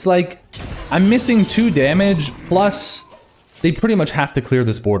 It's like... I'm missing 2 damage, plus... They pretty much have to clear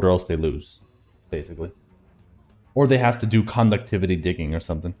this board or else they lose. Basically. Or they have to do conductivity digging or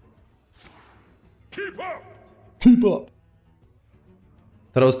something. Keep up! Keep up!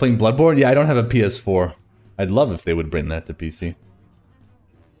 Thought I was playing Bloodborne? Yeah, I don't have a PS4. I'd love if they would bring that to PC.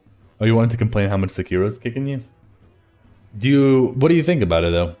 Oh, you wanted to complain how much Sekiro's kicking you? What do you think about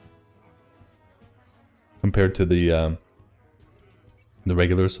it, though? Compared to the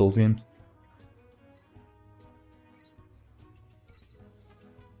regular Souls games?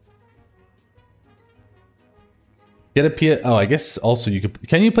 Get a PS... Oh, I guess also you could...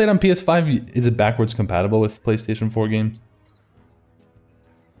 Can you play it on PS5? Is it backwards compatible with PlayStation 4 games?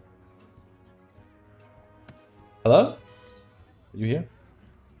 Hello? Are you here?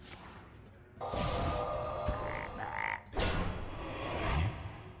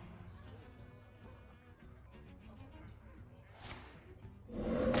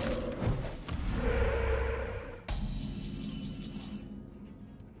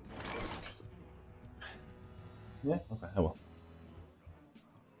 Yeah? Okay, I will.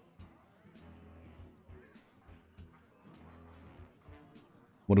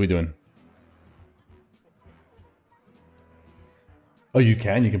 What are we doing? Oh, you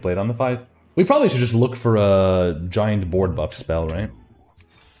can? You can play it on the 5? We probably should just look for a giant board buff spell, right?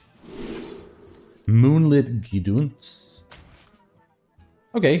 Moonlit Giduns.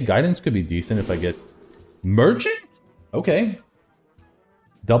 Okay, guidance could be decent if I get... Merchant? Okay.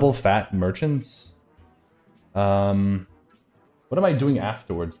 Double fat merchants. What am I doing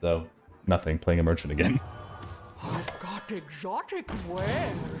afterwards, though? Nothing. Playing a merchant again. I've got exotic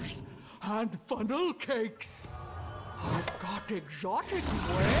wares and funnel cakes. I've got exotic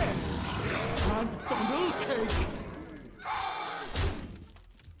wares and funnel cakes.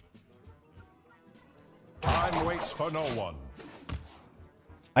 Time waits for no one.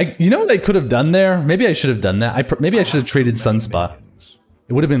 You know what I could have done there? Maybe I should have done that. Maybe I should have traded Sunspot.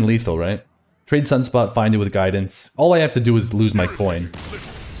 It would have been lethal, right? Trade Sunspot, find it with guidance. All I have to do is lose my coin.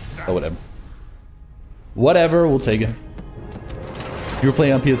 Oh, whatever. Whatever, we'll take it. You were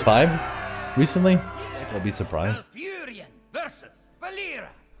playing on PS5 recently? I'll be surprised.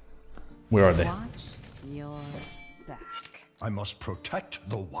 Where are they? Watch your back. I must protect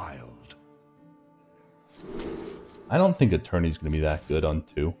the wild. I don't think Attorney's gonna be that good on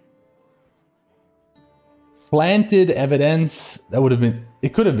 2. Planted Evidence. That would have been...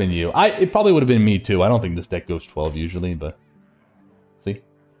 It could have been you. It probably would have been me too. I don't think this deck goes 12 usually, but... See?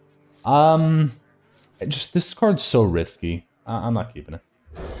 Just this card's so risky. I'm not keeping it.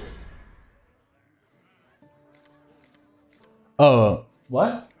 Oh,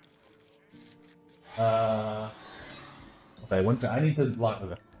 what? Okay, one second. I need to lock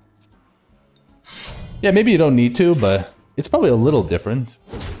it. Yeah, maybe you don't need to, but it's probably a little different.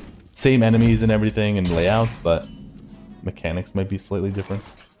 Same enemies and everything and layout, but mechanics might be slightly different.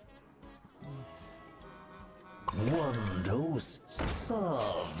 One dose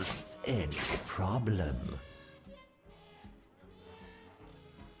solves any problem.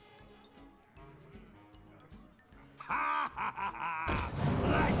 Ha ha ha ha!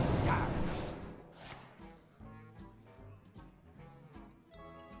 Let's dance!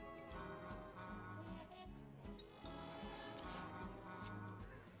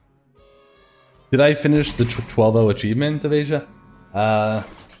 Did I finish the 12-0 achievement of Asia? I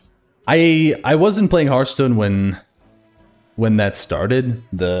wasn't playing Hearthstone when that started.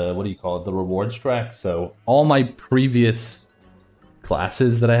 The, what do you call it? The rewards track. So all my previous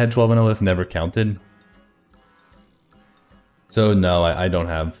classes that I had 12-0 with never counted. So no, I don't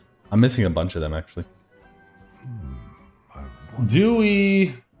have. I'm missing a bunch of them actually. Do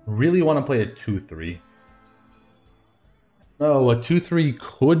we really want to play a 2-3? Oh, a 2-3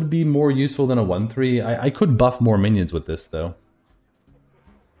 could be more useful than a 1-3. I could buff more minions with this, though.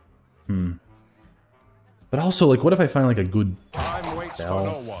 But also, like, what if I find, like, a good Time waits for spell?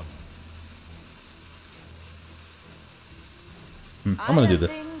 no one. I'm gonna do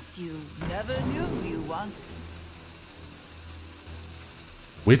this. Things you never knew you wanted.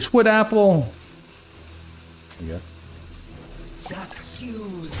 Witchwood Apple? Yeah. Just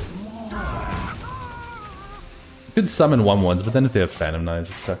use more. You could summon 1/1s, but then if they have Phantom Knives,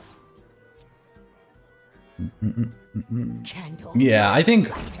 it sucks. Yeah, I think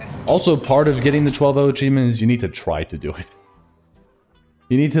also part of getting the 12-0 achievement is you need to try to do it.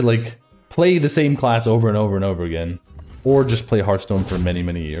 You need to, like, play the same class over and over and over again. Or just play Hearthstone for many,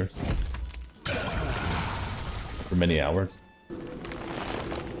 many years. for many hours.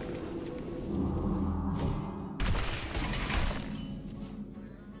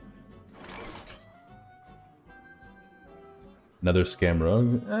 Another scam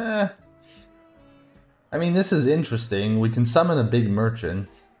rogue. I mean, this is interesting. We can summon a big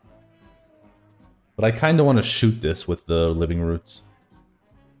merchant. But I kind of want to shoot this with the living roots.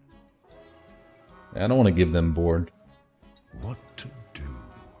 I don't want to give them board. What to do?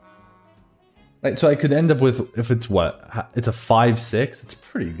 Right, so I could end up with, if it's what? It's a 5/6? It's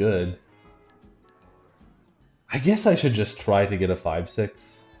pretty good. I guess I should just try to get a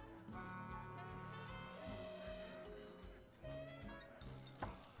 5/6.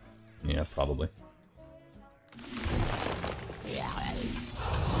 Yeah, probably.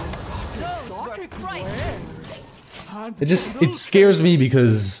 It scares me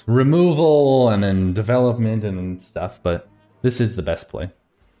because removal and then development and stuff, but this is the best play.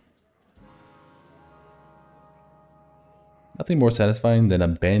 Nothing more satisfying than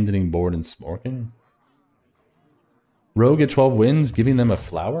abandoning board and smorking. Rogue at 12 wins, giving them a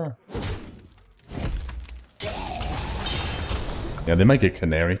flower? Yeah, they might get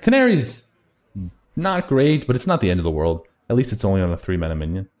Canary. Canary's not great, but it's not the end of the world. At least it's only on a 3-mana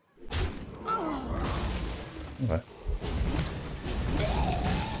minion. Okay.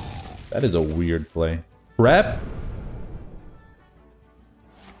 That is a weird play. Prep?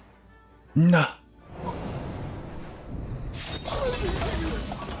 No.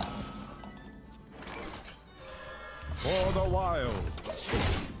 For the wild.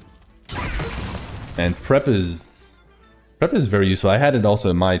 And prep is very useful. I had it also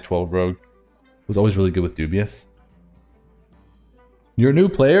in my 12 rogue. It was always really good with Dubious. You're a new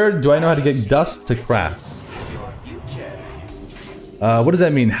player? Do I know how to get dust to craft? What does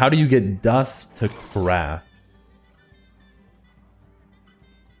that mean? How do you get dust to craft?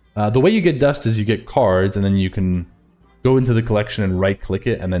 The way you get dust is you get cards and then you can go into the collection and right click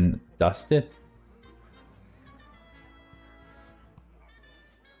it and then dust it.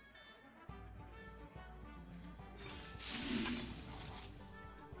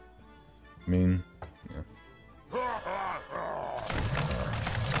 I mean, yeah.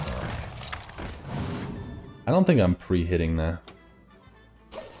 I don't think I'm pre-hitting that.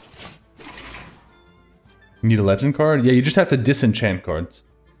 Need a legend card? Yeah, you just have to disenchant cards.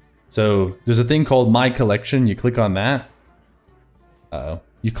 So there's a thing called My Collection. You click on that.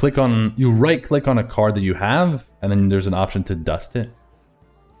 You right click on a card that you have, and then there's an option to dust it.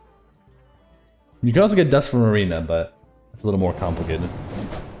 You can also get dust from Arena, but it's a little more complicated.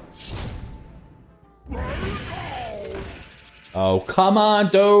 Oh, come on,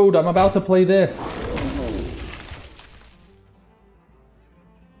 dude! I'm about to play this.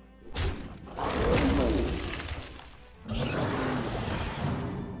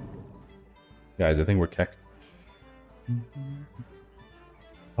 Guys, I think we're kecked.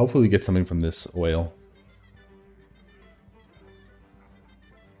 Hopefully we get something from this oil.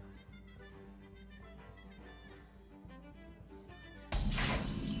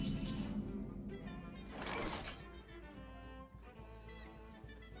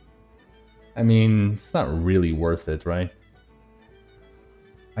 I mean, it's not really worth it, right?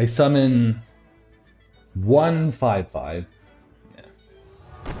 I summon 1/5/5.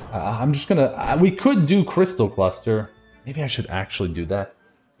 I'm just gonna... we could do Crystal Cluster. Maybe I should actually do that.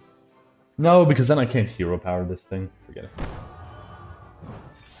 No, because then I can't hero power this thing. Forget it.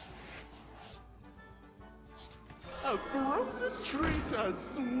 A frozen treat as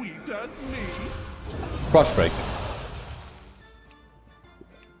sweet as me. Cross Strike.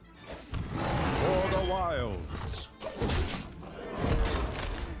 For the wilds.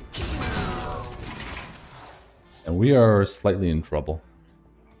 And we are slightly in trouble.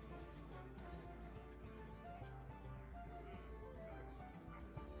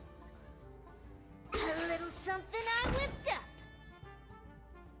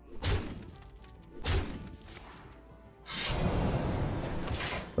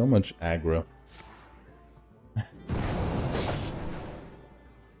 So much aggro.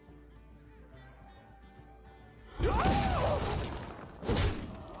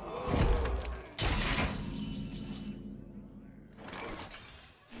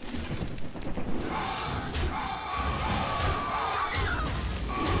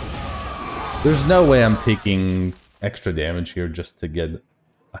 There's no way I'm taking extra damage here just to get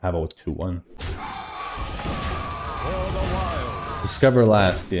have a 2-1. Discover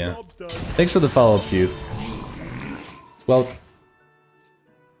last, yeah. Thanks for the follow-up, Hugh. Well,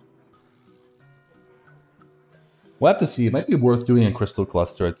 we'll have to see. It might be worth doing a Crystal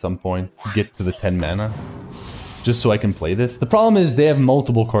Cluster at some point to get to the 10 mana. Just so I can play this. The problem is they have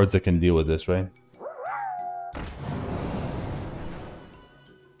multiple cards that can deal with this, right?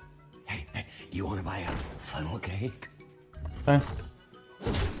 You want to buy a funnel cake? Okay.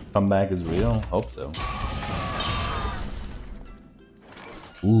 Comeback is real? Hope so.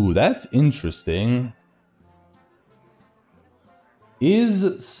 Ooh, that's interesting. Is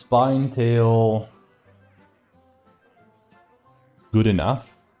Spinetail good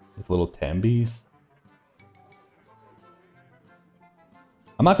enough with little Tambies?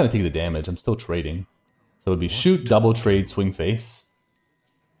 I'm not going to take the damage. I'm still trading. So it'd be shoot, double trade, swing face.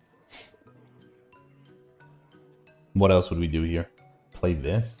 What else would we do here? Play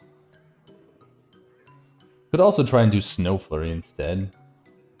this. Could also try and do Snow Flurry instead.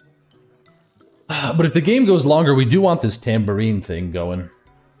 But if the game goes longer, we do want this tambourine thing going.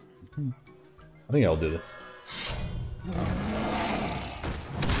 I think I'll do this.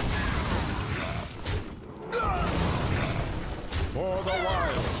 For the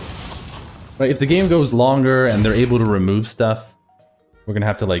wild. Right, if the game goes longer and they're able to remove stuff, we're gonna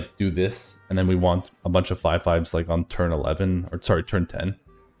have to like do this, and then we want a bunch of 5/5s like on turn 11, or sorry, turn 10.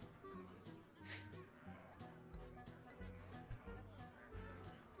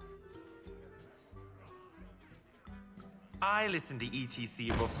 I listened to ETC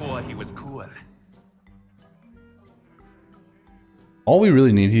before he was cool. All we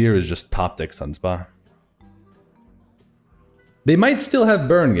really need here is just top deck Sunspa. They might still have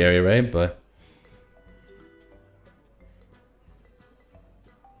burn, Gary, right? But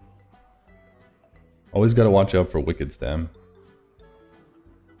always gotta watch out for Wicked Stem.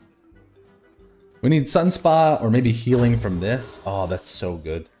 We need Sunspa or maybe healing from this. Oh, that's so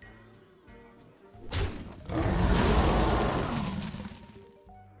good.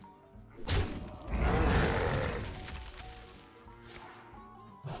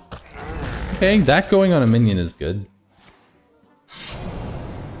 Okay, that going on a minion is good. I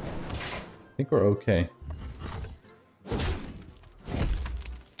think we're okay.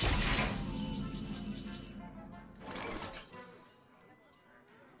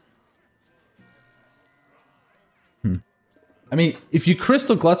 I mean, if you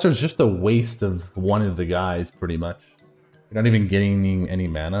Crystal Cluster, it's just a waste of one of the guys, pretty much. You're not even getting any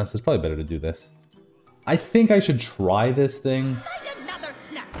mana, so it's probably better to do this. I think I should try this thing.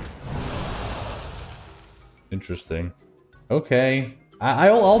 Interesting. Okay.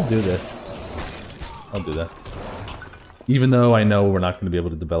 I'll do this. I'll do that. Even though I know we're not going to be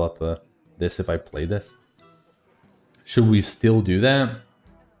able to develop this if I play this. Should we still do that?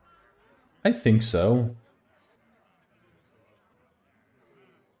 I think so.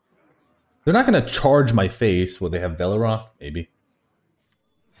 They're not going to charge my face. Will they have Velorock? Maybe.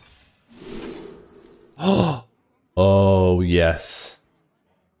 Oh, yes.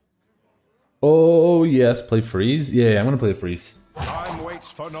 Oh, yes. Play freeze? Yeah, I'm going to play the freeze. Time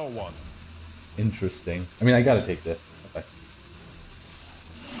waits for no one. Interesting. I mean, I got to take this. Okay.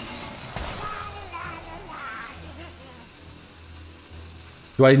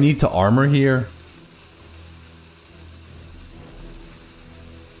 Do I need to armor here?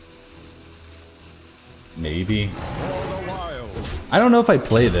 Maybe. I don't know if I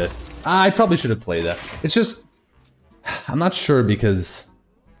play this. I probably should have played that. It's just... I'm not sure because...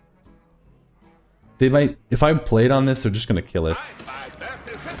 They might... If I played on this, they're just gonna kill it.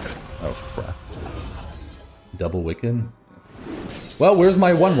 Oh, crap. Double Wicked? Well, where's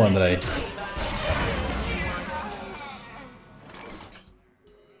my 1/1 that I...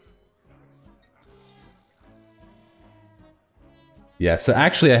 Yeah, so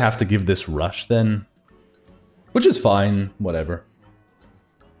actually I have to give this Rush then. Which is fine, whatever.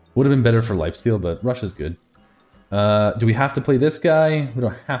 Would have been better for lifesteal, but Rush is good. Do we have to play this guy? We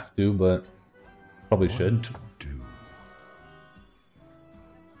don't have to, but probably should.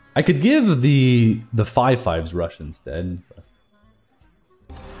 I could give the 5/5s Rush instead. But...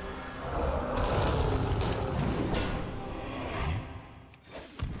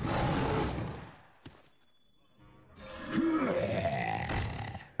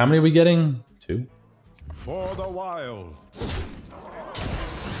 How many are we getting? 2? For the wild.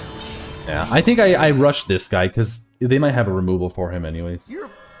 Yeah, I think I rushed this guy because they might have a removal for him anyways. You're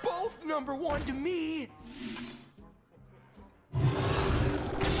both #1 to me.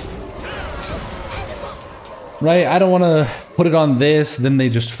 Right, I don't want to put it on this, then they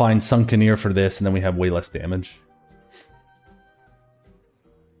just find Sunkeneer for this, and then we have way less damage.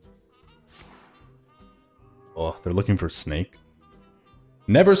 Oh, they're looking for Snake.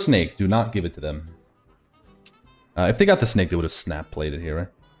 Never Snake, do not give it to them. If they got the Snake, they would have snap played it here, right?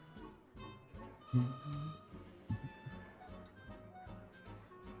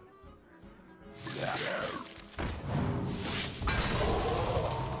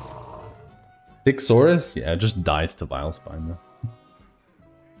 Thicksaurus? Yeah, it just dies to Vilespine though.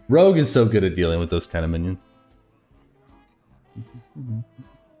 Rogue is so good at dealing with those kind of minions.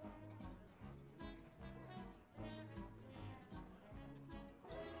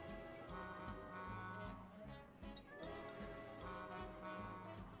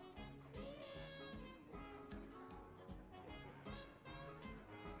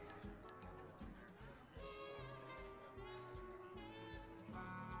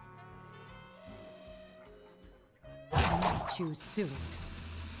 Choose soon.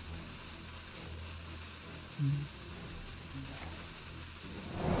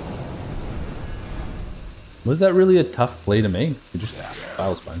 Was that really a tough play to make? You just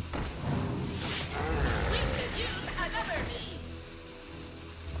file spine.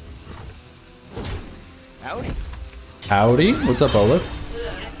 Howdy. Howdy. What's up, Olive?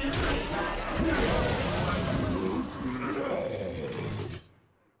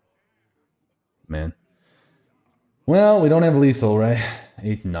 Man. Well, we don't have lethal, right?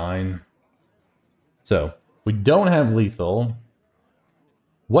 8, 9. So, we don't have lethal.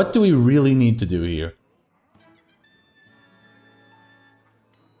 What do we really need to do here?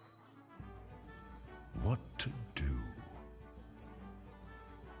 What to do?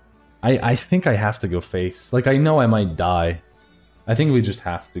 I think I have to go face. Like, I know I might die. I think we just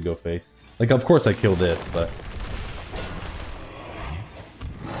have to go face. Like, of course I kill this, but...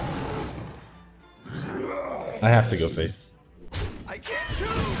 I have to go face. I can't choose.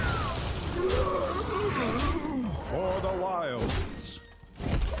 For the wilds.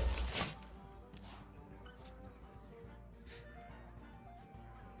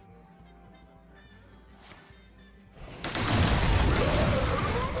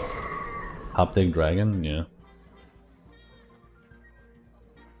 Hoptic Dragon, yeah.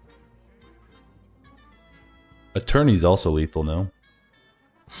 Attorney's also lethal now.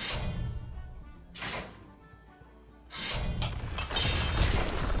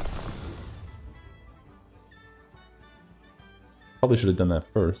 Probably should have done that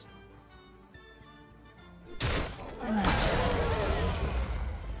first.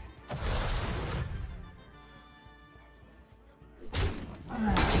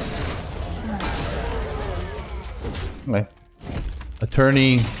 Okay.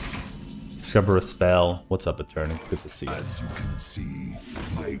 Attorney, discover a spell. What's up, Attorney? Good to see you. As you can see,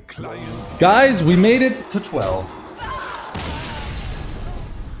 my client. Guys, we made it to 12.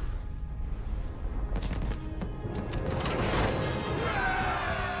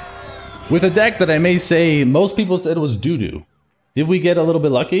 With a deck that I may say most people said was doo-doo. Did we get a little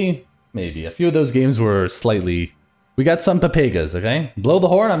bit lucky? Maybe. A few of those games were slightly... We got some Papegas, okay? Blow the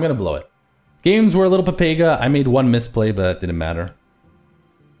horn, I'm gonna blow it. Games were a little Papega. I made one misplay, but that didn't matter.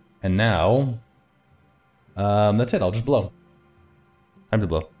 And now... that's it, I'll just blow. Time to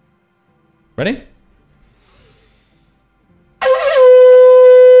blow. Ready?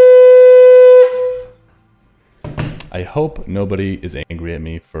 I hope nobody is angry at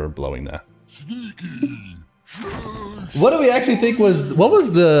me for blowing that. What do we actually think was... What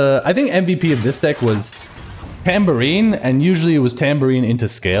was the... I think MVP of this deck was Tambourine, and usually it was Tambourine into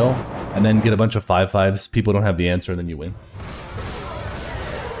Scale, and then get a bunch of 5/5s. People don't have the answer, and then you win.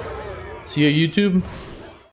 See you, YouTube.